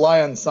they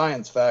rely on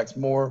science facts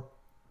more.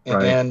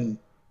 Right. And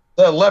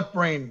the left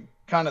brain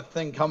kind of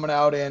thing coming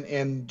out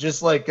and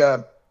just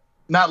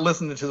not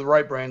listening to the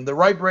right brain. The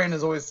right brain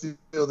is always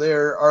still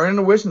there. Our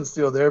intuition's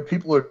still there.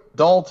 People are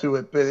dull to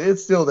it, but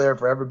it's still there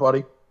for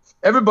everybody.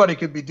 Everybody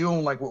could be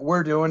doing like what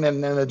we're doing,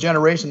 and in a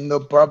generation,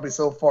 they'll probably be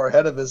so far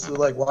ahead of us. They're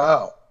like,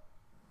 wow,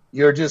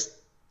 you're just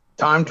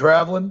time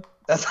traveling?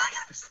 That's what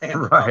I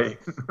understand. Right.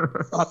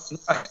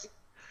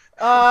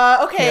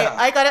 Okay, yeah.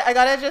 I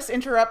gotta just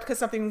interrupt because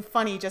something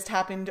funny just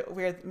happened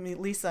with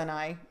Lisa and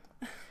I.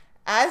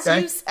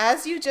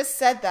 As you just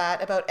said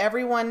that about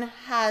everyone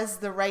has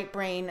the right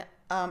brain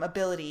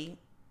ability,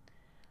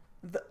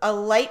 a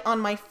light on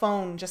my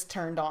phone just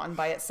turned on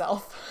by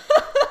itself.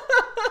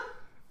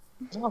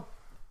 Oh.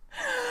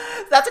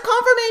 That's a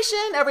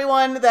confirmation,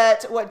 everyone,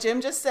 that what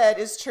Jim just said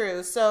is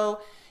true.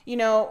 So,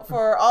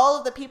 for all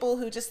of the people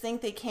who just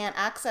think they can't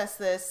access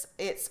this,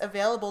 it's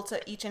available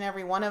to each and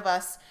every one of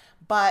us.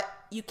 But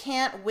you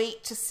can't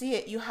wait to see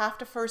it. You have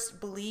to first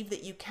believe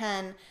that you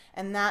can,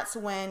 and that's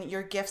when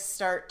your gifts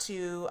start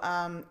to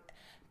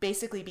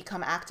basically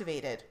become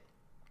activated.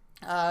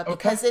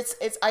 Because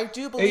it's I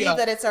do believe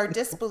that it's our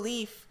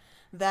disbelief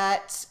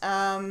that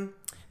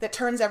that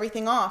turns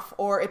everything off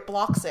or it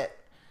blocks it.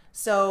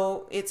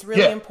 So it's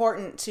really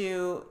important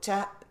to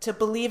to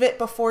believe it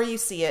before you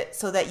see it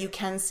so that you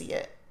can see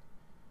it.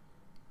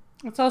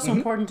 It's also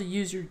important to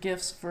use your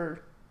gifts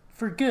for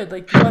good,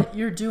 like what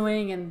you're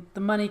doing and the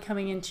money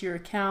coming into your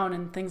account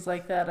and things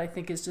like that. I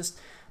think is just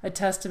a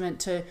testament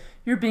to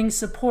you're being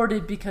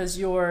supported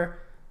because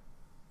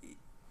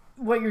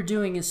what you're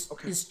doing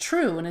is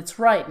true and it's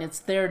right and it's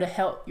there to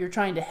help. You're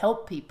trying to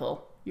help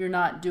people. You're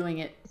not doing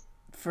it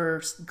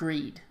for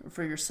greed or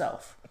for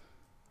yourself.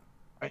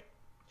 Right.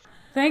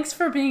 Thanks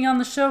for being on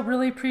the show.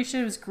 Really appreciate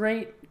it. It was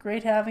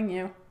great having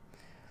you.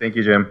 Thank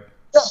you, Jim.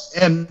 Yeah,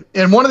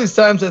 and one of these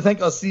times I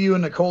think I'll see you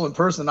and Nicole in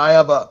person. I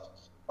have a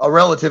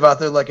relative out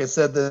there, like I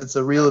said, that's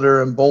a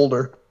realtor in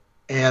Boulder,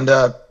 and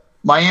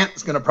my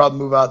aunt's going to probably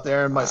move out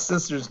there, and my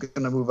sister's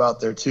going to move out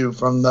there too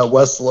from the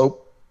West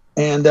Slope,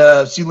 and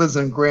she lives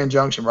in Grand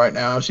Junction right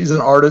now. She's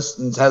an artist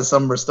and has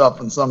some of her stuff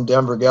in some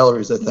Denver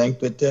galleries, I think.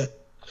 But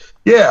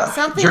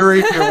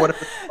jury or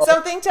whatever.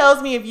 Something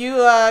tells me if you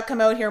come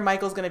out here,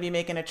 Michael's going to be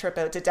making a trip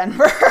out to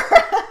Denver.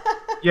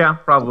 Yeah,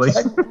 probably.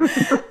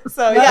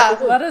 So yeah,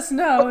 let us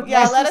know.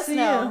 Yeah, let us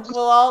know.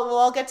 We'll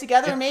all get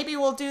together. Maybe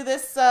we'll do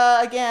this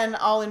again,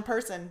 all in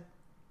person.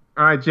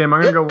 All right, Jim.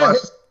 I'm gonna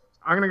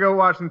go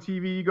watch some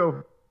TV. You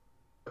go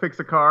fix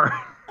a car.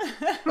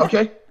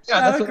 Okay.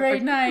 Yeah, have a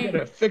great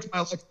night. Fix my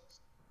Alexa.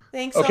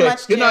 Thanks so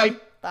much, Jim. Good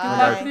night. Bye. Good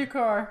luck with your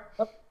car.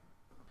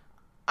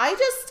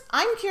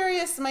 I'm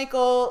curious,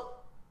 Michael,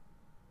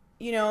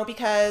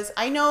 because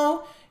I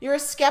know you're a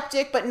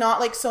skeptic, but not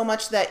like so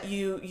much that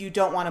you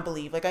don't want to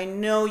believe. Like I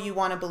know you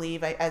want to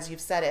believe, as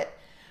you've said it.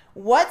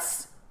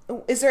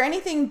 Is there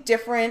anything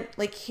different,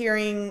 like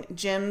hearing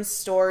Jim's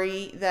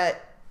story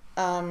that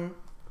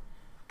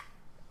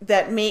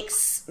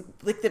makes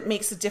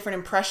a different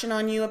impression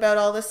on you about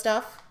all this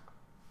stuff?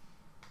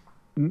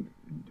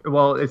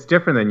 Well, it's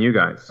different than you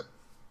guys.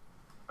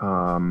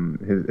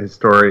 His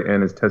story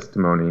and his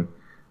testimony,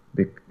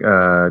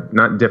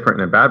 not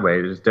different in a bad way,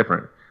 it's just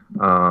different.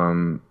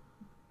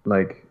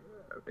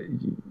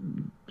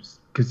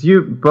 Because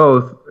you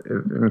both,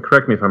 and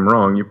correct me if I'm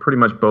wrong, you pretty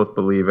much both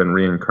believe in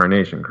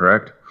reincarnation,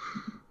 correct?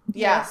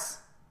 Yes.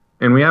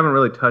 And we haven't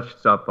really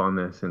touched up on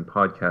this in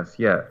podcasts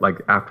yet, like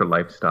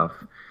afterlife stuff.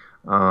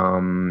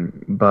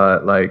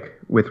 But like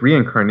with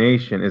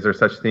reincarnation, is there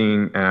such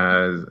thing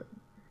as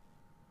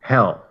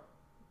hell?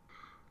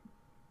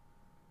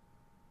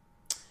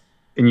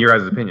 In your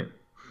guys' opinion?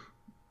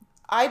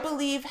 I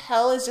believe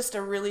hell is just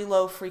a really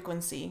low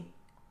frequency.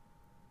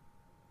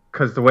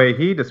 Because the way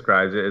he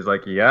describes it is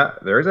like, yeah,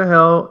 there's a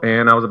hell,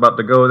 and I was about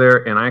to go there,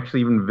 and I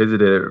actually even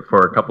visited it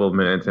for a couple of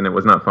minutes, and it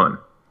was not fun.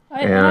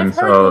 I've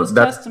heard those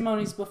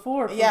testimonies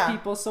before from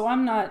people, so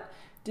I'm not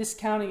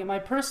discounting it. My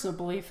personal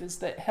belief is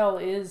that hell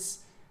is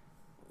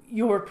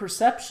your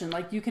perception.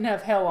 Like, you can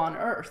have hell on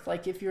earth.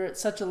 Like, if you're at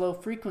such a low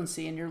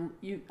frequency, and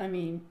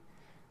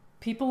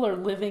people are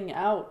living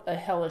out a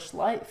hellish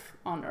life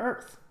on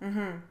earth.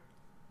 Mm-hmm.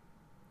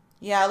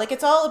 Yeah, like,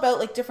 it's all about,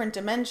 like, different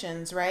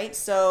dimensions, right?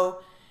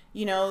 So,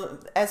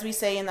 as we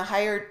say in the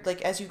higher,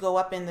 like, as you go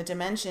up in the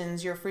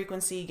dimensions, your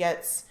frequency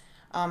gets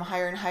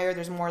higher and higher.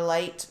 There's more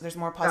light. There's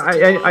more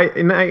positivity.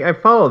 I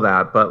follow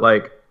that, but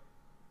like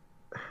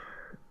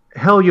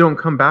hell, you don't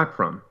come back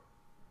from,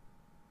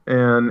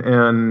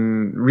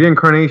 and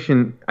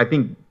reincarnation, I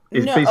think,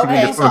 is basically.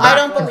 Okay, so I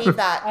don't believe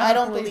that. I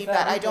don't believe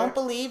that. I don't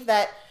believe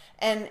that.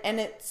 And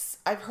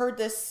I've heard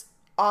this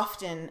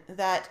often,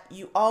 that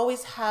you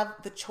always have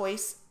the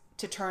choice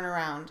to turn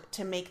around,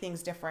 to make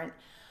things different.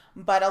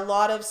 But a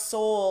lot of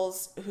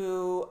souls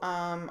who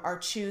are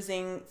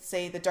choosing,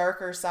 say, the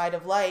darker side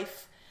of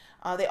life,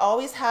 they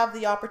always have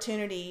the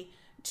opportunity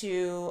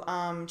to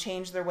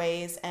change their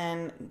ways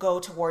and go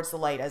towards the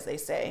light, as they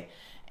say.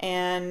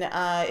 And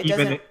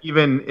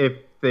even if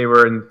they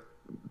were in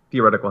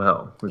theoretical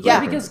hell. Yeah,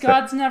 because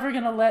God's never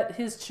going to let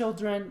his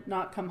children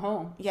not come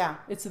home. Yeah.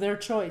 It's their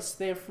choice.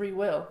 They have free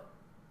will.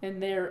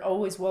 And they're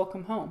always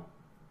welcome home.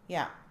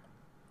 Yeah.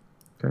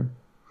 Okay.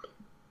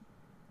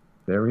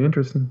 Very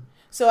interesting.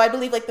 So I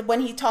believe, like, when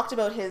he talked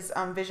about his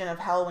vision of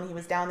hell, when he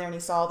was down there and he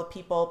saw the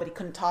people, but he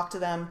couldn't talk to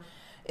them,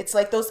 it's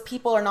like those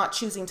people are not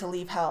choosing to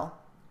leave hell.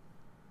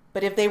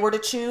 But if they were to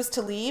choose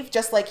to leave,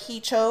 just like he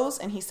chose,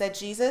 and he said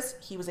Jesus,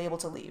 he was able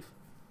to leave.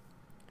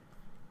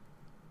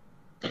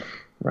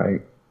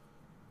 Right.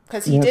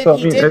 Because he did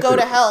go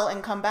to hell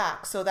and come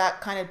back. So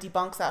that kind of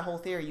debunks that whole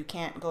theory. You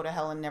can't go to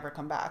hell and never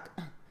come back.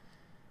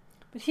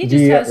 But he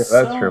just has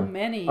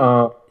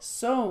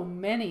so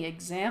many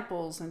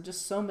examples, and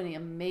just so many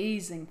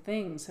amazing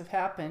things have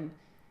happened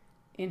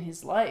in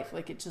his life.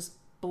 Like, it just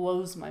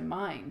blows my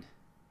mind.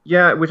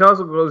 Yeah, which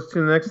also goes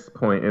to the next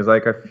point, is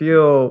like, I don't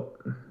feel.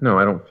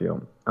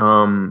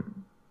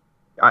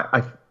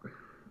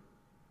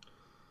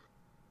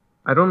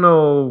 I don't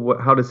know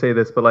how to say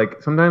this, but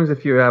like, sometimes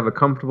if you have a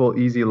comfortable,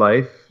 easy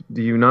life,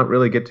 do you not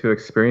really get to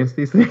experience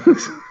these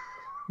things?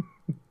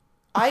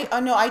 I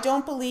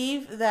don't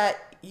believe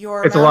that.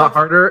 It's a lot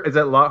harder. Is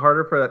it a lot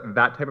harder for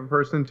that type of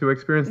person to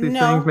experience these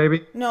things,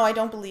 maybe? No, I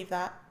don't believe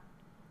that.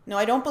 No,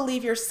 I don't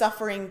believe your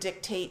suffering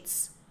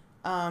dictates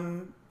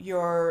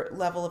your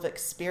level of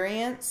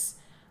experience.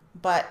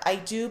 But I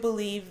do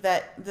believe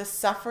that the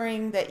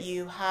suffering that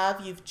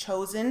you've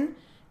chosen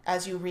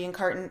as you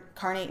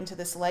reincarnate into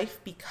this life,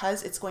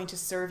 because it's going to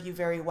serve you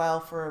very well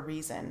for a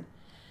reason.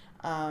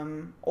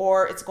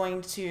 Or it's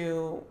going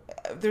to,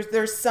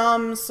 there's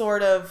some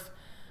sort of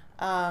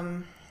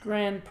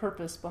grand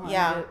purpose behind it.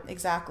 Yeah,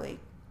 exactly.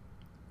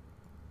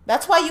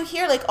 That's why you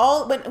hear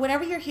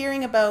whenever you're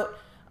hearing about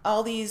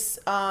all these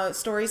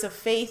stories of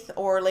faith,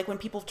 or like when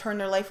people turn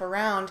their life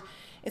around,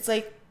 it's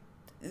like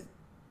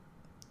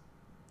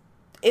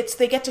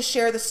they get to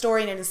share the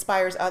story and it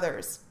inspires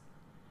others.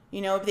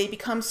 They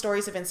become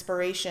stories of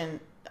inspiration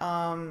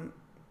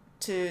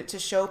to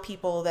show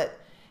people that,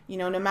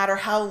 no matter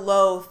how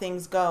low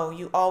things go,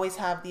 you always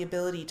have the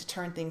ability to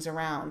turn things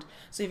around.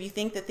 So if you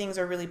think that things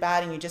are really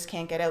bad and you just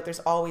can't get out,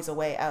 there's always a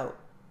way out.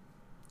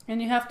 And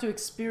you have to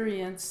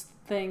experience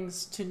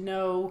things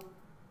to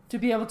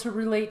be able to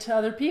relate to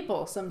other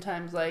people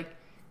sometimes. Like,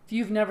 if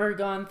you've never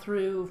gone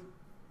through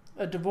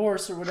a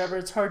divorce or whatever,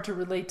 it's hard to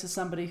relate to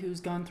somebody who's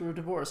gone through a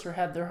divorce or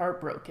had their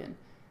heart broken.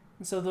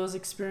 And so those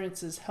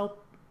experiences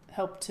help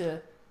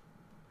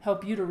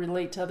you to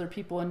relate to other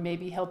people and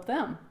maybe help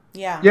them.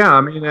 Yeah. Yeah,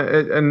 I mean,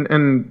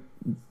 and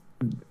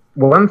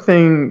one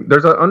thing,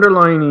 there's an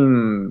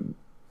underlining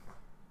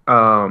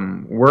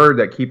word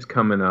that keeps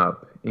coming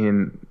up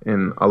in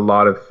a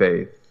lot of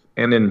faith,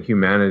 and in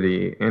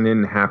humanity, and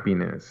in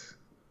happiness,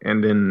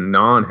 and in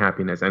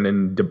non-happiness, and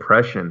in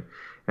depression,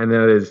 and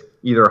that is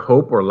either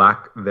hope or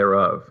lack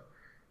thereof.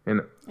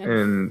 And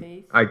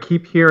faith. I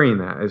keep hearing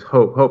that as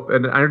hope.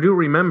 And I do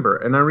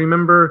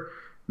remember,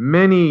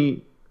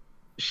 many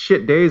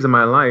shit days in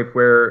my life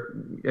where,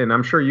 and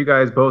I'm sure you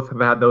guys both have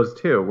had those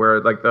too, where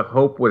like the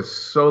hope was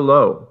so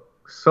low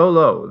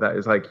that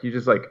it's like, you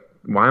just like,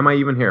 why am I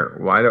even here?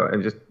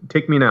 And just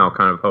take me now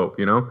kind of hope,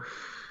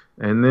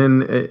 And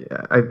then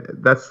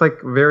that's like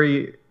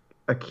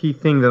a key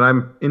thing that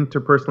I'm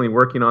interpersonally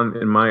working on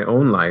in my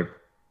own life,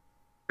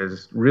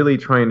 is really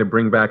trying to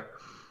bring back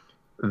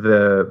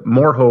the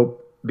more hope,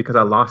 because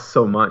I lost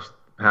so much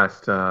the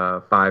past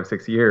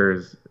 5-6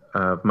 years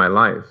of my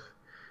life.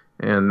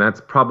 And that's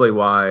probably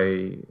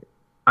why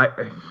I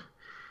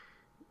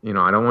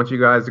don't want you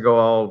guys to go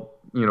all,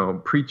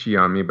 preachy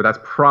on me, but that's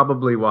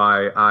probably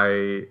why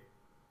I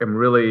am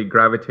really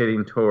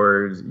gravitating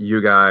towards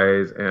you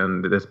guys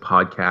and this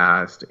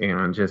podcast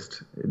and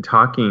just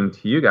talking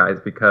to you guys,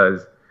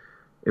 because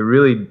it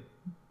really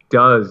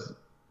does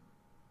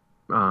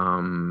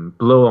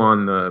blow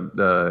on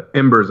the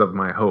embers of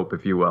my hope,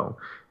 if you will.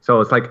 So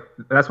it's like,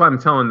 that's why I'm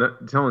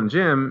telling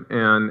Jim,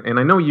 and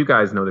I know you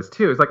guys know this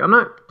too. It's like, I'm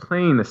not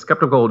playing the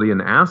skeptical to be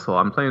an asshole.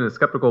 I'm playing the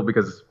skeptical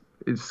because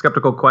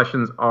skeptical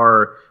questions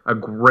are a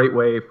great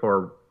way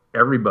for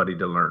everybody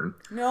to learn.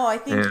 No, I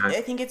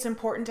think it's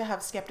important to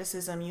have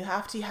skepticism. You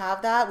have to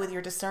have that with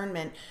your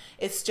discernment.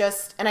 It's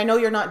just, and I know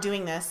you're not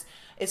doing this,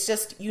 it's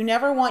just, you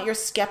never want your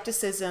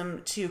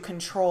skepticism to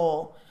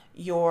control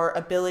your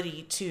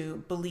ability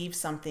to believe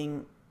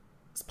something,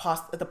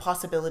 the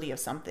possibility of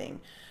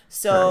something.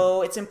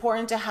 So It's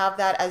important to have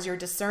that as your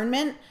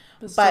discernment,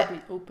 but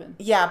be open.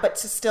 Yeah, but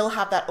to still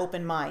have that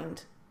open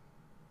mind.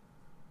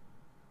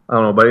 I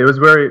don't know, but it was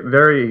very,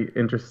 very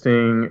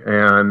interesting,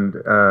 and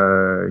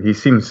he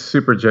seems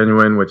super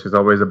genuine, which is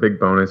always a big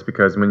bonus,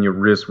 because when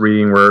you're just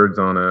reading words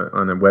on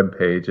a web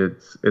page,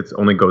 it's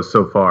only goes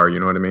so far.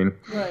 You know what I mean?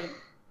 Right.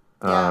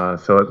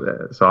 So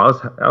it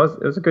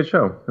was a good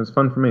show. It was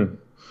fun for me.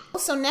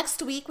 So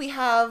next week we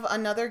have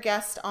another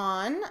guest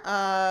on.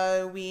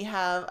 We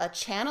have a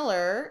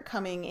channeler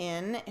coming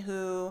in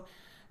who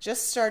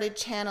just started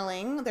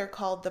channeling. They're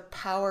called The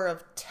Power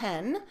of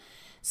 10.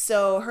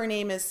 So her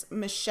name is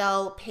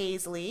Michelle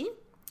Paisley,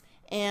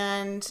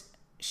 and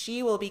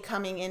she will be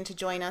coming in to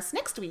join us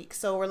next week.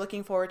 So we're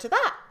looking forward to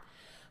that.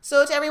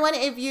 So to everyone,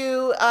 if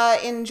you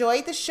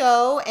enjoyed the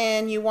show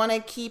and you want to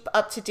keep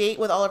up to date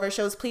with all of our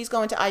shows, please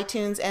go into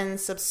iTunes and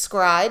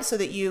subscribe so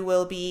that you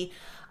will be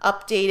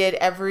updated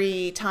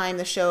every time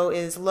the show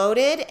is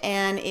loaded.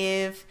 And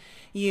if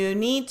you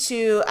need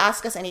to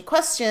ask us any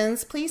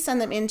questions, please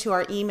send them into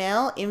our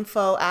email,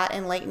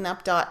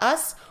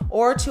 info@enlightenup.us,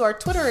 or to our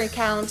Twitter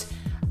account,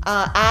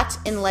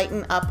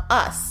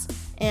 @enlightenupus.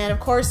 And of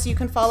course, you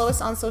can follow us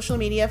on social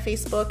media,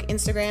 Facebook,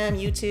 Instagram,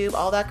 YouTube,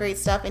 all that great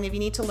stuff. And if you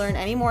need to learn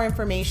any more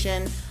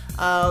information,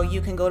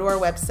 you can go to our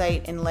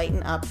website,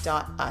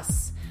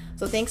 enlightenup.us.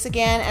 So thanks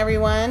again,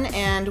 everyone,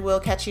 and we'll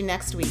catch you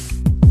next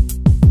week.